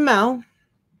once to Mel.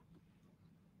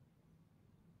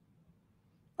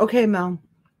 Okay, Mel.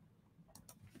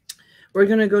 We're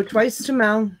going to go twice to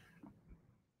Mel.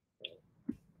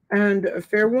 And a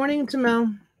fair warning to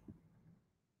Mel.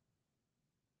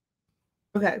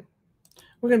 Okay.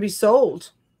 We're going to be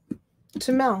sold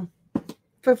to Mel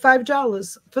for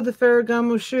 $5 for the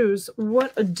Ferragamo shoes.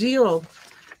 What a deal.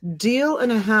 Deal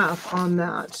and a half on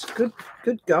that.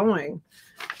 Good going.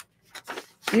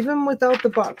 Even without the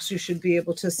box, you should be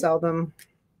able to sell them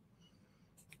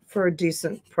for a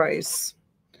decent price.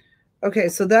 Okay,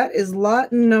 so that is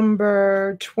lot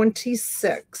number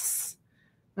 26.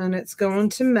 And it's going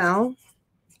to Mel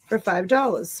for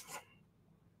 $5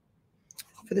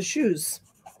 for the shoes.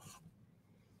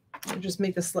 I'll just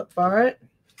make a slip for it.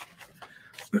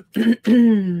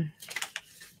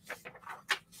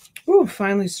 Ooh,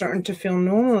 finally starting to feel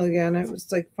normal again. It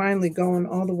was like finally going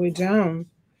all the way down.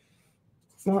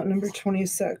 Lot number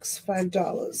 26,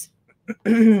 $5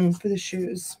 for the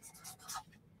shoes.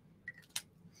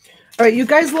 All right, you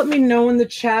guys let me know in the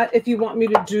chat if you want me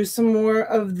to do some more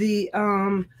of the,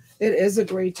 it is a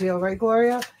great deal, right,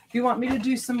 Gloria? If you want me to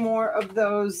do some more of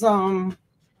those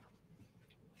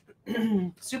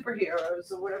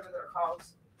superheroes or whatever they're called.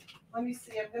 Let me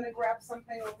see. I'm going to grab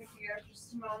something over here.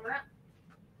 Just a moment.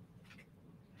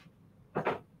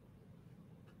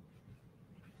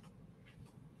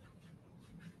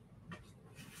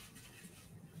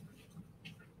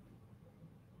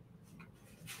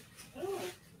 Oh,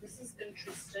 this is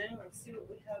interesting. Let's see what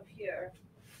we have here.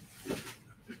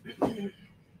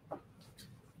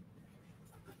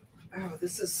 Oh,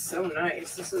 this is so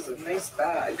nice. This is a nice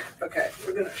bag. Okay,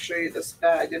 we're going to show you this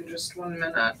bag in just 1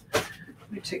 minute.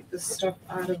 Let me take this stuff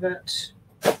out of it.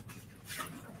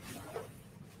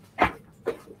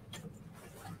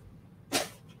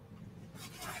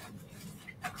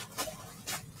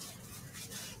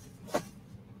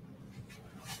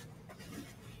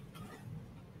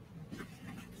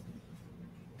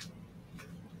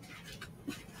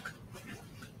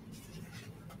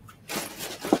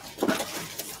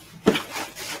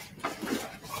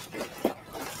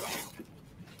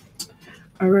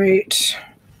 All right.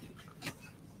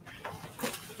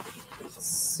 Let's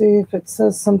see if it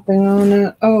says something on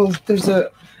it. Oh, there's a...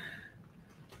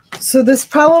 So this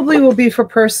probably will be for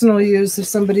personal use if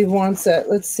somebody wants it.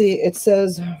 Let's see. It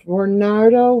says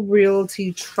Bernardo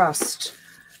Realty Trust.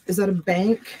 Is that a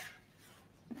bank?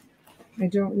 I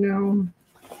don't know.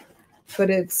 But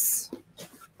it's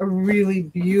a really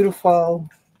beautiful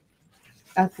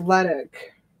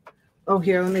athletic. Oh,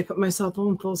 here, let me put myself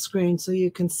on full screen so you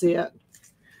can see it.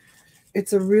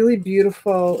 It's a really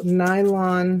beautiful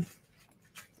nylon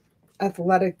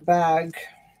athletic bag.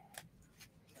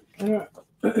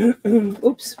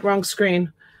 Oops, wrong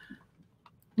screen.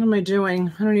 What am I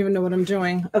doing? I don't even know what I'm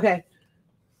doing. Okay,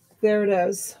 there it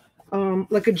is.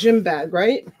 Like a gym bag,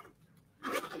 right?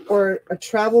 Or a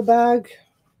travel bag,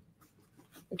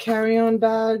 a carry-on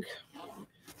bag.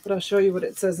 But I'll show you what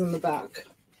it says in the back.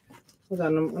 Hold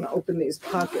on, I'm going to open these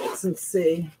pockets and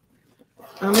see.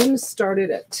 I'm going to start it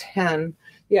at 10.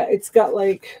 Yeah, it's got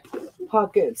like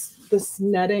pockets, this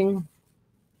netting,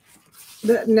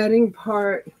 that netting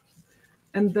part,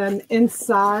 and then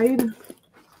inside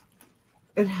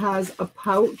it has a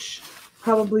pouch,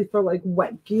 probably for like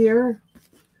wet gear,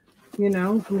 you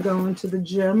know, from going to the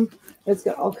gym. It's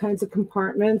got all kinds of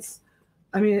compartments.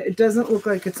 I mean, it doesn't look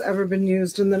like it's ever been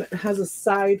used. And then it has a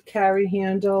side carry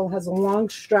handle, has a long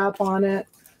strap on it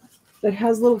that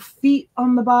has little feet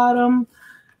on the bottom.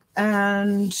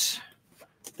 And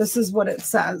this is what it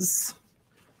says.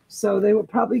 So they were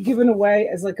probably given away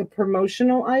as like a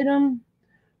promotional item.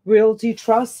 Realty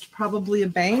Trust, probably a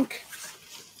bank.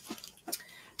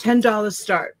 $10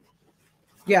 start.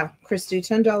 Yeah, Christy,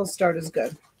 $10 start is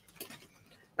good.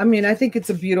 I mean, I think it's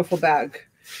a beautiful bag.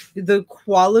 The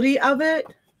quality of it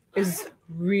is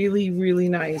really, really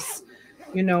nice.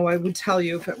 You know, I would tell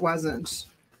you if it wasn't.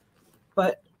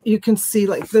 But you can see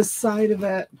like this side of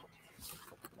it.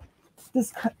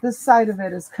 This side of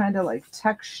it is kind of like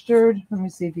textured. Let me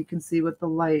see if you can see with the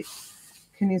light.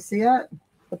 Can you see it?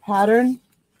 The pattern?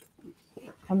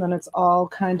 And then it's all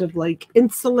kind of like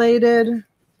insulated.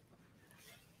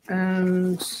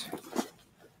 And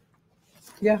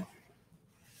yeah.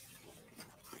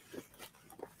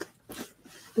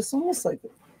 This almost like,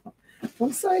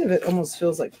 one side of it almost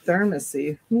feels like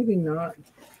thermosy. Maybe not.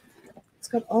 It's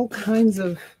got all kinds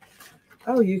of,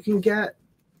 oh, you can get,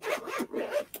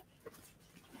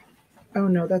 oh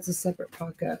no, that's a separate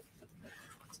pocket.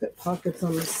 It's got pockets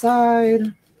on the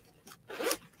side.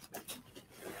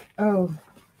 Oh,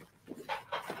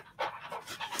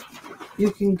 you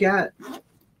can get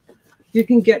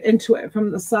into it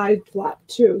from the side flap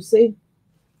too, see?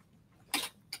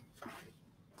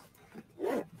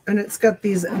 And it's got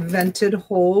these vented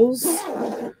holes,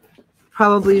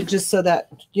 probably just so that,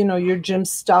 you know, your gym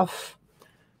stuff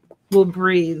will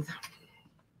breathe.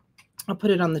 I'll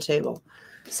put it on the table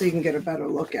so you can get a better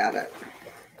look at it.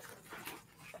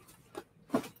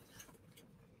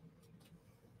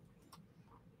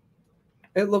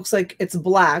 It looks like it's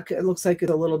black. It looks like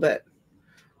it's a little bit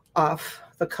off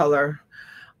the color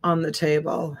on the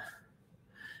table.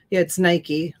 Yeah, it's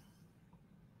Nike.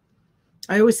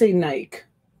 I always say Nike,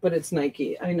 but it's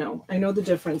Nike. I know the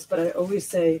difference, but I always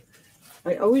say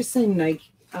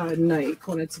Nike, Nike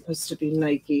when it's supposed to be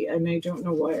Nike, and I don't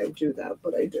know why I do that,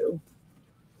 but I do.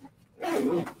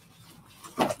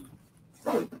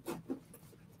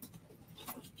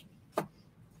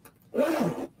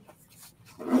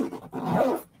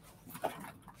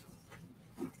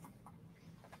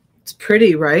 It's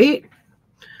pretty, right?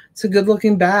 It's a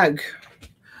good-looking bag.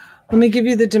 Let me give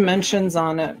you the dimensions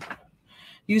on it.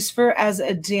 Used for as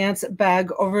a dance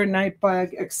bag, overnight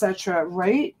bag, etc.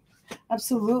 Right?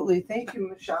 Absolutely. Thank you,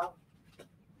 Michelle.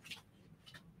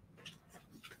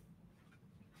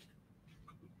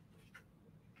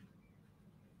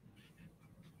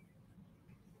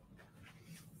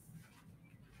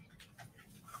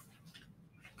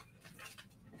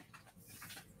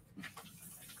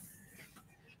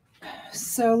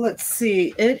 So let's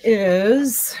see. It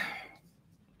is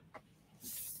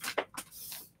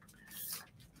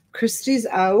Christy's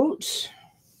out.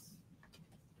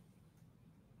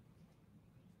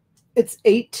 It's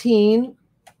 18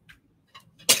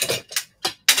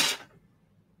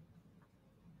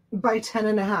 by 10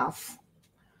 and a half.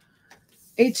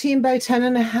 18 by 10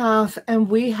 and a half, and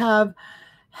we have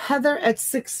Heather at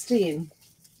 16.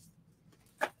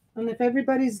 And if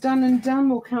everybody's done and done,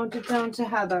 we'll count it down to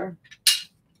Heather.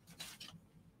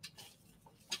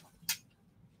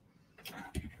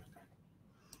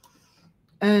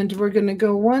 And we're going to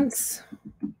go once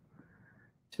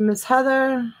to Miss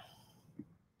Heather.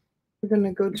 We're going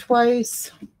to go twice.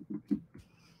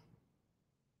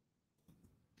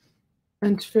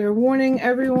 And fair warning,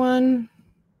 everyone.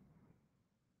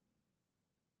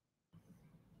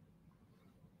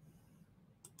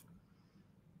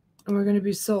 And we're going to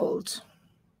be sold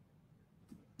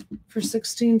for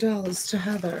 $16 to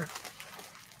Heather.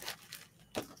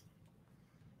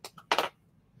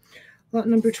 Lot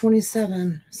number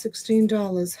 27,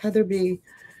 $16. Heather B.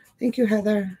 Thank you,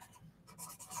 Heather.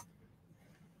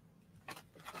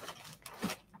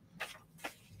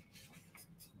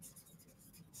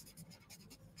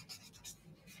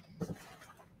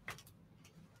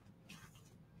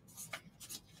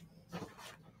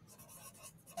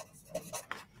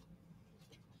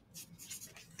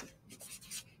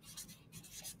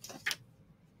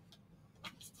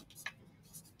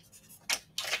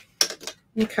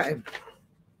 Okay.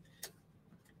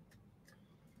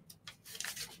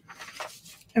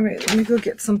 All right, let me go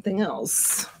get something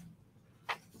else.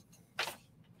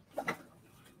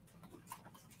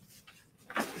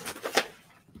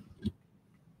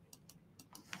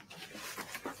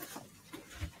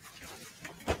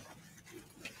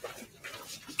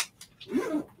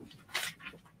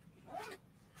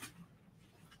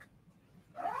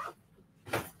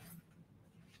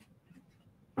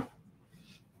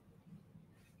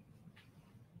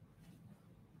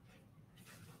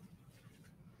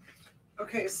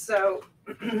 Okay, so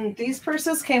these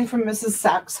purses came from Mrs.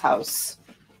 Sachs' house,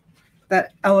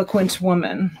 that eloquent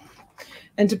woman.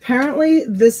 And apparently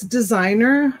this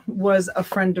designer was a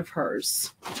friend of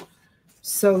hers.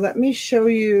 So let me show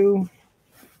you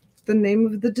the name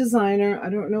of the designer. I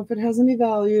don't know if it has any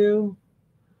value.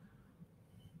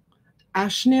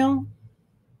 Ashneal.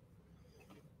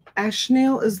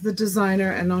 Ashneal is the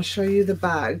designer, and I'll show you the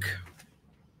bag.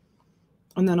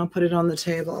 And then I'll put it on the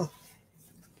table.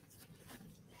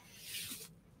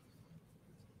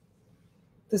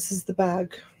 This is the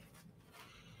bag.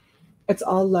 It's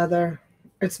all leather.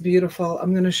 It's beautiful.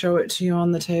 I'm going to show it to you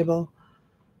on the table.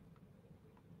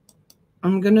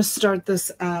 I'm going to start this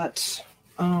at,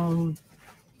 I'll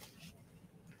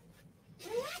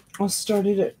start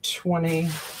it at 20.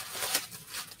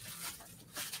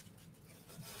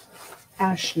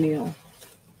 Ashneal.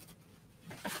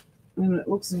 And it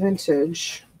looks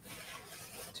vintage.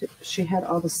 She had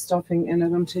all the stuffing in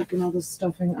it. I'm taking all the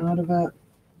stuffing out of it.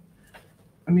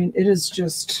 I mean, it is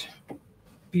just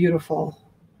beautiful.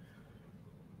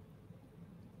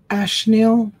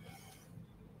 Ashneal.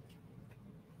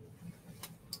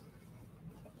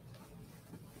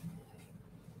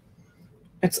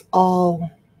 It's all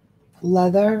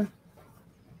leather.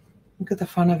 Look at the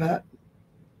front of it.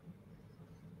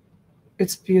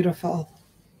 It's beautiful.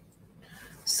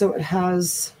 So it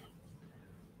has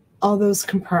all those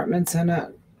compartments in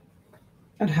it.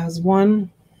 It has 1,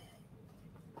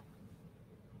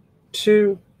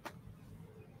 2,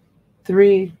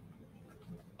 3,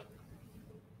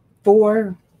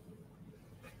 4,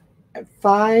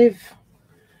 5,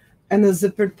 and the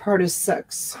zippered part is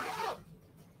 6.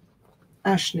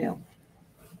 Ashneal.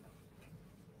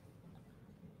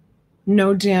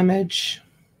 No damage.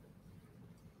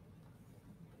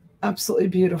 Absolutely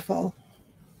beautiful.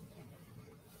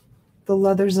 The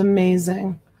leather's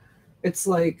amazing. It's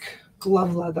like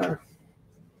glove leather.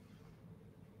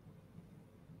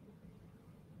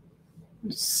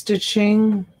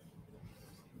 Stitching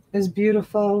is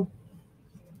beautiful.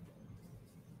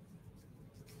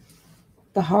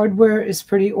 The hardware is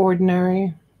pretty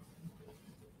ordinary.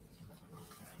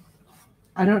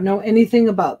 I don't know anything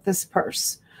about this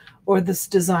purse or this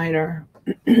designer.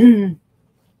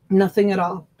 Nothing at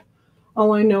all.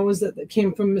 All I know is that it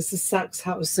came from Mrs. Sachs'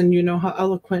 house, and you know how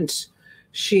eloquent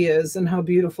she is and how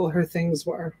beautiful her things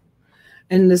were.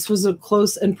 And this was a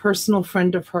close and personal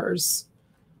friend of hers,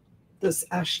 this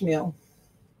Ashneal.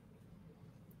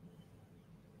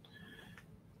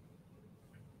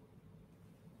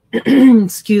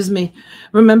 Excuse me.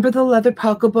 Remember the leather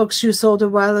pocketbooks you sold a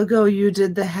while ago? You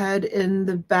did the head in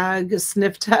the bag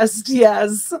sniff test.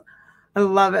 Yes, I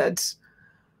love it.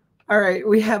 All right,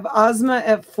 we have Ozma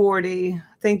at 40.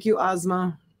 Thank you,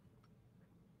 Ozma.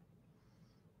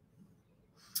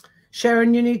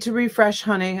 Sharon, you need to refresh,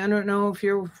 honey. I don't know if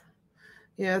you're...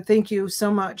 Yeah, thank you so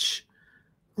much,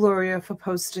 Gloria, for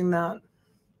posting that.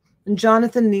 And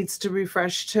Jonathan needs to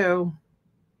refresh too.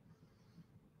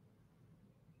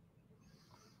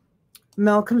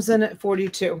 Mel comes in at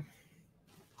 42.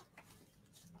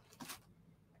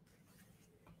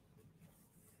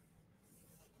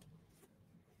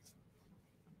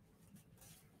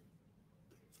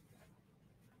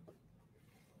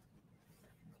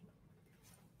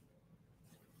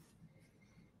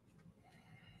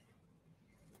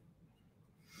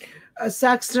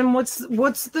 Saxton, what's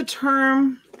the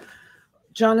term?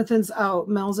 Jonathan's out.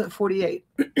 Mel's at 48.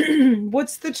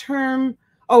 What's the term?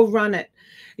 Oh, run it.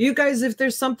 You guys, if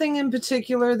there's something in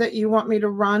particular that you want me to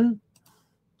run,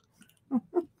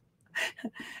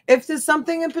 if there's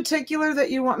something in particular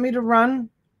that you want me to run,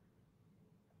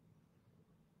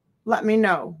 let me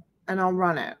know and I'll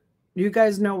run it. You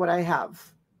guys know what I have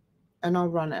and I'll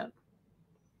run it.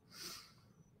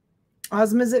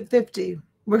 Ozma's at 50.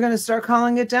 We're going to start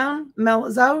calling it down. Mel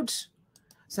is out.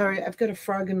 Sorry, I've got a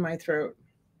frog in my throat.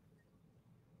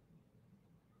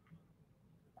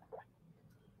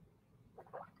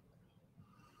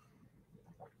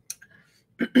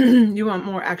 You want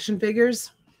more action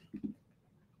figures?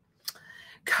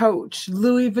 Coach,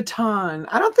 Louis Vuitton.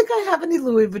 I don't think I have any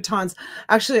Louis Vuittons.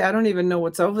 Actually, I don't even know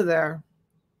what's over there.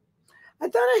 I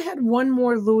thought I had one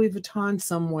more Louis Vuitton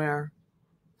somewhere.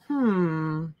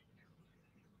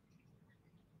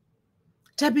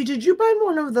 Debbie, did you buy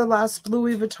one of the last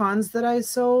Louis Vuittons that I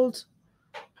sold?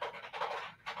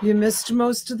 You missed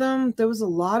most of them? There was a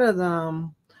lot of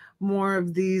them. More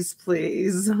of these,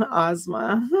 please,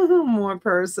 Ozma. More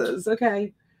purses.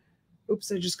 Okay.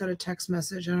 Oops, I just got a text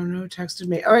message. I don't know who texted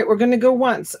me. All right, we're going to go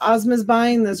once. Ozma's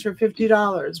buying this for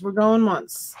 $50. We're going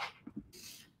once.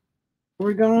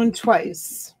 We're going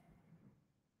twice.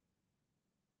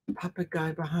 puppet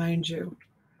guy behind you.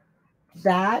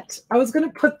 That I was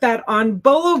gonna put that on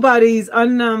Bolo Buddies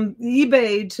on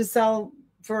eBay to sell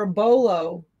for a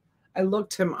bolo. I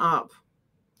looked him up,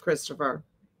 Christopher.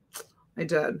 I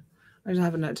did. I just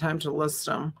haven't had time to list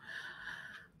them.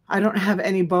 I don't have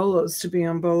any bolos to be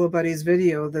on Bolo Buddies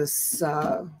video this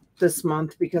this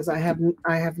month because I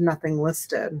have nothing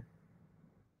listed.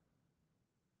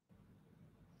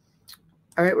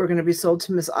 All right, we're going to be sold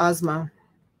to Miss Ozma.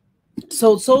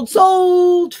 Sold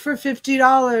for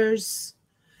 $50.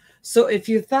 So if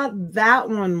you thought that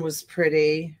one was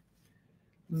pretty,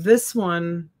 this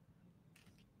one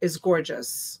is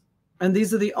gorgeous. And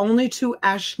these are the only two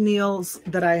ash Neils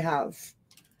that I have.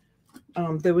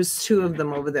 There was two of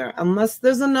them over there, unless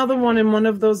there's another one in one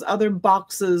of those other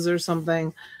boxes or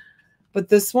something. But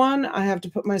this one, I have to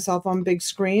put myself on big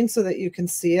screen so that you can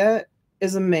see it,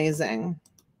 is amazing.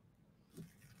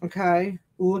 Okay,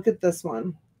 look at this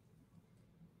one.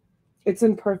 It's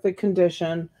in perfect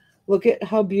condition. Look at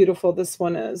how beautiful this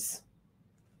one is.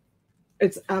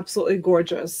 It's absolutely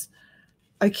gorgeous.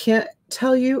 I can't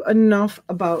tell you enough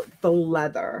about the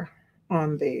leather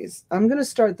on these. I'm going to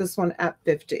start this one at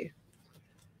 50.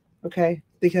 Okay,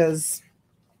 because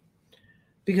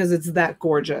it's that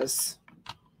gorgeous.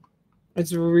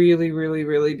 It's really, really,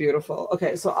 really beautiful.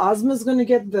 Okay, so Ozma's going to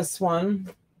get this one.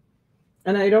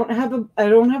 And I don't have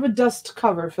a dust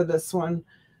cover for this one.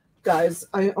 Guys,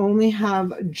 I only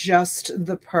have just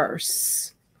the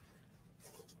purse.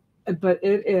 But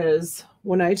it is,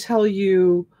 when I tell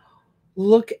you,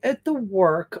 look at the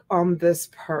work on this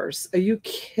purse. Are you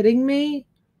kidding me?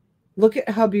 Look at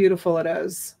how beautiful it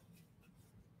is.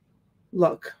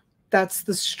 Look, that's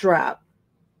the strap.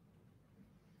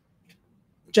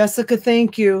 Jessica,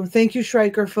 thank you. Thank you,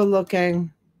 Schreiker, for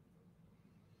looking.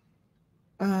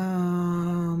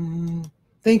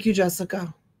 Thank you,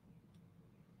 Jessica.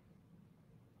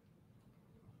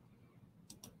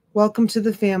 Welcome to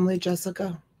the family,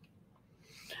 Jessica.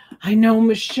 I know,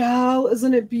 Michelle.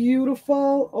 Isn't it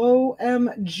beautiful?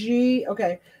 OMG.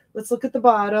 Okay, let's look at the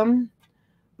bottom.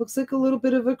 Looks like a little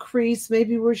bit of a crease,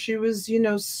 maybe where she was, you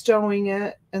know, stowing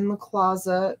it in the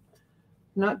closet.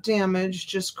 Not damaged,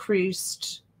 just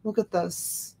creased. Look at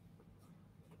this.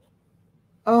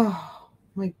 Oh,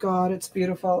 my God, it's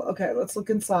beautiful. Okay, let's look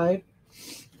inside.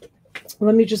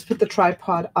 Let me just put the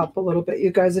tripod up a little bit,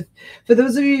 you guys. For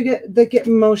those of you that get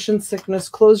motion sickness,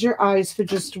 close your eyes for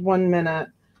just 1 minute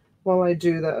while I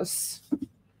do this.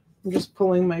 I'm just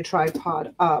pulling my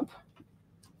tripod up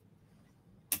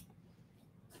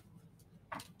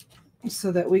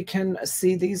so that we can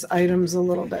see these items a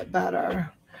little bit better.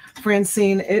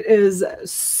 Francine, it is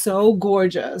so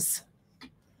gorgeous.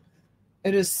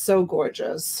 It is so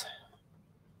gorgeous.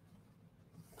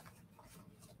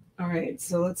 All right,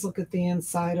 so let's look at the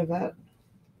inside of it.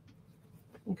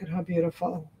 Look at how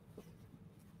beautiful.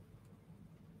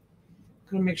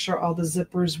 I'm gonna make sure all the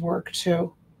zippers work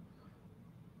too.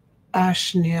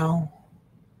 Ash Neil.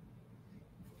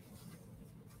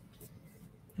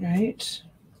 Right.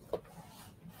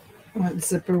 That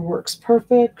zipper works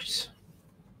perfect.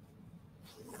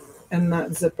 And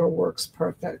that zipper works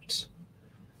perfect.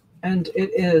 And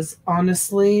it is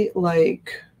honestly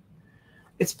like,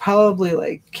 it's probably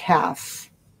like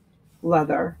calf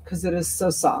leather because it is so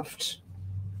soft.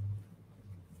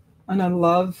 And I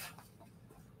love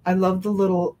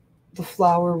the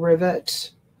flower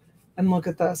rivet. And look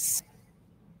at this.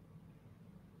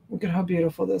 Look at how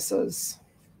beautiful this is.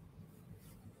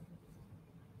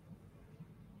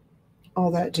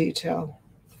 All that detail.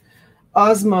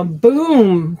 Ozma,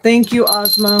 boom. Thank you,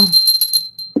 Ozma.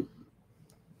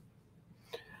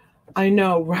 I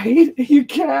know, right? You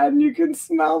can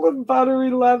smell the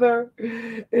buttery leather.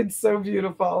 It's so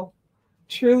beautiful.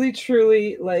 Truly,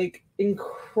 truly, like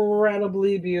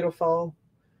incredibly beautiful.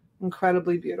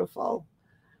 Incredibly beautiful.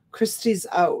 Christy's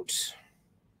out.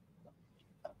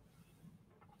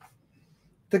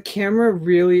 The camera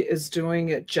really is doing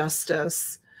it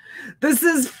justice. This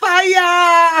is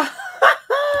fire!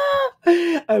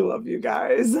 I love you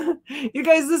guys. You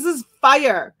guys, this is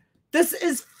fire. This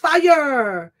is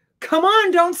fire. Come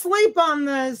on, don't sleep on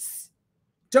this.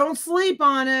 Don't sleep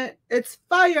on it. It's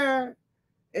fire.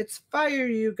 It's fire,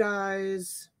 you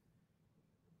guys.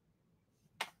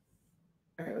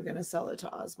 All right, we're going to sell it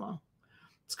to Ozma.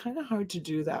 It's kind of hard to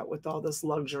do that with all this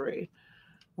luxury.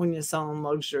 When you're selling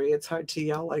luxury, it's hard to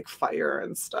yell like fire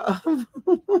and stuff.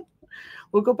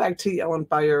 We'll go back to yelling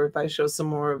fire if I show some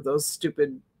more of those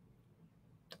stupid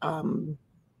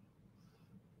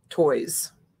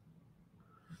toys.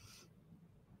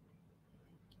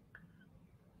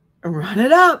 Run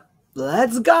it up.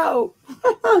 Let's go.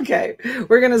 Okay,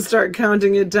 we're going to start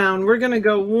counting it down. We're going to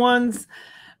go once.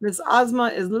 Miss Ozma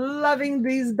is loving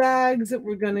these bags.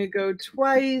 We're going to go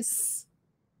twice.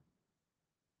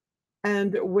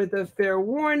 And with a fair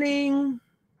warning.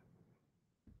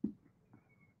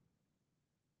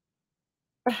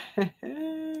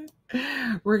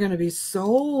 We're going to be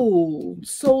sold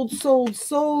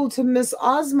to Miss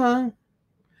Ozma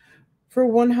for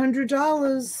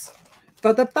 $100.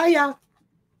 For the fire.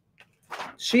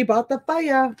 She bought the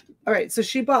fire. All right, so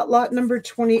she bought lot number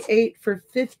 28 for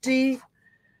 $50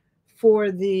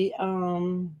 for the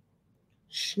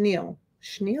chenille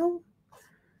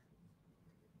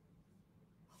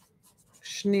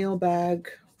bag,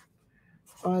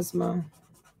 Ozma.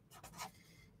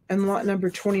 And lot number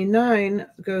 29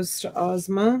 goes to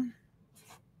Ozma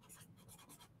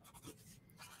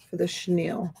for the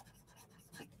chenille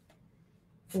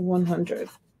for $100.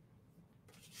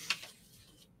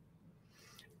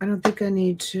 I don't think I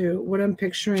need to. What I'm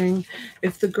picturing,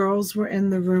 if the girls were in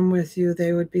the room with you,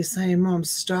 they would be saying, Mom,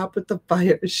 stop with the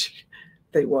fire.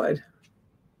 They would.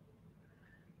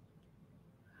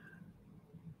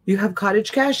 You have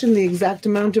cottage cash in the exact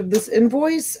amount of this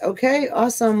invoice? Okay,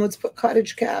 awesome. Let's put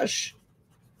cottage cash.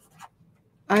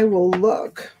 I will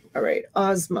look. All right,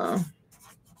 Ozma.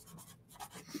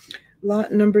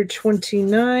 Lot number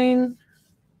 29,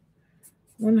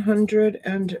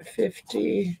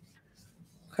 150.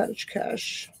 Cottage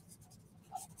cash.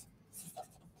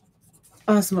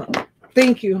 Ozma.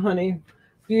 Thank you, honey.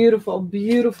 Beautiful,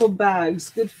 beautiful bags.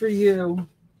 Good for you.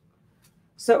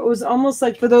 So it was almost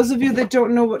like, for those of you that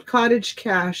don't know what cottage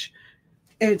cash,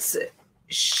 it's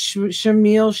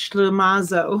Shamil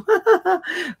Shlemazo.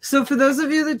 So for those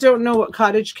of you that don't know what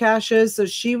cottage cash is, so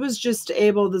she was just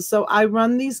able to, so I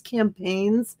run these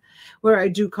campaigns where I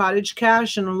do cottage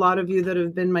cash, and a lot of you that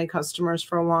have been my customers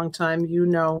for a long time, you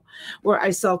know, where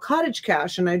I sell cottage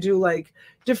cash and I do like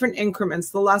different increments.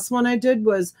 The last one I did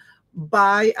was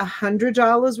buy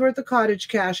 $100 worth of cottage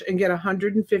cash and get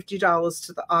 $150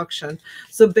 to the auction.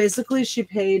 So basically she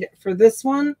paid for this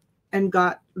one and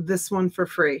got this one for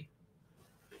free.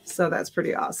 So that's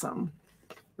pretty awesome,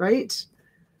 right?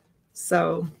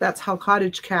 So that's how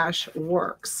cottage cash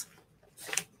works.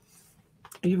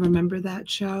 You remember that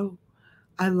show?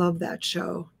 I love that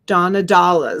show. Donna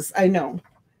Dollars. I know.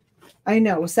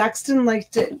 Saxton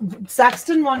liked it.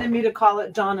 Saxton wanted me to call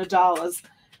it Donna Dollars.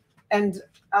 And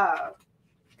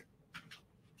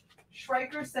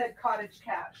Schreiker said cottage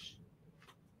cash.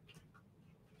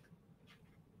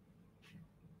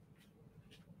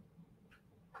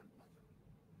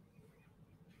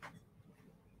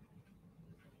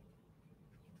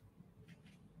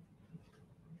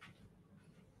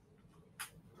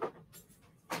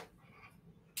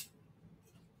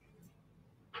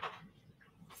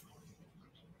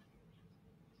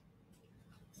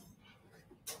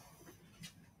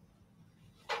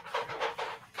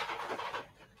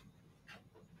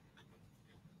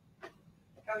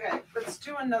 Okay, let's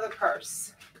do another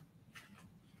purse.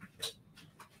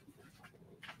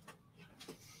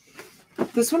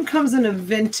 This one comes in a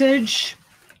vintage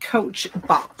Coach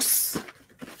box.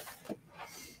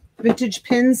 Vintage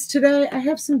pins today. I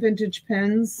have some vintage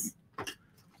pins.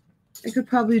 I could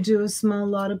probably do a small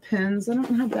lot of pins. I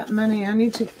don't have that many. I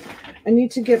need to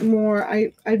get more.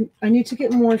 I need to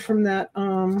get more from that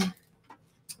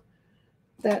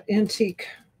that antique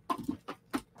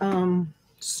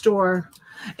store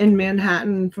in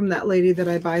Manhattan from that lady that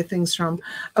I buy things from.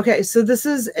 Okay, so this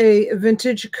is a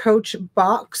vintage Coach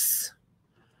box.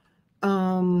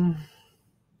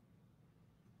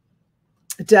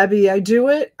 Debbie, I do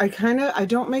it. I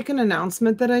don't make an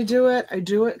announcement that I do it. I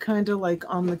do it kind of like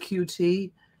on the QT,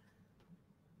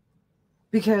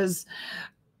 because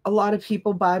a lot of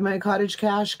people buy my cottage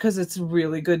cash because it's a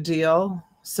really good deal.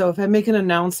 So if I make an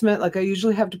announcement, like I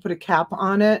usually have to put a cap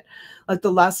on it. Like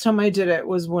the last time I did it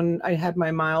was when I had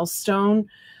my milestone,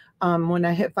 when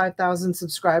I hit 5,000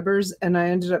 subscribers, and I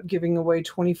ended up giving away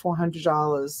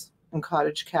 $2,400 in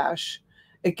cottage cash.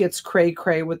 It gets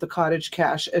cray with the cottage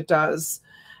cash. It does.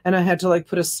 And I had to like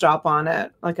put a stop on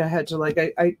it. Like I had to like,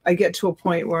 I get to a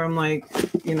point where I'm like,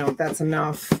 you know, that's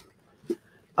enough.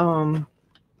 But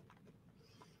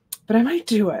I might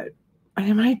do it.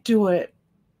 I might do it.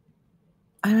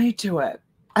 I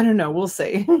don't know. We'll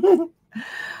see.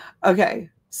 Okay.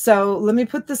 So let me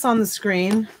put this on the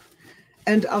screen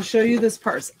and I'll show you this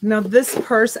purse. Now this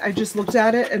purse, I just looked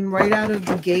at it and right out of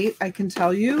the gate, I can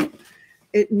tell you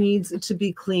it needs to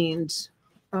be cleaned.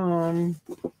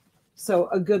 So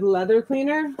a good leather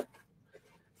cleaner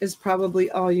is probably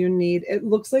all you need. It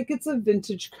looks like it's a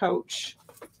vintage Coach.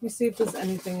 Let me see if there's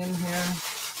anything in here.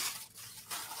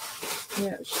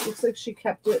 Yeah, she looks like she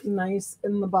kept it nice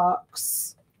in the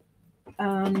box.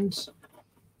 And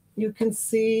you can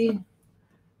see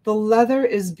the leather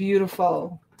is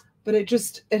beautiful, but it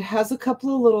has a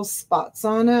couple of little spots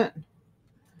on it.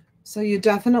 So you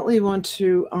definitely want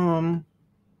to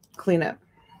clean it.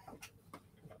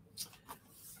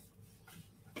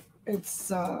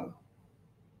 It's a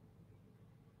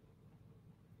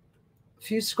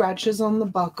few scratches on the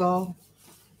buckle.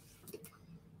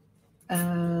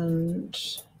 And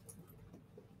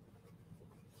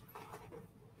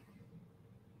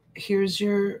here's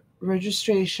your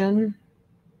registration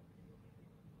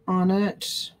on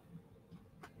it.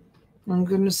 I'm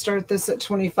going to start this at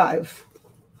 25.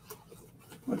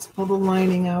 Let's pull the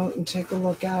lining out and take a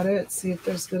look at it, see if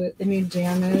there's any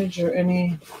damage or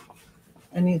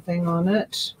anything on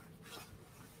it.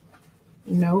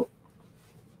 Nope.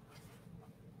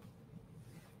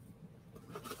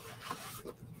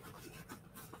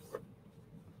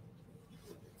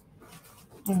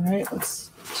 All right,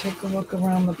 let's take a look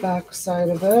around the back side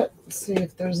of it, see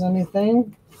if there's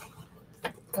anything.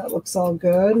 That looks all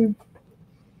good.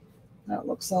 That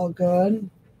looks all good.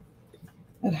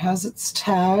 It has its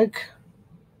tag.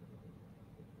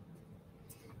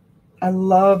 I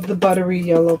love the buttery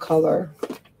yellow color.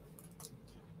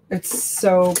 It's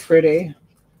so pretty.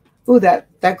 Ooh,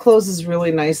 that closes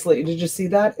really nicely. Did you see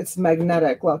that? It's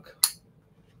magnetic. Look.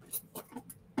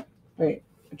 Wait,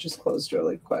 it just closed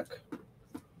really quick.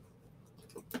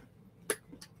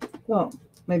 Well,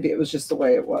 maybe it was just the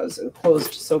way it was. It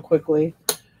closed so quickly.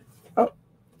 Oh,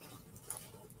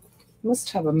 must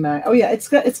have a mag. Oh yeah, it's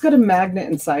got a magnet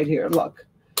inside here. Look,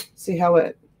 see how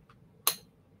it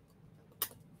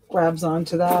grabs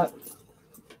onto that.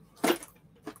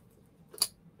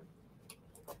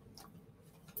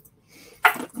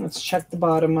 Let's check the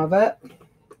bottom of it. A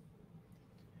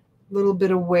little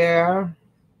bit of wear,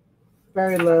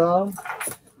 very little.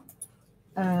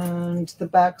 And the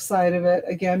back side of it,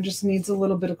 again, just needs a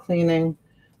little bit of cleaning,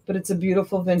 but it's a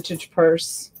beautiful vintage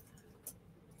purse.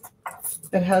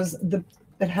 It has the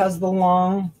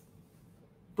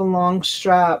long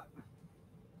strap.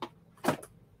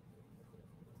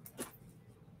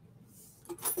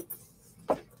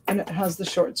 And it has the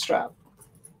short strap.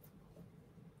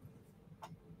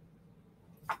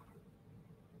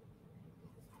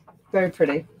 Very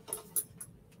pretty.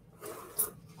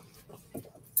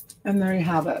 And there you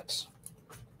have it.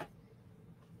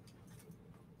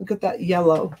 Look at that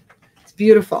yellow. It's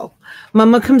beautiful.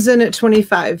 Mama comes in at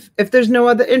 25. If there's no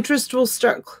other interest, we'll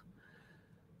start.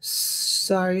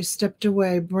 Sorry, stepped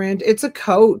away. Brand. It's a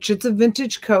Coach. It's a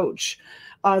vintage Coach,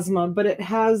 Ozma, but it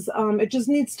has it just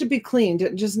needs to be cleaned.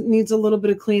 It just needs a little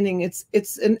bit of cleaning.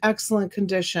 It's in excellent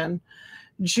condition.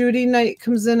 Judy Knight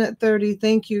comes in at 30.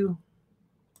 Thank you.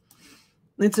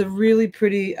 It's a really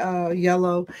pretty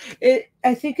yellow.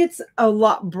 I think it's a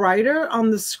lot brighter on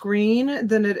the screen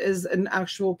than it is an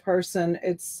actual person.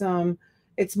 It's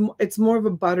more of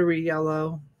a buttery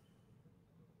yellow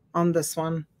on this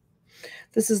one.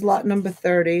 This is lot number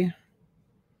 30.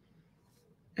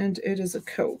 And it is a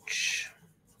Coach.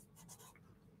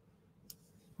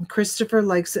 Christopher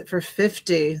likes it for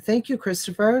 50. Thank you,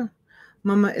 Christopher.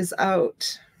 Mama is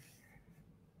out.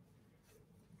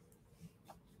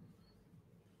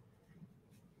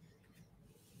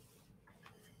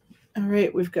 All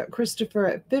right, we've got Christopher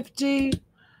at 50.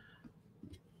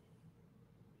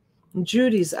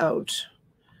 Judy's out.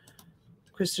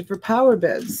 Christopher power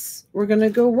bids. We're going to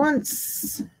go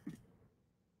once.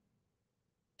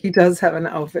 He does have an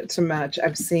outfit to match.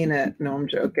 I've seen it. No, I'm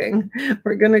joking.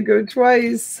 We're going to go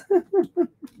twice.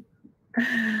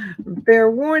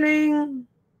 Fair warning.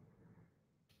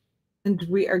 And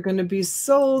we are going to be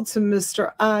sold to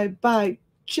Mr. I Buy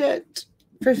Chit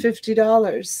for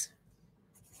 $50.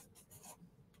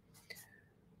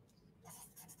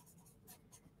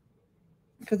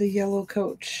 For the yellow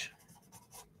Coach.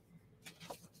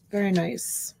 Very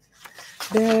nice.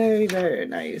 Very, very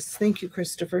nice. Thank you,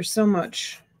 Christopher, so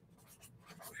much.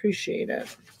 Appreciate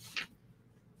it.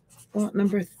 Lot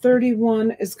number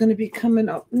 31 is going to be coming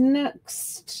up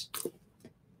next.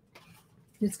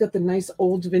 It's got the nice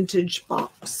old vintage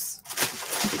box.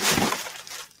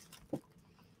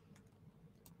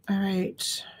 All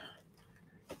right.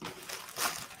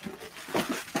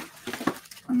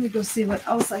 Let me go see what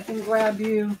else I can grab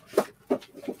you.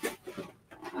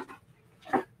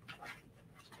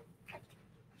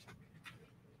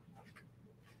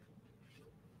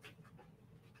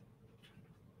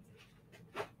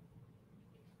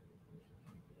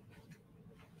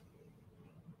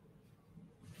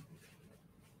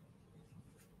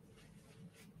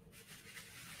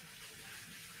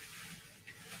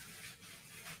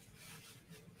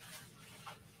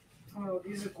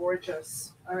 These are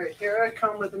gorgeous. All right, here I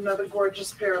come with another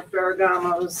gorgeous pair of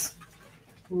Ferragamos.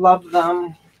 Love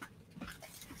them.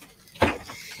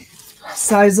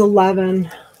 Size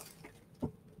 11.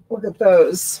 Look at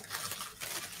those.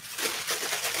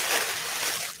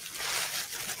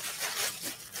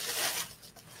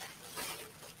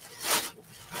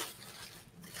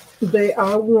 They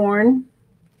are worn.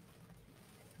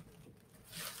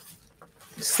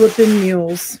 Slipping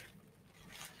mules.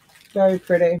 Very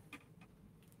pretty.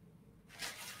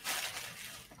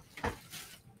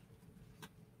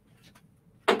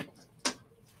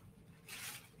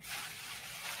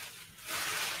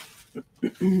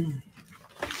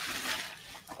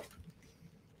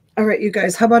 All right, you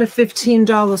guys, how about a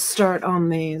 $15 start on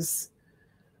these?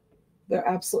 They're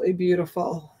absolutely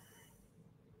beautiful.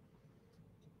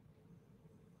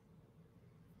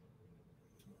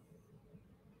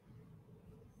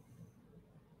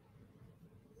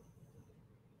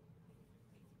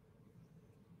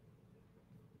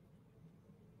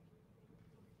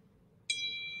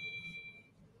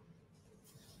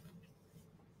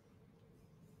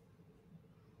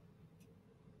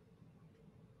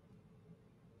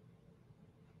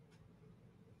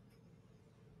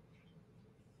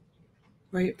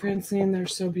 Right, Francine, they're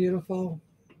so beautiful.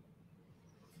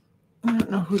 I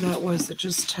don't know who that was that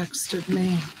just texted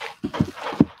me.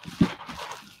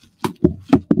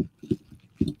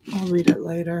 I'll read it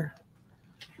later.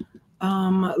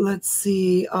 Let's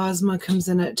see. Ozma comes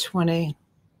in at 20.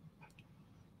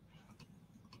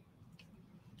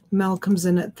 Mel comes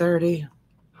in at 30.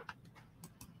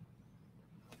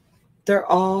 They're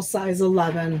all size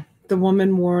 11. The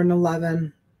woman wore an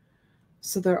 11.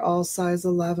 So they're all size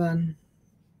 11.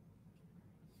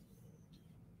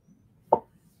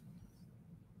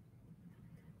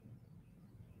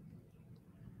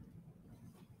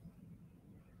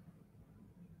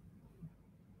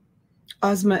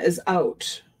 Ozma is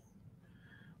out.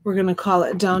 We're going to call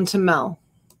it down to Mel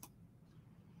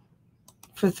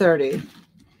for 30.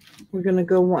 We're going to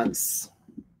go once.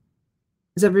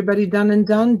 Is everybody done and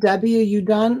done? Debbie, are you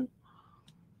done?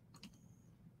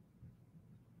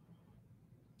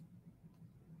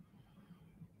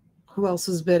 Who else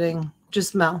is bidding?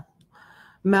 Just Mel.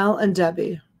 Mel and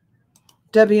Debbie.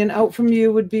 Debbie, an out from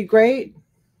you would be great.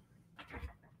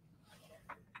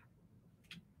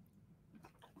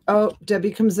 Oh,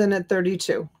 Debbie comes in at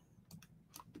 32.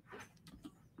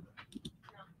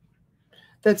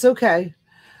 That's okay.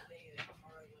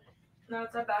 No,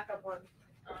 it's a backup one.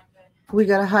 We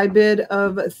got a high bid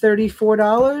of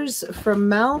 $34 from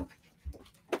Mel.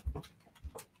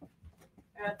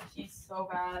 She's so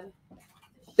bad.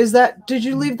 Is that, did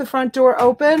you leave the front door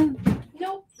open?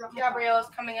 Nope. Gabriella's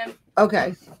coming in.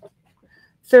 Okay.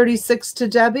 36 to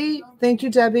Debbie. Thank you,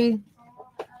 Debbie.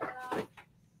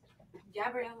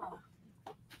 Gabriella.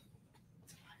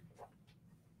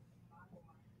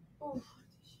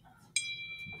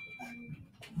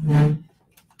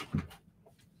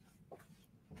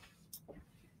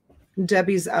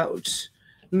 Debbie's out.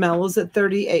 Mel is at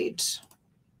 38.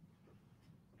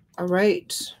 All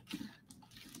right.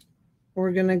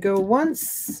 We're going to go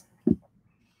once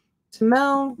to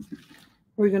Mel.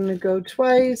 We're going to go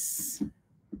twice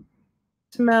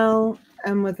to Mel.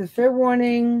 And with a fair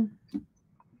warning,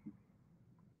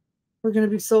 we're going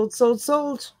to be sold, sold,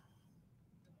 sold.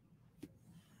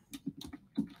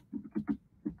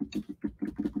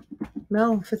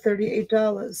 Mel for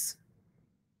 $38.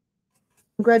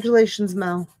 Congratulations,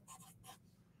 Mel.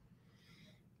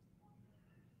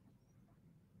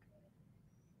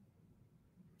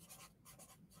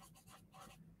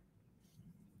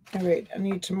 All right, I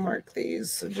need to mark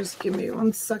these, so just give me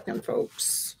 1 second,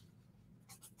 folks.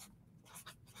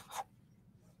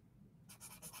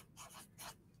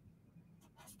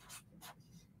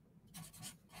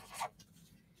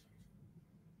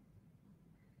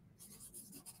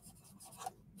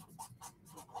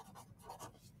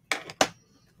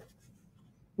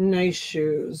 Nice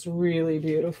shoes, really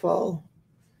beautiful.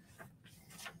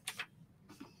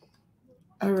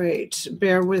 All right,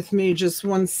 bear with me just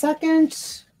 1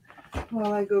 second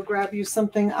while I go grab you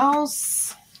something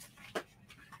else.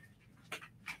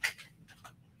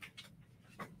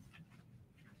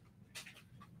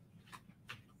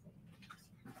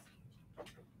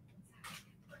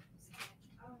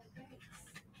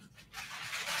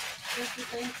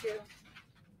 Thank you.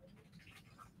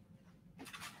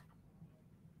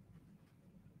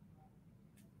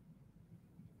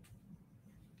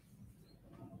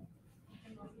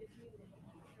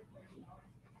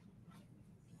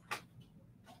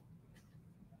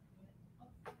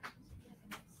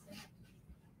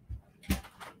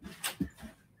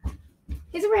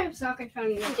 Here's a random sock I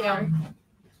found in the car.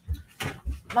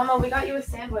 Mama, we got you a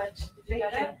sandwich. Did you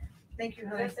get it? Thank you, Is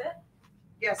honey. this it?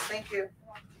 Yes, thank you.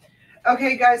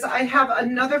 Okay, guys, I have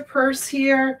another purse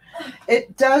here.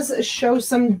 It does show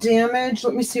some damage.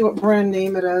 Let me see what brand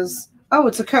name it is. Oh,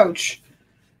 it's a Coach.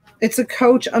 It's a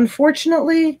Coach.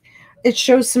 Unfortunately, it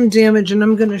shows some damage, and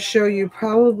I'm going to show you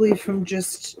probably from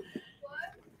just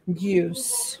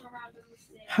use.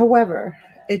 However,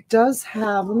 it does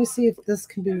have, let me see if this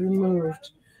can be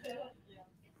removed.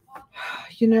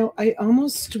 You know, I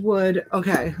almost would,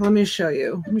 okay, let me show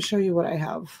you. Let me show you what I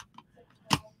have.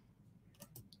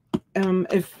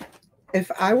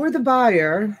 If I were the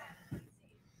buyer,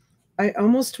 I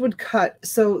almost would cut.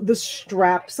 So the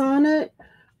straps on it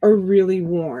are really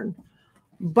worn.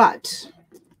 But,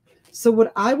 so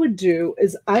what I would do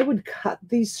is I would cut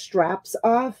these straps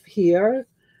off here.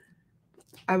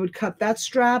 I would cut that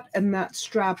strap and that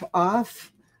strap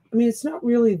off. I mean, it's not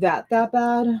really that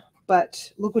bad,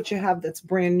 but look what you have that's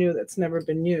brand new, that's never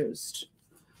been used.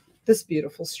 This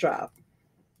beautiful strap,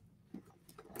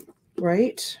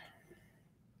 right?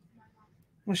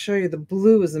 I'll show you. The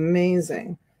blue is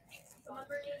amazing.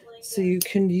 So you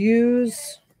can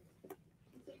use,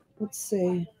 let's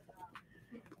see.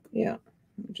 Yeah,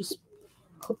 just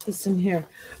put this in here.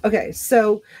 Okay,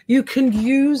 so you can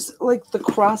use like the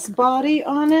crossbody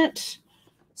on it.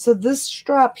 So this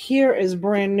strap here is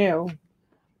brand new.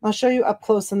 I'll show you up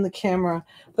close in the camera.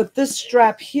 But this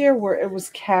strap here where it was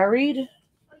carried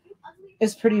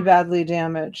is pretty badly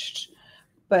damaged.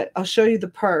 But I'll show you the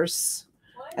purse.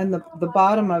 And the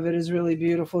bottom of it is really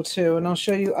beautiful too. And I'll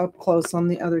show you up close on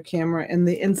the other camera. And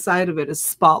the inside of it is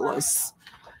spotless.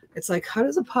 It's like, how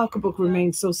does a pocketbook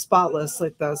remain so spotless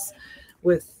like this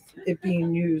with it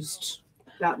being used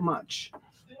that much?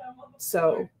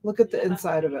 So look at the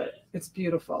inside of it. It's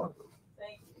beautiful.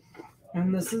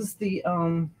 And this is the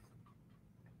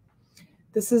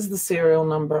serial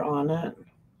number on it.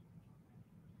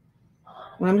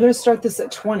 And I'm going to start this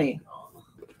at 20.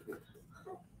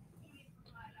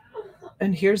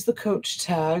 And here's the Coach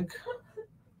tag.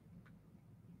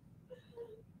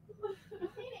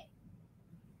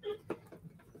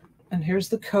 And here's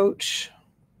the Coach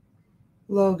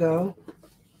logo.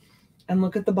 And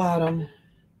look at the bottom.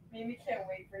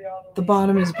 The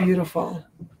bottom is beautiful.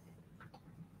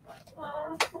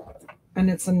 And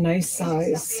it's a nice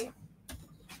size.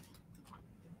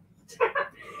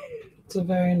 It's a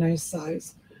very nice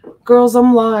size. Girls,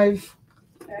 I'm live.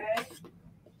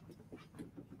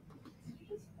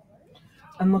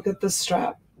 And look at this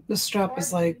strap. This strap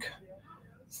is like,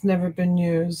 it's never been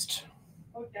used.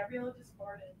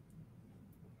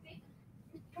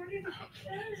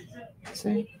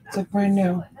 See, it's like brand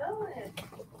new.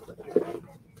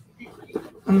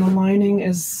 And the lining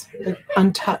is like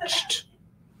untouched.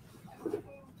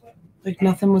 Like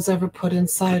nothing was ever put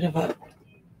inside of it.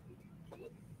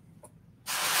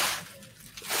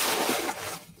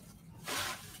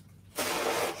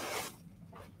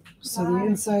 So the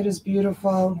inside is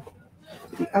beautiful.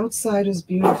 The outside is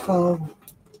beautiful.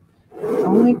 The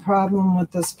only problem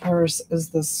with this purse is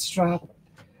the strap.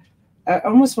 I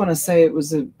almost want to say it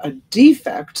was a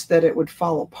defect, that it would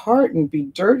fall apart and be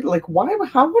dirty. Like, why?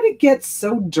 How would it get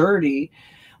so dirty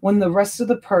when the rest of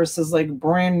the purse is like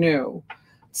brand new?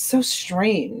 It's so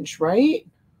strange, right?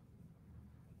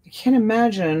 I can't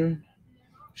imagine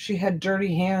she had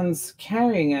dirty hands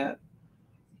carrying it.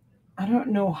 I don't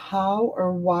know how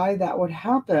or why that would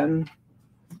happen.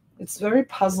 It's very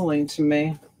puzzling to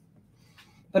me.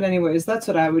 But anyways, that's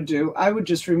what I would do. I would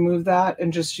just remove that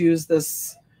and just use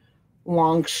this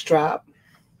long strap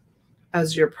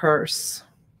as your purse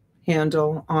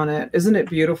handle on it. Isn't it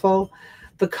beautiful?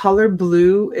 The color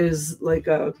blue is like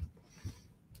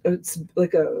it's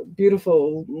like a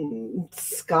beautiful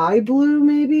sky blue,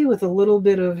 maybe with a little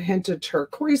bit of hint of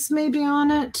turquoise maybe on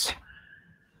it.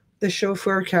 The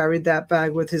chauffeur carried that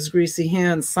bag with his greasy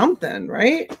hands. Something,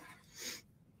 right?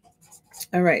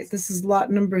 All right, this is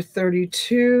lot number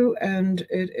 32, and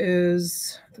it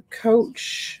is the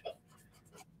Coach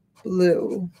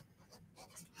blue.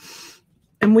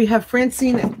 And we have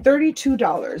Francine at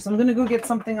 $32. I'm going to go get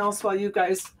something else while you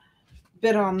guys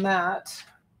bid on that.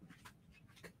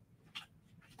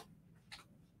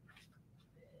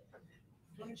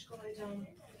 Why don't you go lay down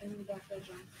in the back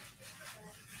bedroom?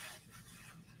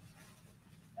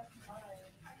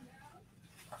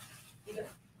 You got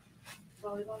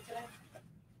volleyball today?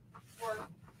 Or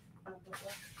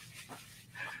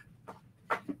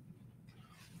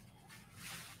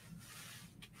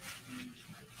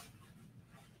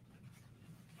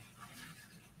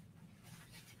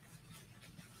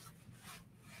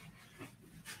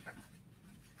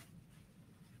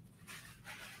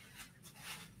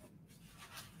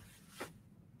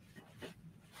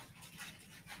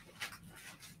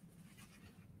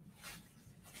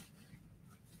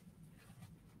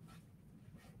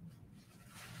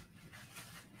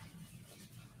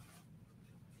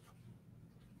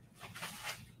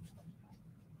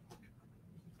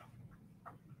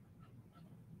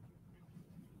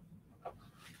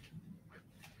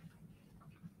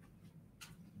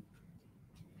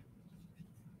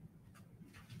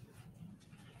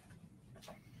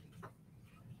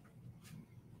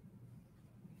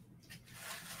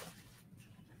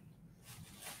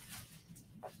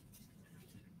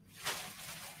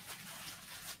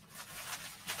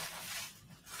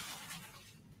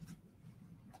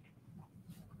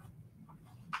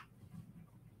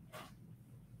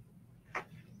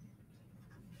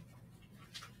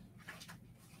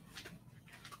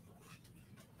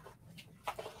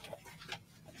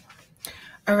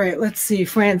All right, let's see.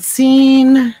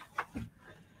 Francine.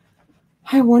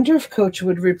 I wonder if Coach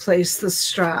would replace the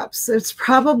straps. It's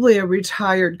probably a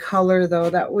retired color, though.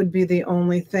 That would be the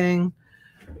only thing.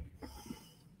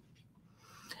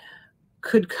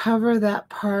 Could cover that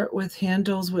part with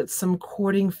handles with some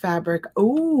cording fabric.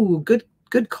 Oh, good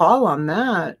call on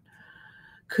that.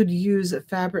 Could use a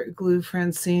fabric glue,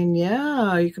 Francine.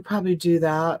 Yeah, you could probably do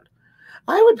that.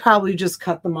 I would probably just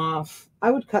cut them off.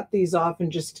 I would cut these off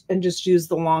and just use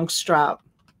the long strap.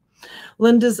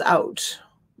 Linda's out.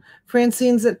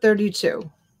 Francine's at 32.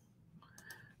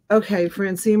 Okay,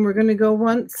 Francine, we're going to go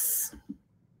once.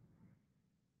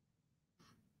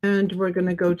 And we're going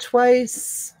to go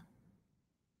twice.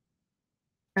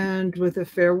 And with a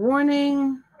fair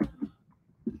warning,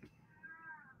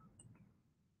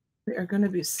 we are going to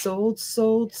be sold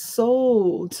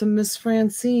to Miss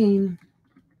Francine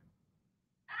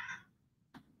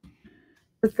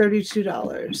for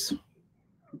 $32.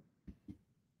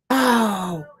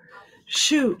 Oh,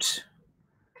 shoot.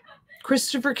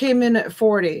 Christopher came in at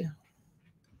 40.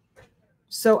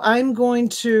 So I'm going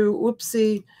to,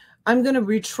 whoopsie, I'm going to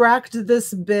retract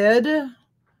this bid.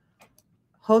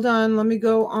 Hold on, let me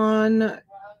go on.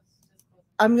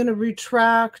 I'm going to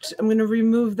retract. I'm going to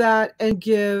remove that and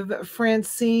give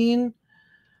Francine.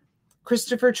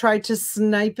 Christopher tried to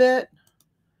snipe it.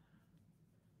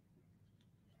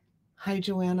 Hi,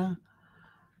 Joanna.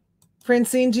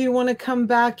 Francine, do you want to come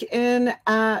back in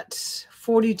at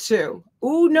 42?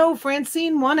 Oh, no,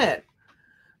 Francine won it.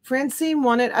 Francine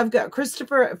won it. I've got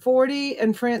Christopher at 40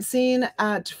 and Francine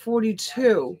at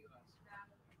 42.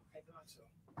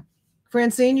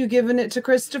 Francine, you giving it to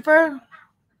Christopher?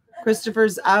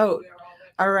 Christopher's out.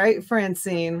 All right,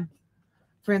 Francine.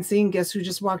 Francine, guess who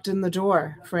just walked in the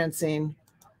door? Francine.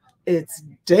 It's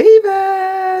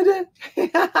David.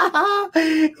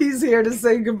 He's here to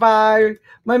say goodbye.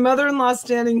 My mother-in-law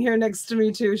standing here next to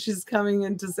me too. She's coming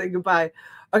in to say goodbye.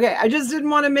 Okay, I just didn't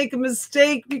want to make a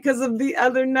mistake because of the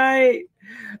other night.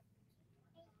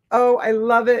 Oh, I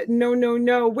love it. No, no,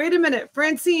 no. Wait a minute.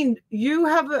 Francine, you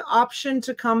have an option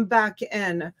to come back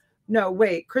in. No,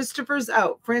 wait. Christopher's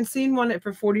out. Francine won it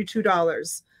for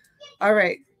 $42. All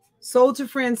right. Sold to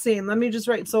Francine. Let me just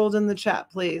write sold in the chat,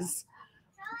 please.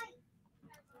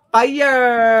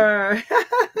 Fire.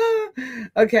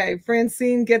 Okay.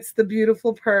 Francine gets the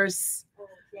beautiful purse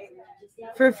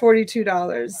for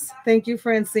 $42. Thank you,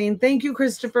 Francine. Thank you,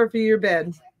 Christopher, for your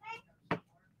bid.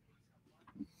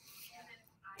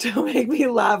 Don't make me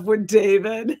laugh with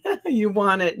David. You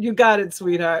want it. You got it,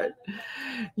 sweetheart.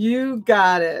 You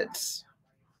got it.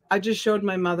 I just showed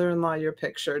my mother-in-law your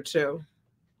picture, too.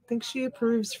 I think she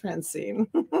approves, Francine.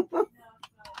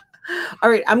 All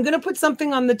right, I'm going to put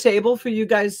something on the table for you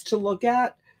guys to look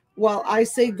at while I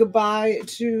say goodbye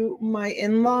to my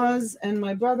in-laws and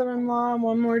my brother-in-law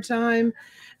one more time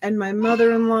and my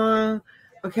mother-in-law.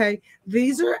 Okay,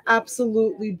 these are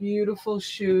absolutely beautiful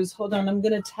shoes. Hold on, I'm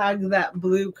going to tag that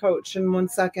blue Coach in 1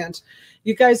 second.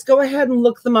 You guys go ahead and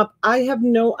look them up. I have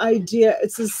no idea.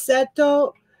 It's a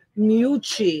Seto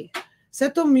Mucci.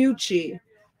 Seto Mucci.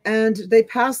 And they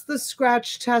passed the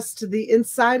scratch test. The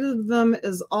inside of them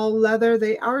is all leather.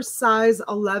 They are size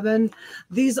 11.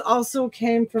 These also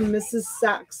came from Mrs.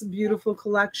 Sachs' beautiful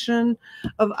collection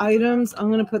of items.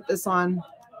 I'm going to put this on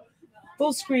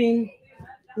full screen.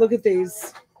 Look at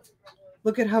these.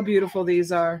 Look at how beautiful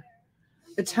these are.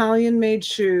 Italian-made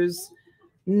shoes.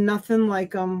 Nothing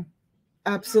like them.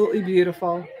 Absolutely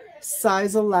beautiful.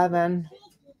 Size 11.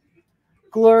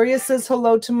 Gloria says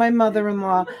hello to my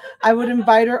mother-in-law. I would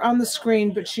invite her on the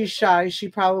screen, but she's shy. She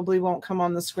probably won't come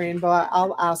on the screen, but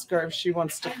I'll ask her if she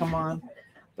wants to come on.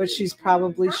 But she's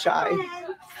probably shy.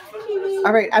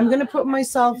 All right, I'm going to put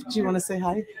myself. Do you want to say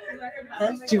hi?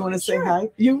 Do you want to say hi?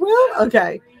 You will?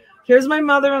 Okay. Here's my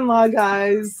mother-in-law,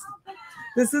 guys.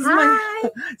 This is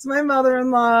it's my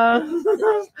mother-in-law.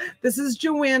 This is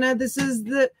Joanna. This is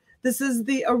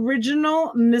the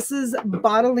original Mrs.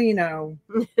 Bottolino.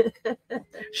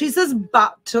 She says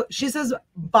Bottolino.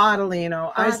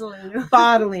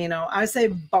 Bottolino. I say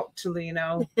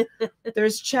Bottolino.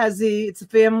 There's Chezzy. It's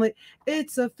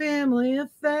a family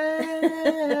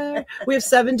affair. We have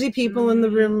 70 people in the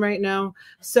room right now.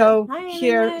 So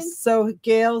so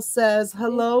Gail says,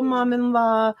 hello,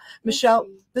 mom-in-law. Michelle.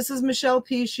 This is Michelle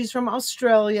P. She's from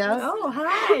Australia. Oh,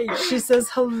 hi. She says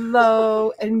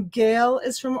hello. And Gail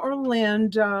is from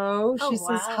Orlando. She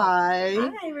says hi.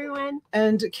 Hi, everyone.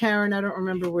 And Karen, I don't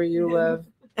remember where you live.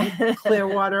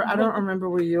 Clearwater, I don't remember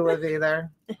where you live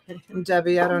either. And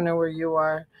Debbie, I don't know where you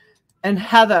are. And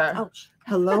Heather. Ouch.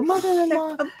 Hello,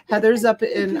 mother-in-law. Heather's up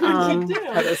in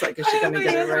Heather's like, is she gonna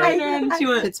get it right?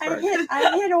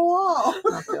 I hit a wall.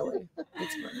 Not Philly.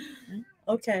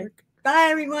 Okay. Bye,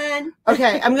 everyone.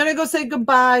 Okay, I'm gonna go say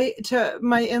goodbye to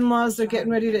my in-laws. They're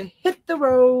getting ready to hit the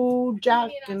road,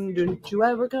 Jack. And don't you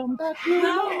ever come back?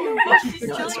 No,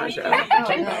 that's not true.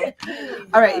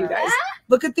 All right, you guys.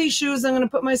 Look at these shoes. I'm gonna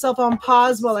put myself on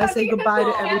pause while I say goodbye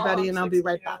to everybody, and I'll be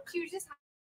right back.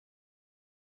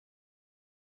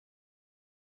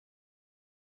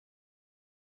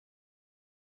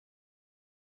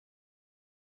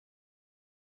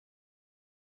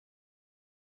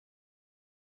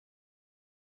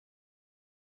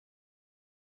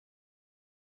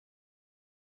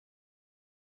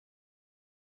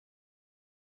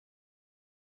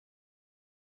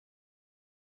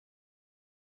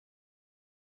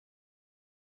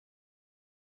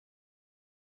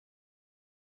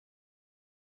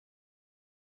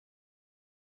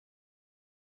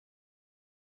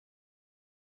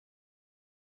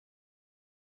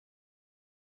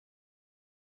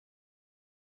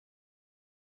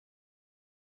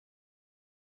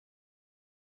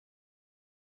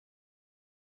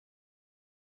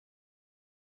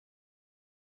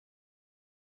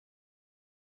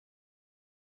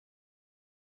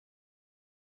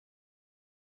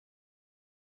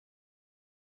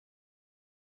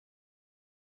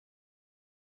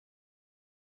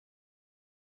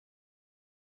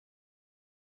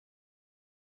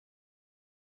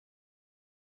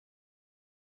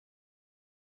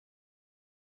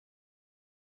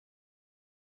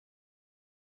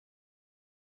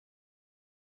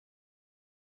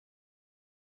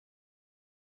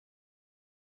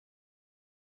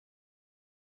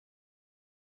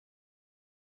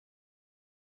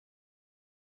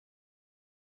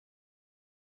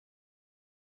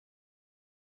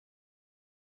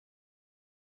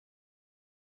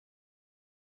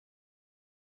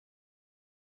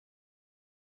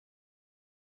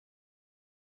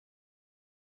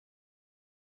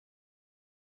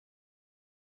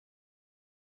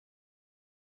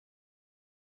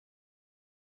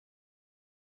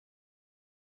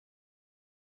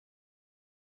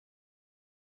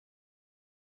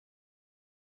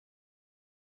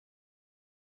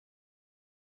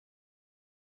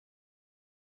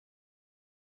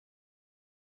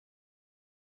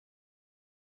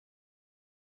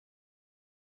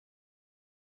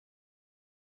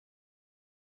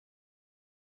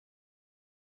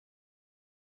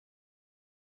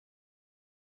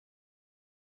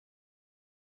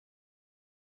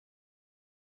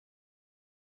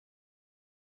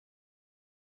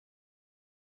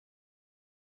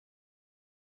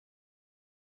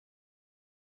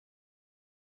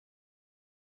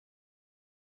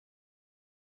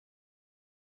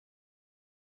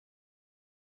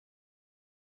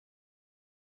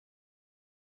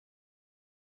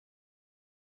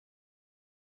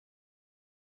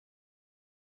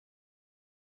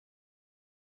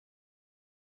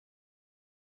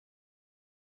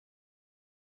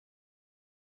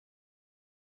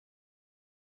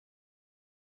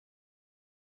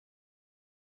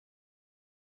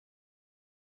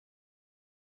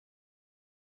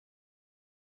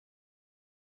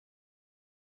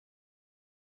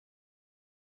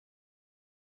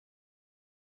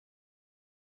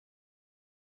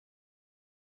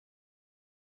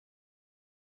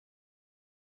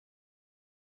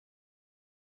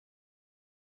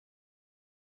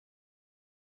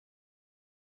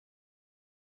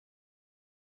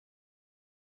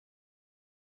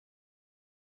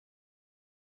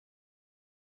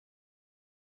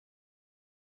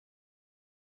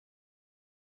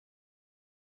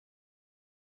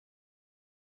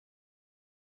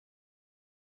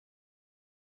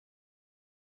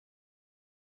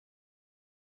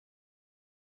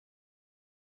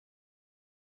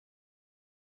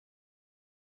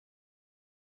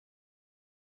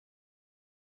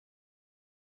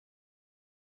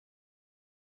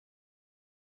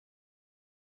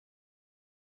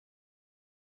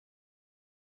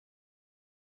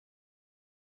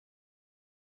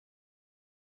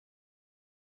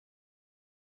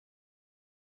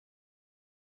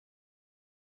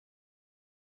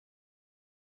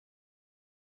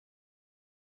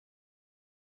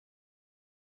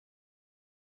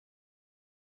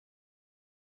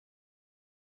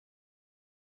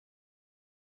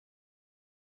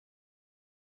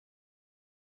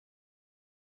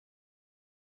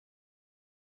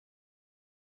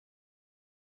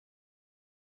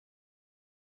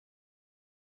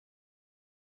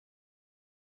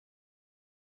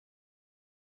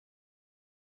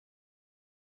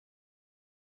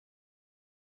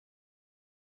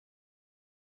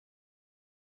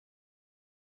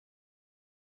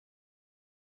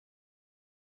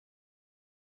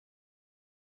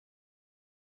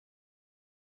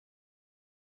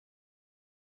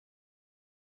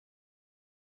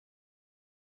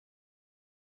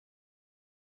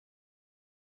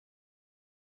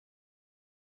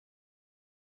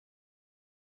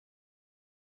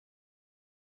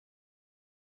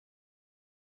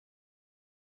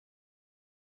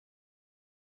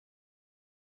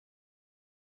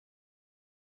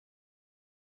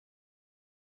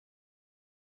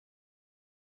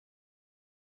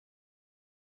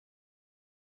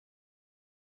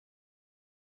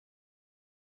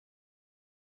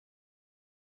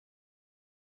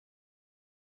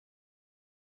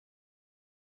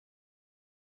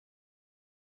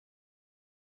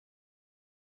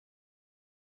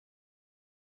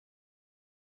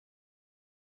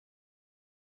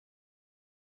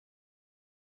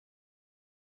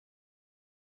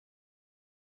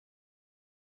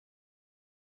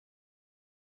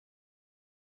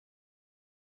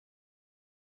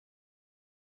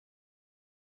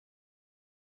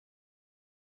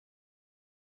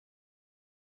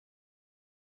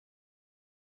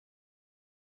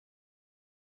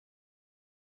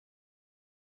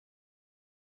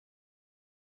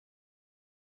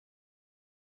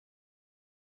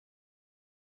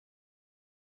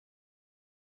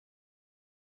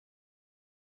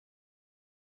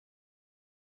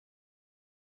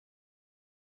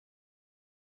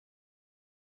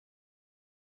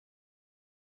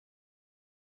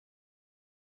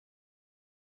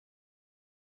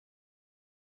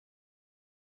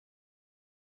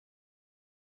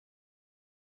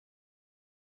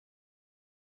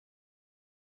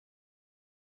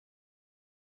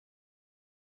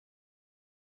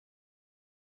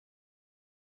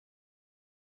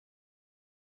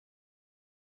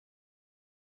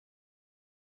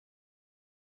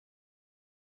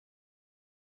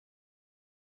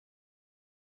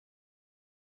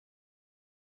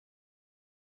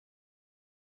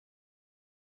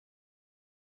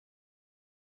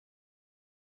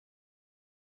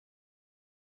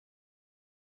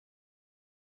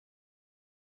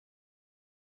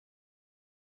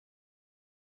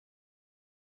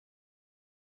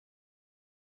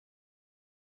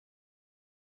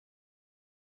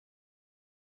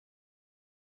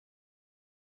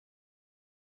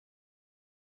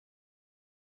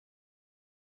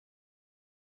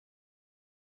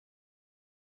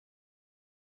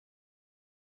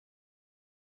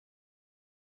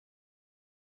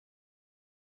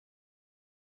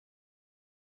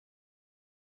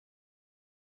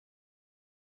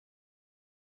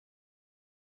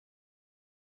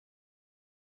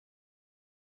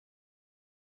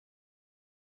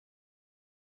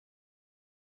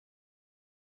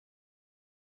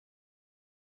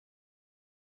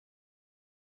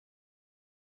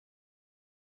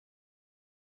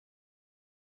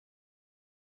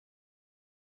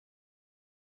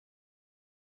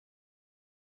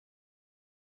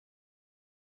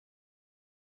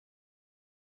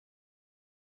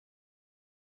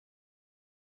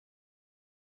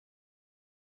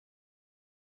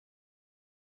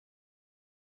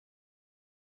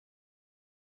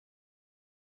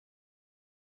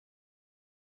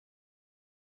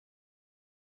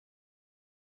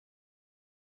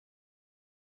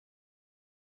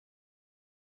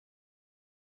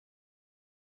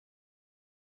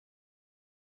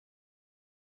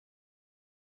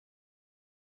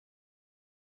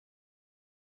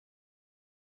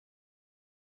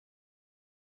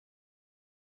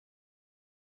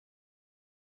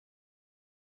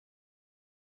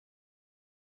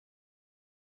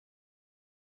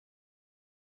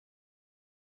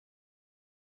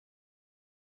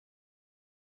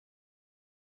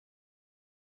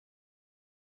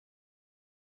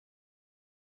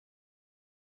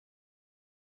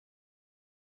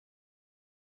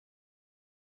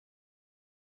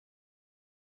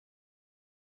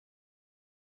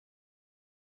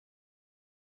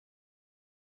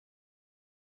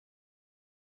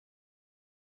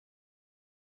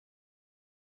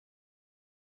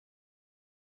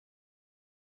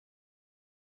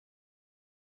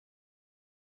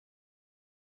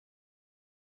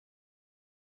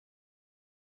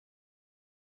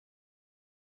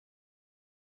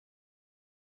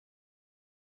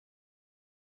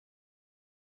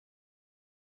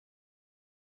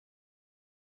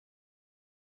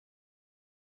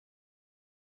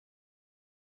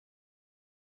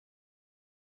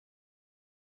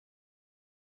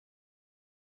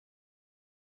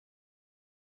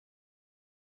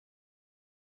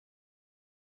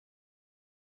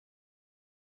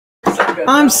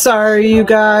 I'm sorry, you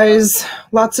guys.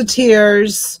 Lots of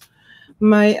tears.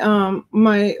 How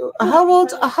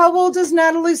old is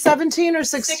Natalie? 17 or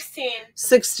 16? 16.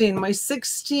 16. My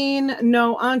 16.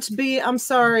 No, Aunt B, I'm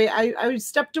sorry. I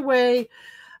stepped away.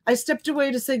 I stepped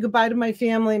away to say goodbye to my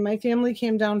family. My family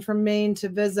came down from Maine to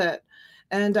visit.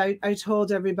 And I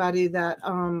told everybody that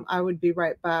I would be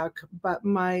right back. But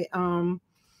my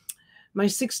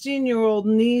 16-year-old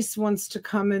niece wants to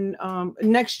come in.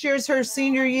 Next year's her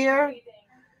senior year.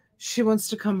 She wants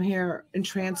to come here and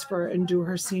transfer and do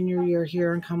her senior year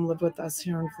here and come live with us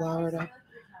here in Florida.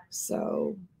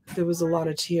 So there was a lot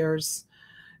of tears.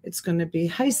 It's going to be,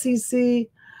 hi, Cece.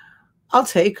 I'll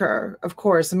take her, of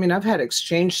course. I mean, I've had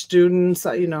exchange students.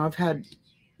 You know, I've had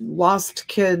lost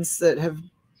kids that have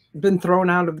been thrown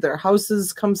out of their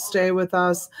houses come stay with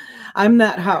us. I'm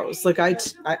that house. Like I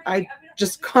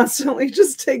just constantly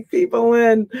just take people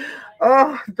in.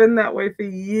 Oh, I've been that way for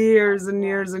years and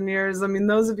years and years. I mean,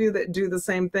 those of you that do the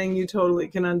same thing, you totally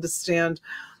can understand.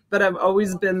 But I've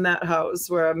always been that house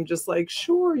where I'm just like,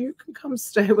 sure, you can come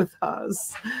stay with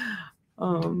us.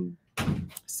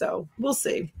 So we'll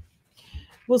see.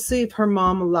 We'll see if her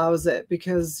mom allows it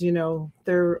because, you know,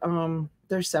 they're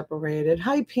separated.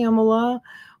 Hi, Pamela.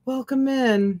 Welcome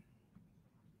in.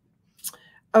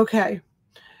 Okay.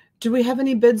 Do we have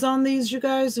any bids on these, you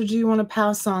guys, or do you want to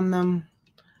pass on them?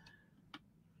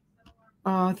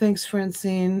 Thanks,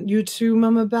 Francine. You too,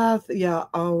 Mama Beth? Yeah,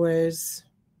 always.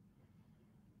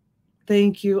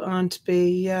 Thank you, Aunt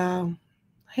B. Yeah.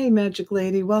 Hey, Magic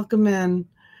Lady. Welcome in.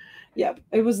 Yep,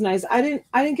 it was nice. I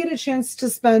didn't get a chance to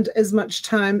spend as much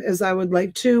time as I would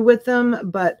like to with them,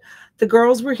 but the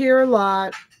girls were here a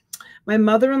lot. My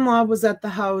mother-in-law was at the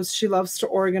house. She loves to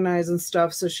organize and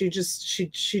stuff. So she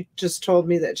just told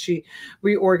me that she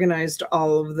reorganized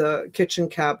all of the kitchen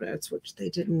cabinets, which they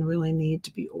didn't really need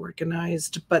to be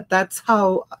organized, but that's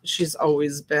how she's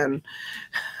always been.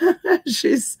 That's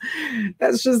just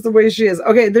the way she is.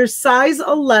 Okay, they're size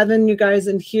 11, you guys,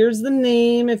 and here's the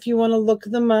name if you want to look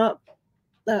them up.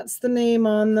 That's the name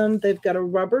on them. They've got a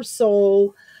rubber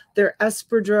sole. They're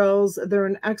espadrilles. They're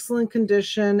in excellent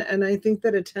condition, and I think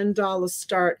that a $10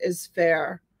 start is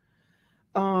fair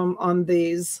on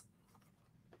these.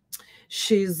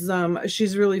 She's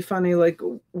really funny. Like,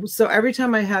 so every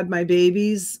time I had my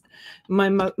babies, my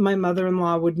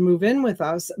mother-in-law would move in with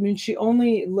us. I mean, she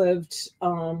only lived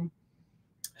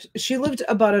she lived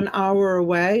about an hour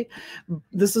away.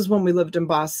 This is when we lived in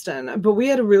Boston, but we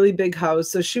had a really big house.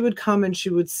 So she would come and she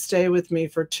would stay with me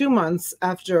for 2 months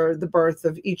after the birth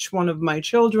of each one of my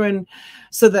children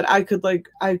so that I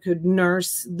could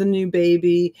nurse the new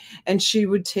baby and she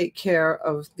would take care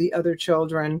of the other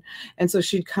children. And so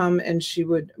she'd come and she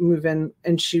would move in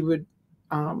and she would,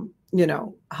 you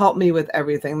know, help me with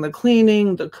everything, the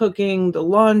cleaning, the cooking, the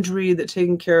laundry, the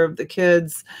taking care of the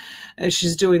kids. And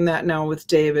she's doing that now with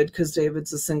David because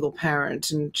David's a single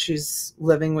parent and she's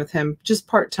living with him just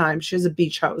part-time. She has a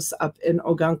beach house up in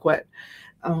Ogunquit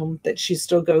that she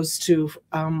still goes to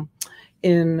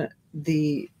in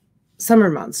the summer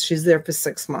months. She's there for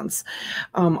 6 months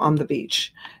on the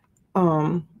beach.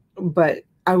 But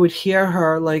I would hear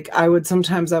her, like,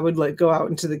 sometimes I would like go out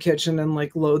into the kitchen and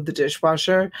like load the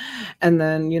dishwasher. And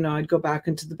then, you know, I'd go back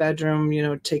into the bedroom, you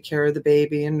know, take care of the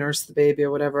baby and nurse the baby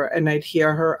or whatever. And I'd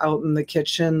hear her out in the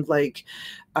kitchen, like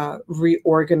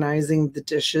reorganizing the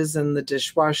dishes in the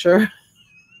dishwasher.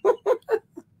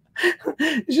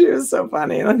 She was so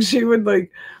funny. Like she would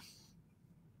like,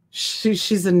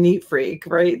 she's a neat freak,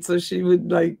 right? So she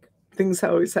would like, things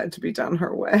always had to be done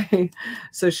her way.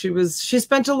 So she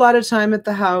spent a lot of time at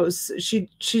the house. She's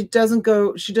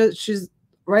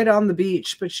right on the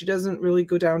beach, but she doesn't really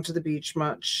go down to the beach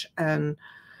much. And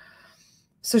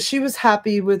so she was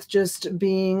happy with just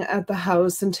being at the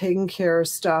house and taking care of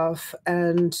stuff.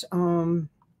 And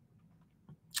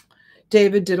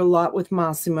David did a lot with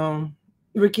Massimo.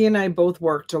 Ricky and I both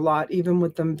worked a lot, even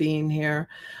with them being here.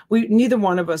 Neither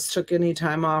one of us took any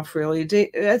time off, really.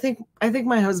 I think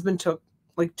my husband took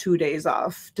like 2 days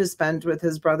off to spend with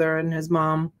his brother and his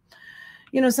mom.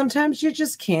 You know, sometimes you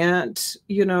just can't,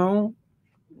 you know,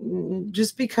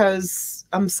 just because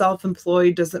I'm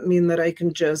self-employed doesn't mean that I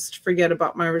can just forget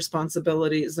about my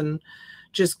responsibilities and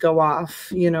just go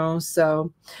off, you know.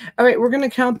 So, all right, we're going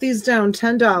to count these down.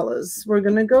 $10. We're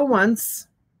going to go once.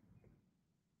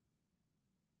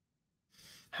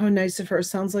 How nice of her.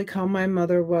 Sounds like how my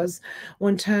mother was.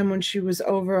 One time when she was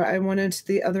over, I went into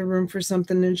the other room for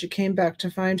something and she came back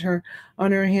to find her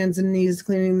on her hands and knees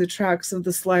cleaning the tracks of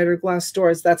the slider glass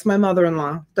doors. That's my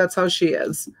mother-in-law. That's how she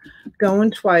is. Going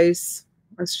twice.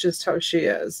 That's just how she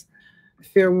is.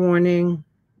 Fair warning.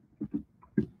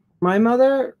 My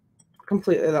mother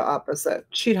completely the opposite.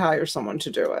 She'd hire someone to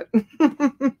do it.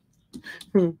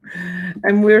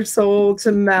 And we're sold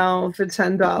to Mel for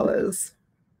 $10.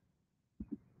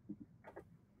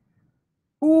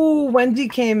 Ooh, Wendy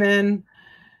came in.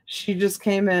 She just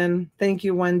came in. Thank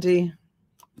you, Wendy.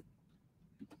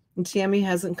 And Tammy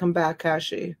hasn't come back, has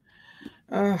she?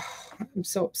 Oh, I'm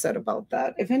so upset about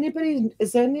that. If anybody,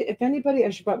 I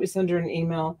should probably send her an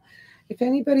email. If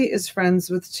anybody is friends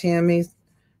with Tammy,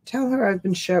 tell her I've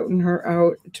been shouting her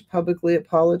out to publicly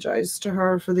apologize to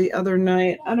her for the other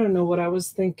night. I don't know what I was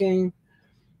thinking.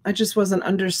 I just wasn't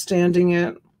understanding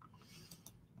it.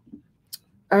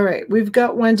 All right, we've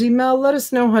got Wendy. Mel, let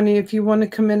us know, honey, if you want to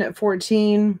come in at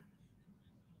 14.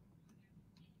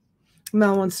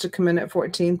 Mel wants to come in at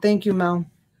 14. Thank you, Mel.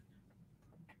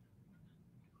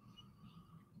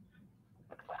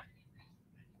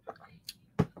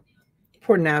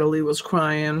 Poor Natalie was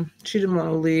crying. She didn't want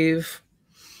to leave.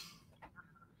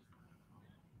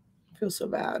 I feel so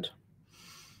bad.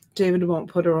 David won't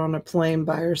put her on a plane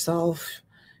by herself.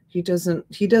 He doesn't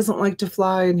like to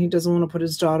fly, and he doesn't want to put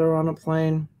his daughter on a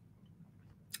plane.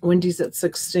 Wendy's at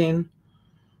 16.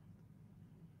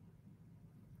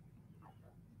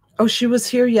 Oh, she was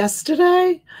here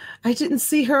yesterday? I didn't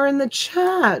see her in the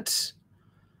chat.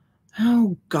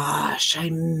 Oh, gosh, I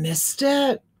missed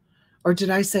it. Or did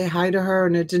I say hi to her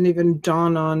and it didn't even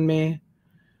dawn on me?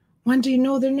 Wendy,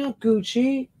 no, they're not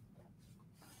Gucci.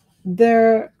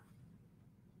 They're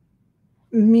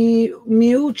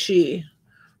Miucci.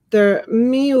 They're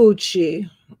Miucci.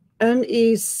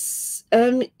 Meucci.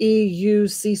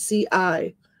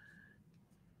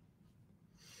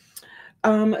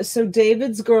 So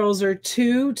David's girls are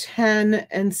 2, 10,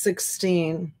 and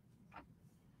 16.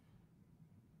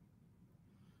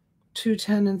 2,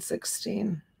 10, and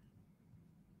 16.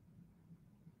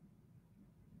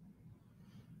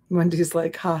 Wendy's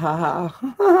like, ha, ha,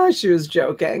 ha. She was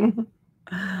joking.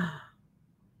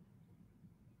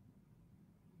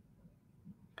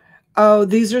 Oh,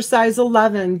 these are size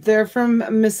 11. They're from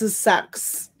Mrs.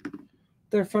 Sex.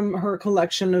 They're from her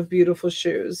collection of beautiful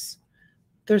shoes.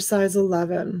 They're size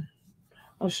 11.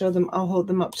 I'll show them. I'll hold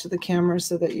them up to the camera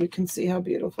so that you can see how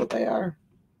beautiful they are.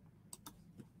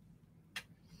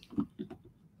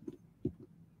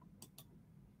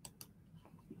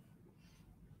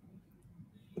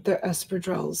 They're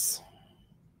espadrilles.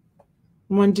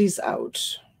 Wendy's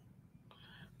out.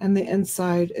 And the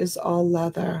inside is all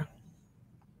leather.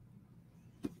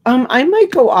 I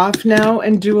might go off now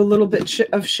and do a little bit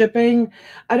of shipping.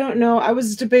 I don't know. I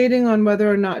was debating on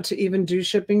whether or not to even do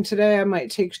shipping today. I might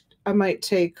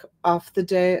take off the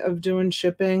day of doing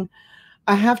shipping.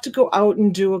 I have to go out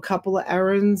and do a couple of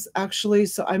errands, actually,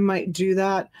 so I might do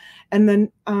that and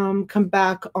then come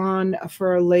back on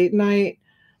for a late night.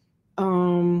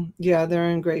 Yeah, they're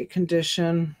in great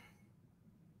condition.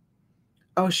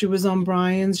 Oh, she was on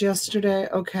Brian's yesterday.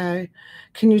 Okay.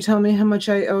 Can you tell me how much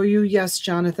I owe you? Yes,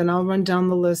 Jonathan. I'll run down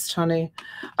the list, honey.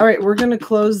 All right, we're going to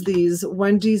close these.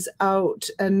 Wendy's out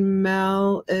and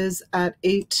Mel is at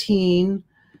 18.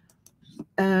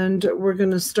 And we're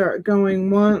going to start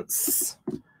going once.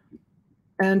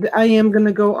 And I am going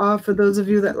to go off for those of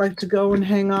you that like to go and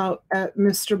hang out at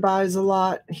Mr. Buys a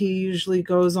Lot. He usually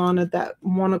goes on at that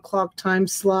 1 o'clock time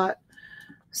slot.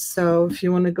 So if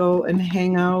you want to go and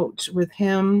hang out with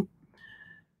him,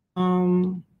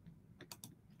 and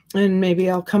maybe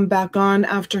I'll come back on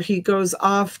after he goes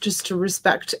off just to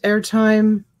respect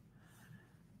airtime.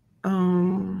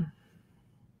 And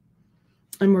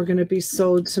we're going to be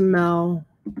sold to Mel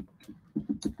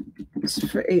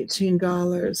for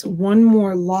 $18. One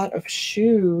more lot of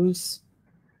shoes.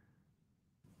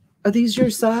 Are these your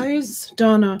size?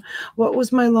 Donna, what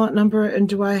was my lot number and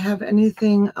do I have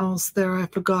anything else there? I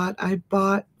forgot. I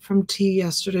bought from T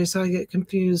yesterday, so I get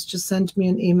confused. Just send me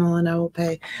an email and I will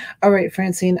pay. All right,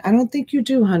 Francine, I don't think you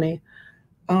do, honey.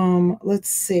 Let's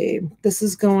see. This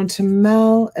is going to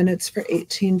Mel and it's for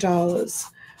 $18.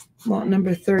 Lot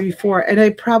number 34. And I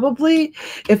probably,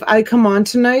 if I come on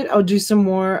tonight, I'll do some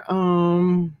more.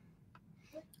 Oh,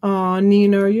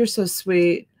 Nina, you're so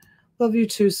sweet. Love you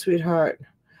too, sweetheart.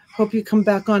 Hope you come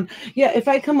back on. Yeah, if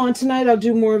I come on tonight, I'll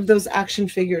do more of those action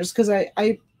figures because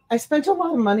I spent a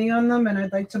lot of money on them and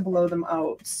I'd like to blow them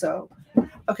out. So,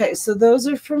 okay, so those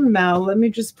are from Mel. Let me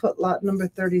just put lot number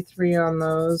 33 on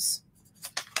those.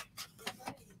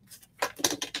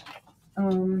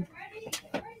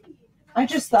 I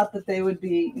just thought that they would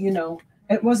be, you know,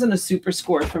 it wasn't a super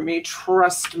score for me,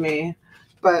 trust me,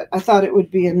 but I thought it would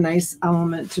be a nice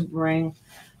element to bring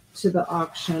to the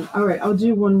auction. All right, I'll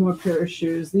do one more pair of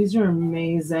shoes. These are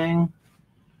amazing.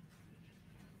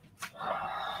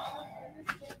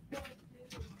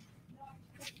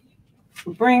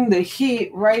 bring the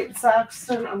heat, right,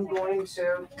 Saxton? I'm going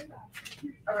to.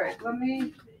 All right, let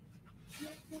me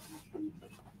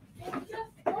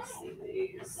see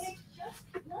these.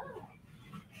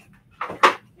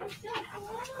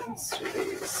 Let's do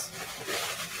these.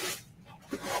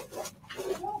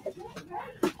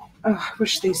 Oh, I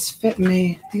wish these fit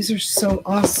me. These are so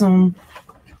awesome.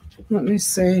 Let me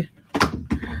see.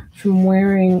 If I'm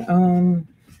wearing,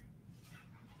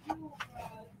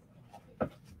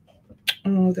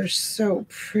 oh, they're so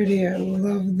pretty. I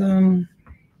love them.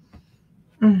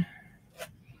 I'm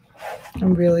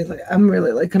really like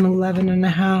an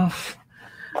 11.5.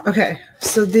 Okay,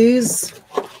 so these.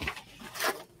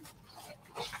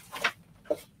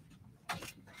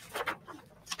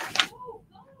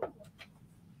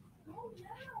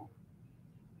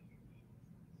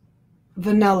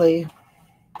 Vanelli.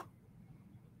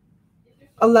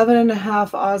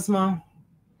 11.5 Ozma.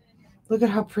 Look at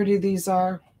how pretty these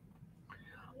are.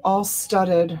 All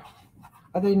studded.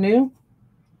 Are they new?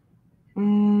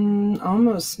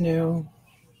 Almost new.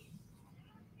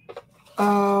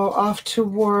 Oh, off to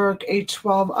work, a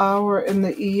 12-hour in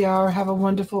the ER. Have a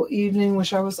wonderful evening.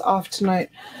 Wish I was off tonight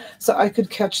so I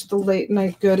could catch the late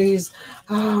night goodies.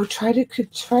 Oh, try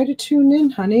to tune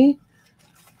in, honey.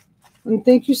 And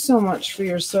thank you so much for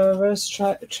your service,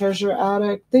 Treasure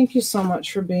Addict. Thank you so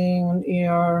much for being an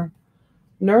ER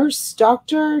nurse,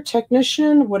 doctor,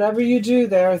 technician, whatever you do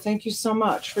there. Thank you so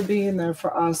much for being there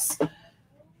for us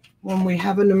when we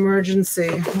have an emergency.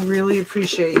 I really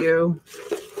appreciate you.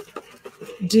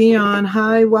 Dion,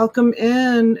 hi, welcome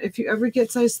in. If you ever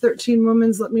get size 13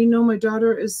 women's, let me know. My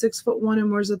daughter is 6'1"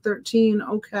 and wears a 13.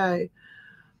 Okay.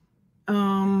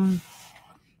 I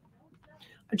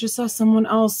just saw someone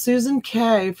else. Susan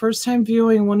K, first time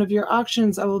viewing one of your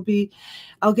auctions. I'll get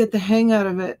the hang out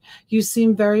of it. You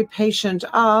seem very patient.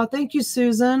 Thank you,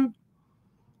 Susan.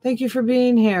 Thank you for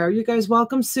being here. You guys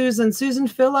welcome Susan. Susan,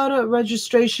 fill out a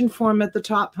registration form at the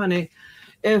top, honey.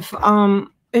 If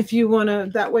you want to,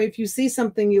 that way, if you see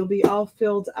something, you'll be all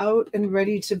filled out and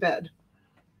ready to bed.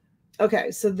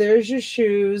 Okay, so there's your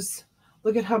shoes.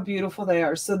 Look at how beautiful they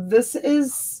are. So this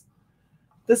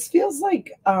feels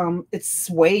like it's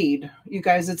suede. You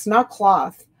guys, it's not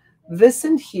cloth. This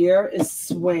in here is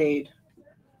suede.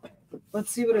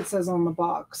 Let's see what it says on the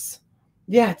box.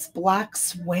 Yeah, it's black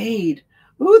suede.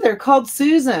 Ooh, they're called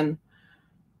Susan.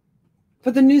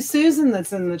 For the new Susan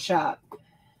that's in the chat.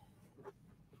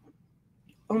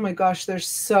 Oh my gosh, they're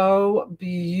so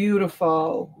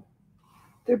beautiful.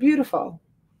 They're beautiful.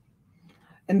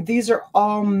 And these are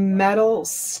all metal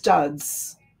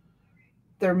studs.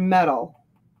 They're metal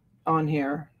on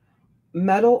here.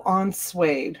 Metal on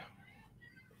suede.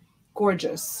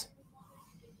 Gorgeous.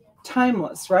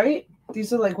 Timeless, right?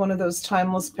 These are like one of those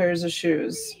timeless pairs of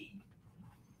shoes.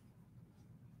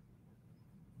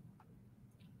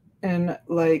 In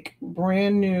like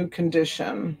brand new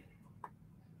condition.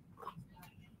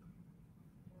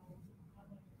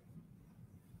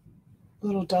 A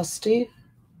little dusty.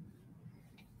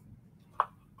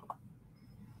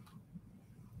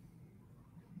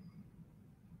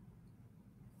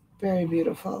 Very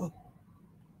beautiful.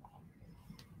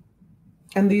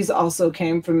 And these also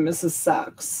came from Mrs.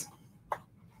 Sachs.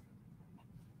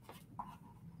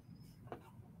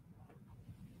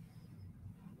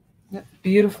 Yep,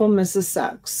 beautiful Mrs.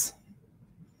 Sachs.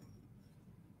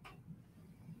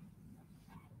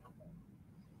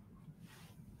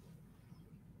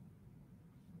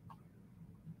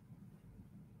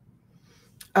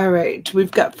 All right,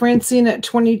 we've got Francine at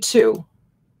 22.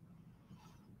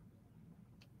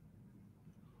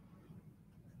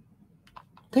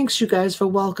 Thanks, you guys, for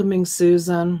welcoming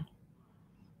Susan.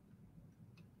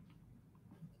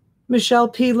 Michelle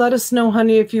P., let us know,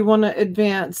 honey, if you want to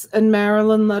advance. And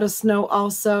Marilyn, let us know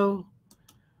also.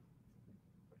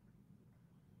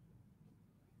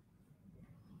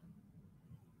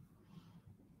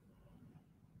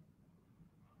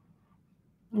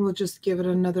 We'll just give it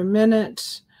another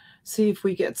minute, see if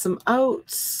we get some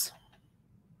outs.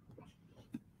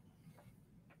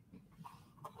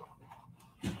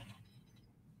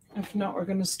 If not, we're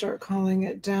going to start calling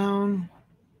it down.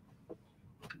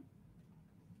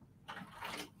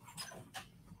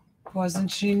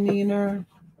 Wasn't she, Nina?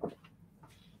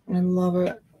 I love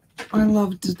it. I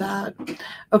loved that.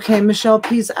 Okay, Michelle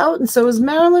P's out, and so is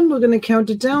Marilyn. We're going to count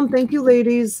it down. Thank you,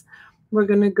 ladies. We're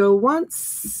going to go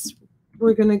once.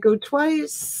 We're going to go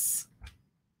twice.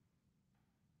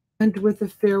 And with a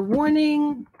fair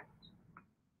warning,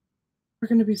 we're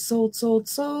going to be sold, sold,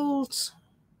 sold.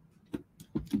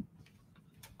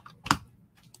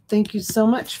 Thank you so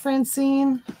much,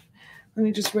 Francine. Let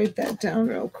me just write that down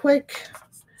real quick.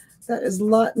 That is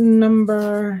lot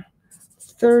number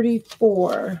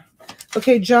 34.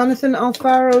 Okay, Jonathan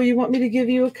Alfaro, you want me to give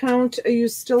you a count? Are you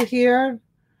still here?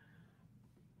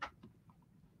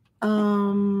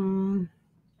 Hello.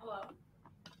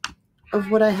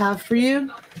 Of what I have for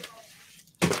you?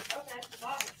 Okay.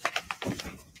 Wow.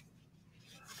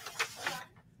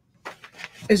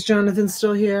 Is Jonathan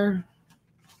still here?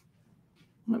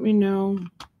 Let me know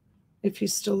if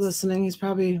he's still listening. He's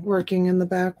probably working in the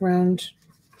background.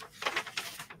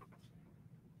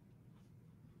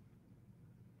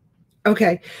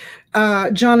 Okay.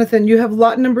 Jonathan, you have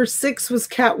lot number 6 was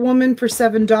Catwoman for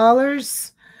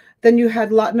 $7. Then you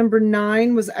had lot number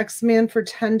 9 was X-Man for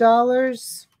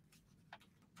 $10.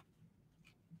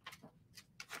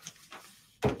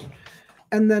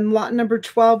 And then lot number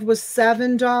 12 was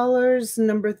 $7.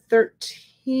 Number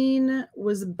 13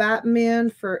 was Batman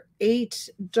for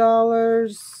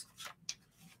 $8.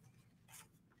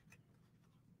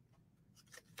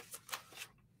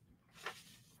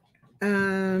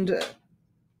 And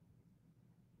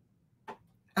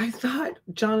I thought,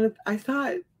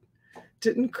 Jonathan,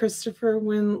 didn't Christopher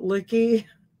win Licky?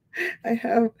 I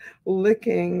have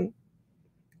licking.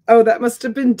 Oh, that must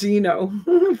have been Dino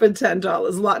for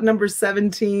 $10. Lot number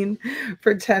 17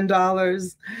 for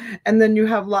 $10. And then you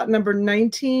have lot number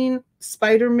 19,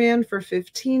 Spider-Man for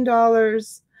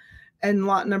 $15. And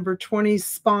lot number 20,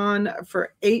 Spawn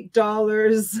for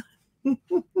 $8.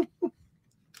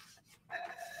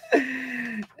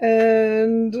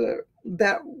 And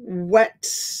that wet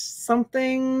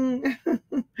something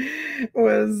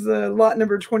was lot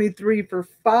number 23 for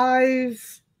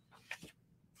 $5.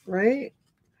 Right?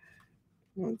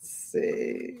 Let's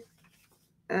see.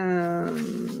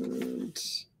 And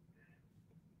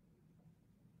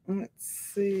let's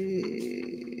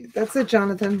see. That's it,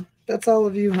 Jonathan. That's all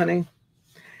of you, honey.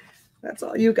 That's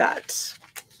all you got.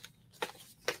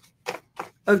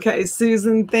 Okay,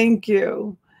 Susan, thank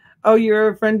you. Oh, you're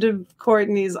a friend of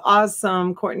Courtney's.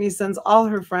 Awesome. Courtney sends all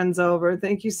her friends over.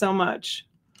 Thank you so much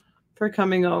for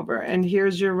coming over. And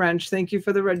here's your wrench. Thank you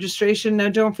for the registration. Now,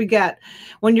 don't forget,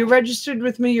 when you're registered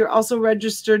with me, you're also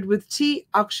registered with T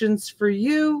Auctions for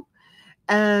You.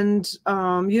 And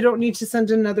you don't need to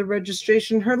send another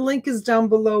registration. Her link is down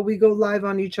below. We go live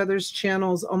on each other's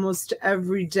channels almost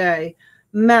every day.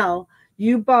 Mel,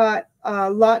 you bought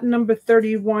lot number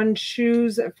 31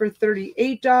 shoes for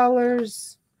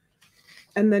 $38.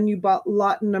 And then you bought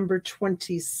lot number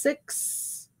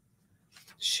 26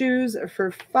 shoes for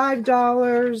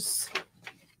 $5.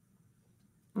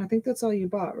 I think that's all you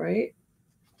bought, right?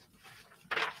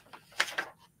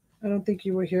 I don't think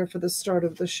you were here for the start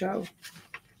of the show.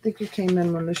 I think you came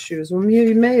in when the shoes. Well,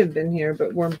 you may have been here,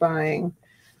 but weren't buying.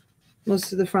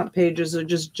 Most of the front pages are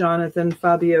just Jonathan,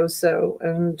 Fabioso,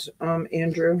 and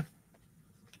Andrew.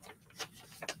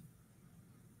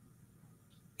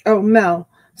 Oh, Mel,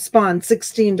 Spawn,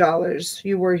 $16.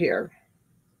 You were here.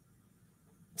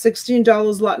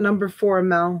 $16, lot number 4,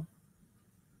 Mel.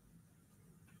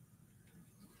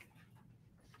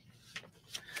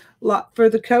 Lot for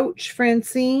the coach,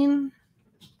 Francine.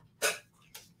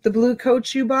 The blue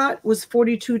coach you bought was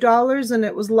 $42, and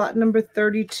it was lot number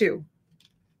 32.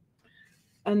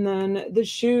 And then the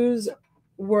shoes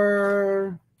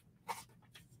were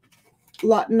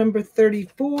lot number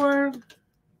 34.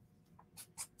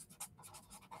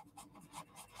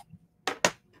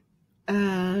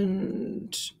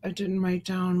 And I didn't write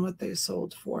down what they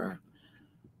sold for.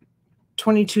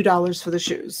 $22 for the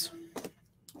shoes.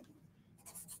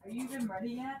 Are you even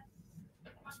ready yet?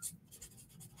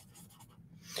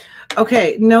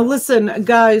 Okay, now listen,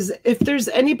 guys, if there's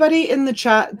anybody in the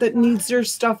chat that needs their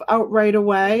stuff out right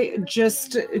away,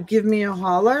 just give me a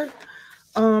holler.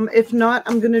 If not,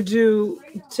 I'm going to do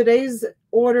today's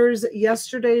orders,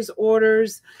 yesterday's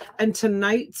orders, and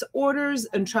tonight's orders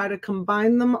and try to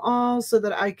combine them all so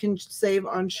that I can save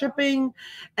on shipping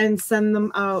and send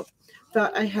them out.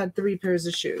 Thought I had 3 pairs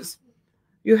of shoes.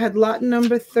 You had lot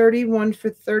number 31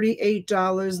 for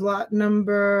 $38, lot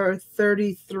number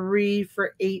 33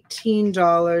 for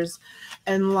 $18,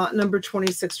 and lot number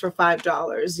 26 for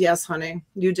 $5. Yes, honey,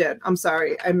 you did. I'm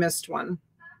sorry, I missed one.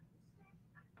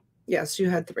 Yes, you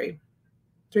had 3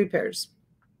 pairs.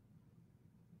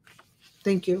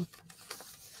 Thank you.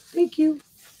 Thank you.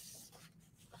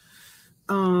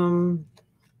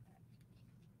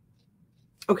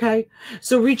 Okay,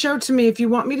 so reach out to me if you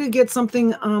want me to get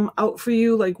something out for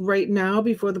you like right now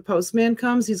before the postman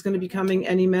comes. He's going to be coming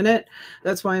any minute.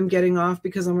 That's why I'm getting off,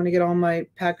 because I'm going to get all my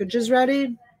packages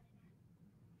ready.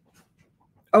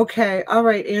 Okay, all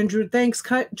right, Andrew, thanks.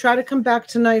 Try to come back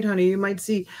tonight, honey. You might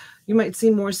see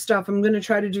more stuff. I'm going to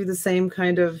try to do the same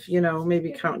kind of,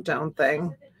 maybe countdown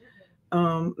thing.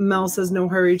 Mel says no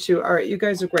hurry too. All right, you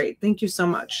guys are great. Thank you so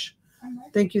much.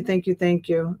 Thank you, thank you, thank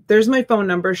you. There's my phone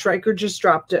number. Schreiker just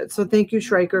dropped it. So thank you,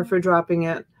 Schreiker, for dropping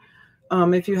it.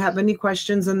 If you have any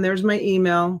questions, and there's my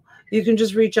email, you can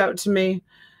just reach out to me.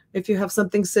 If you have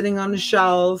something sitting on a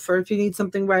shelf or if you need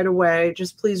something right away,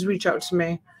 just please reach out to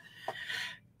me.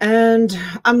 And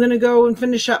I'm going to go and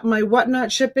finish up my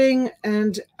whatnot shipping.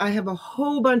 And I have a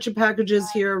whole bunch of packages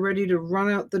here ready to run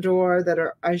out the door that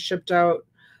I shipped out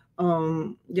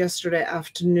yesterday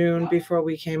afternoon before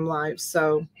we came live.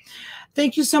 So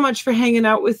thank you so much for hanging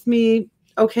out with me.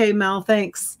 Okay, Mel,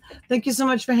 thanks. Thank you so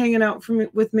much for hanging out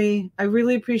with me. I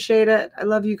really appreciate it. I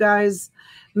love you guys.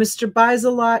 Mr. Buys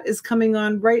a Lot is coming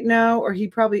on right now, or he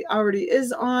probably already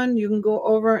is on. You can go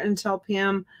over and tell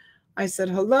Pam I said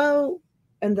hello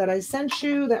and that I sent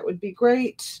you. That would be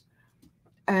great.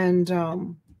 And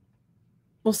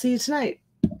we'll see you tonight.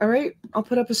 All right, I'll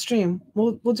put up a stream.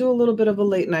 We'll do a little bit of a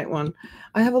late night one.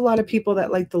 I have a lot of people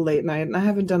that like the late night, and I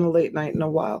haven't done a late night in a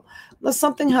while. Unless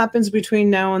something happens between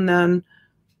now and then,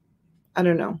 I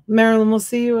don't know. Marilyn, we'll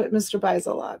see you at Mr. Buys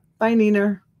a Lot. Bye,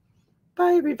 Nina.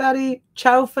 Bye, everybody.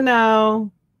 Ciao for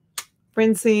now.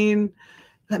 Francine,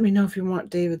 let me know if you want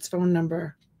David's phone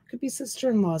number. Could be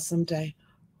sister-in-law someday.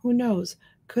 Who knows?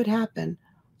 Could happen.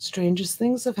 Strangest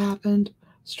things have happened.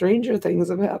 Stranger things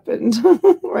have happened,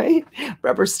 right?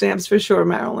 Rubber stamps for sure,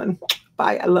 Marilyn.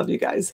 Bye. I love you guys.